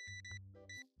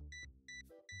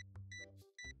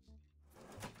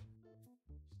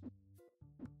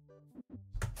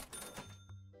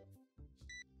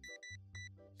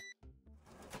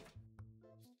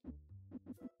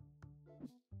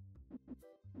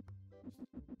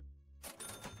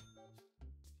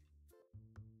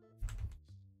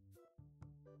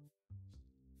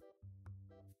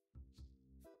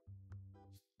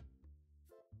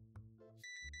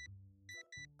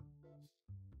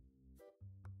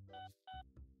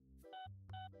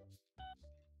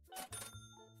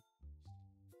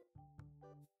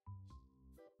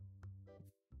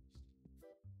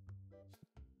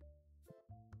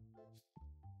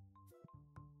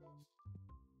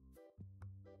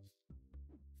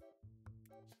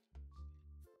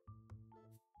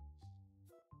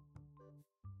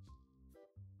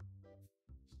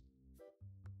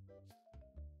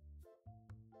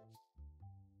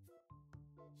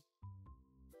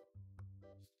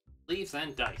 Leaves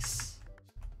and dice.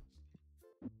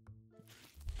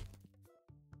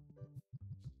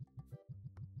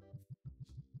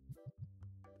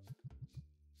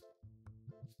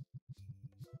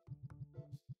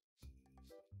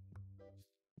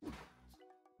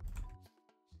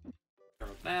 Throw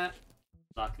that.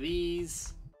 Lock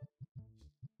these.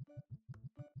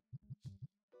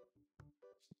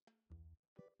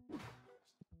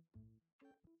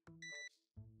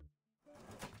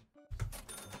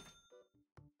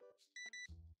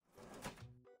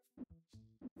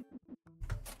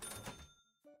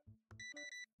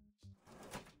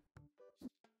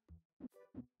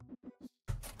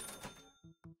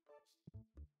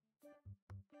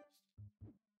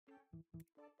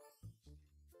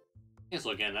 Let's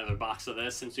look at another box of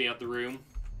this since we have the room.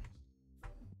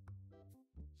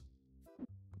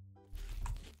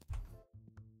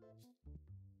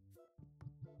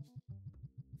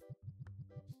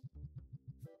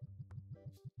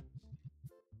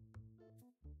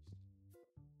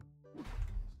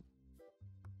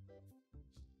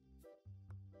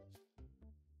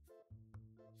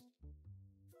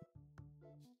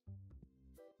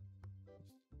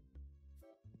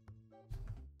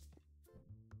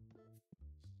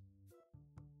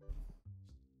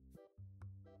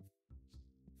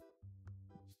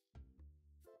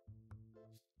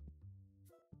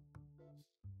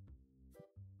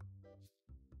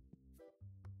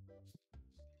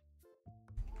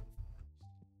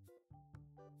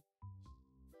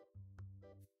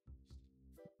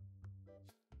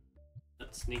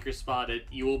 Sneaker spotted.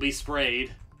 You will be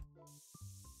sprayed.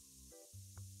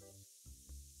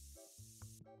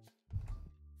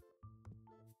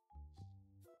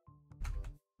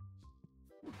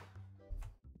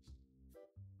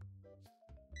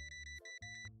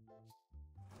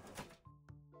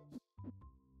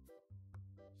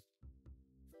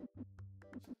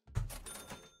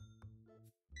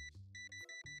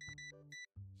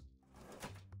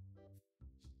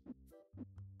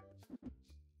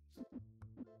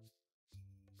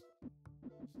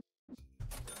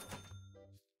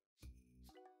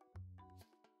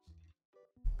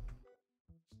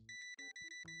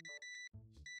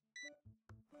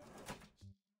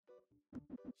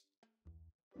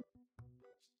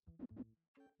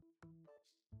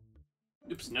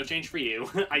 Oops, no change for you.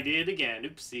 I did it again.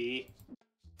 Oopsie.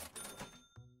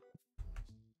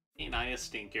 Ain't I a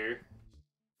stinker?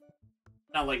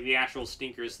 Not like the actual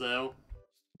stinkers, though.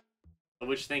 Of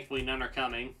which, thankfully, none are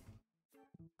coming.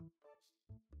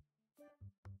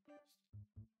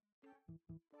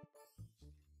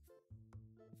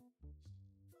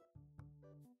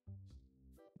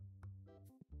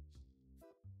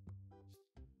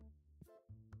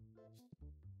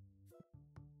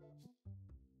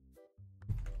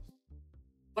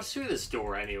 What's through this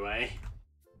door, anyway?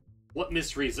 What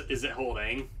mysteries is it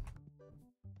holding?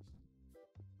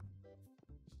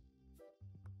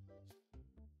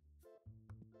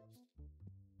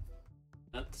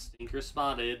 That stinker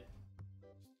spotted.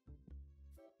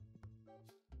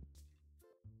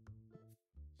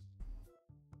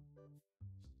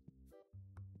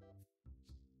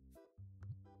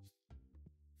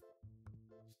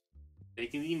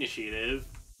 Taking the initiative.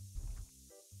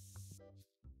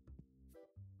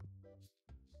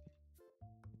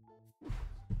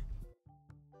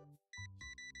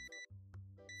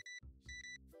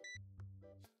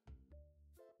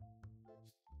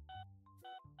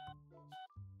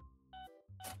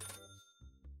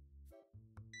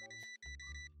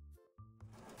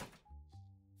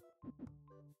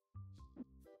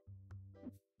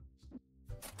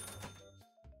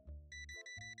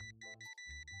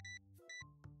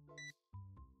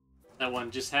 That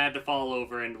one just had to fall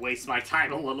over and waste my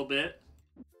time a little bit.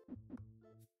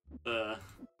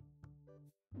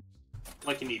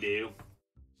 What can you do?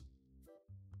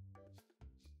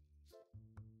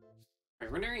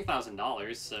 We're nearing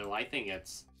 $1,000, so I think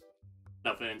it's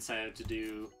enough of an incentive to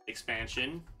do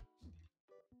expansion.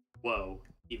 Whoa,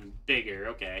 even bigger,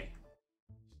 okay.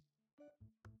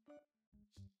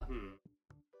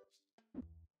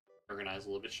 Organize a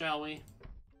little bit, shall we?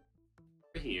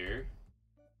 Over here.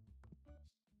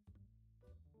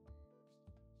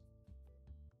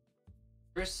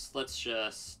 First, let's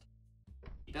just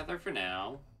keep that there for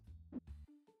now.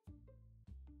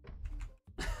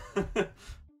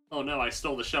 Oh no, I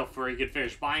stole the shelf before he could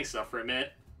finish buying stuff from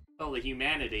it. Oh, the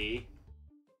humanity.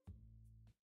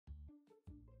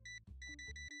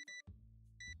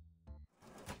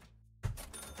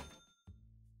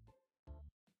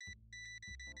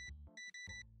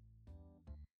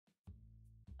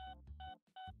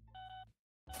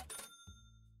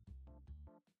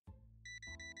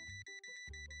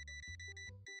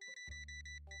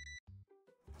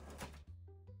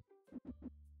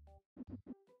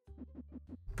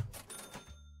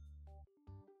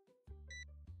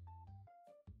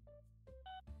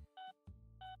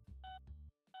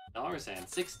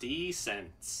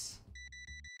 $1.60.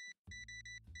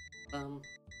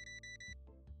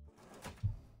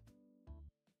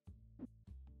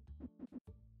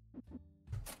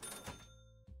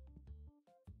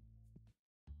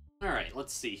 Alright,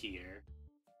 let's see here.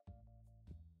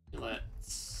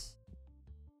 Let's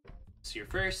see here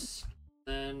first.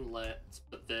 Then let's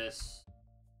put this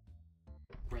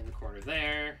right in the corner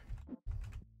there.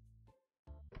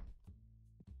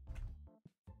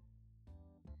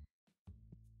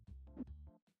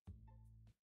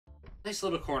 Nice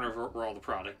little corner where all the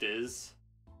product is.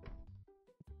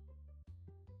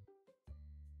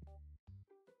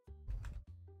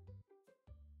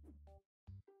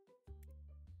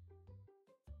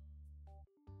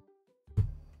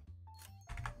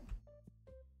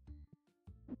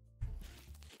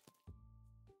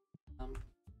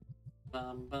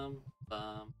 Bum.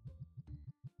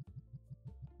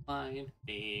 Find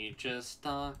me just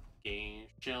stocking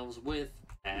shelves with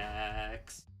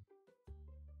packs.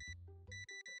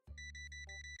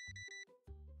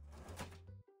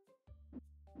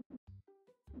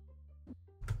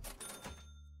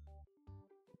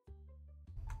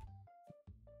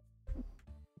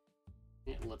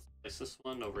 Yeah, let's place this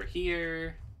one over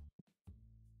here.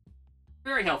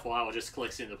 Very helpful how it just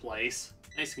clicks into place.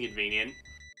 Nice and convenient.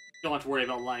 Don't have to worry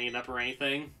about lining it up or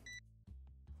anything.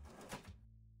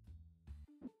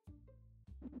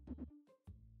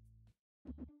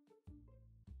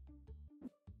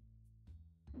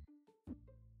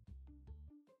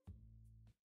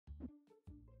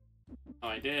 Oh,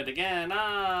 I did it again.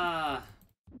 Ah!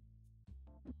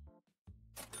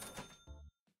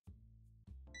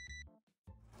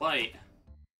 Wait.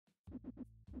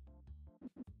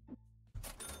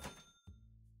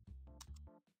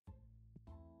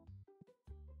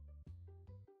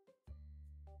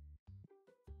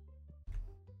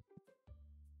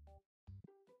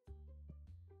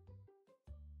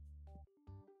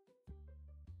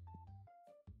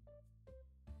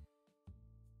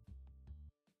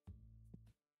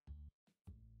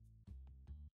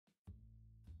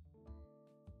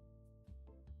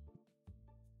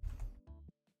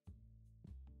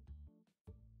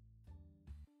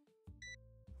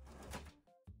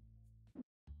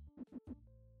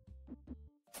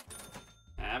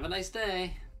 Have a nice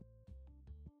day.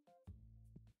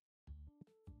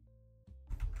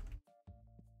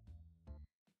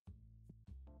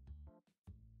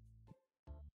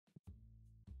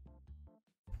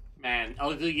 Man,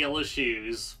 ugly yellow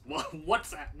shoes.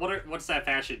 What's that? What's that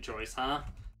fashion choice, huh?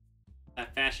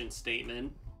 That fashion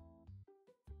statement.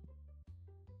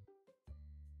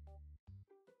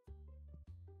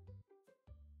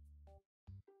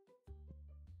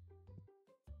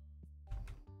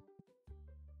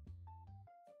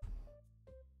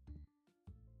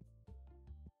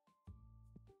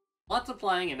 Lots of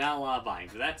playing and not a lot of buying,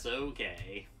 but that's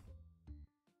okay.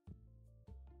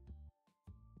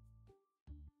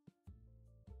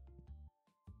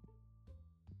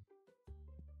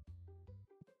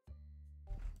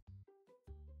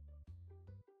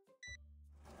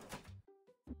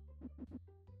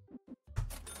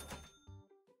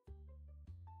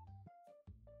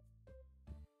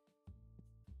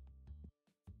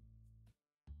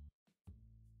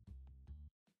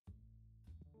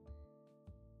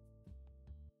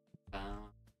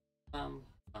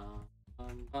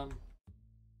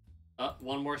 Oh,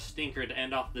 one more stinker to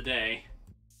end off the day.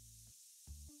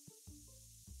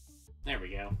 There we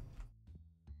go.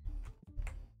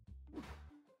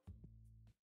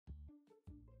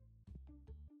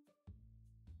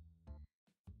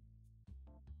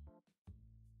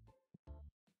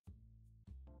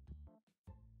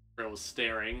 Girl was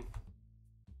staring.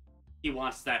 He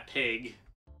wants that pig.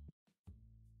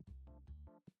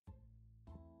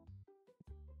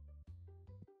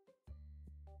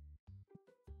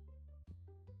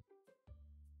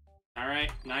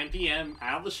 Alright, 9 p.m.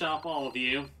 Out of the shop, all of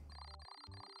you.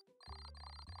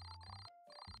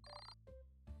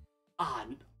 Ah,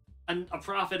 a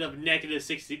profit of negative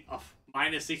 60...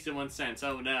 minus 61 cents.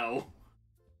 Oh no.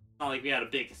 not like we had a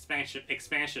big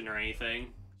expansion or anything.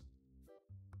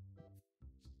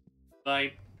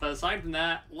 But aside from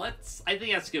that, I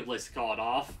think that's a good place to call it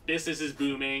off. Business is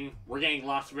booming. We're getting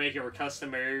lots of regular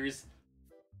customers.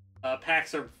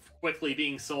 Packs are quickly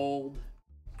being sold.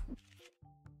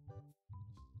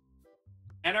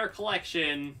 And our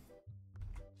collection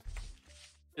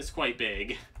is quite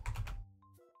big.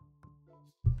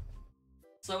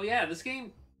 So yeah, this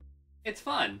game, it's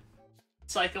fun.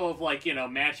 Cycle of, like, you know,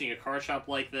 matching a card shop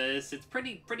like this, it's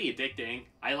pretty addicting.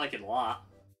 I like it a lot.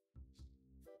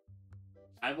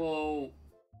 I will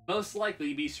most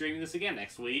likely be streaming this again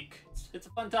next week. It's a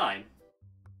fun time.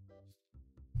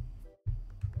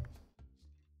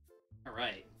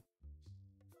 Alright.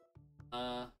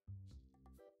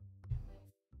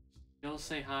 Go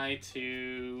say hi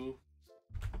to...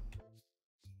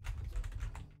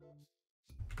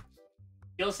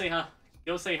 Go say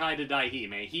hi to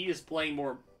Daihime. He is playing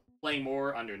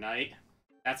more Under Night.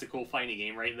 That's a cool fighting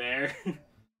game right there.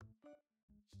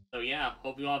 So yeah,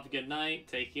 hope you all have a good night.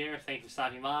 Take care. Thanks for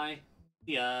stopping by.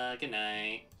 See ya. Good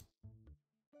night.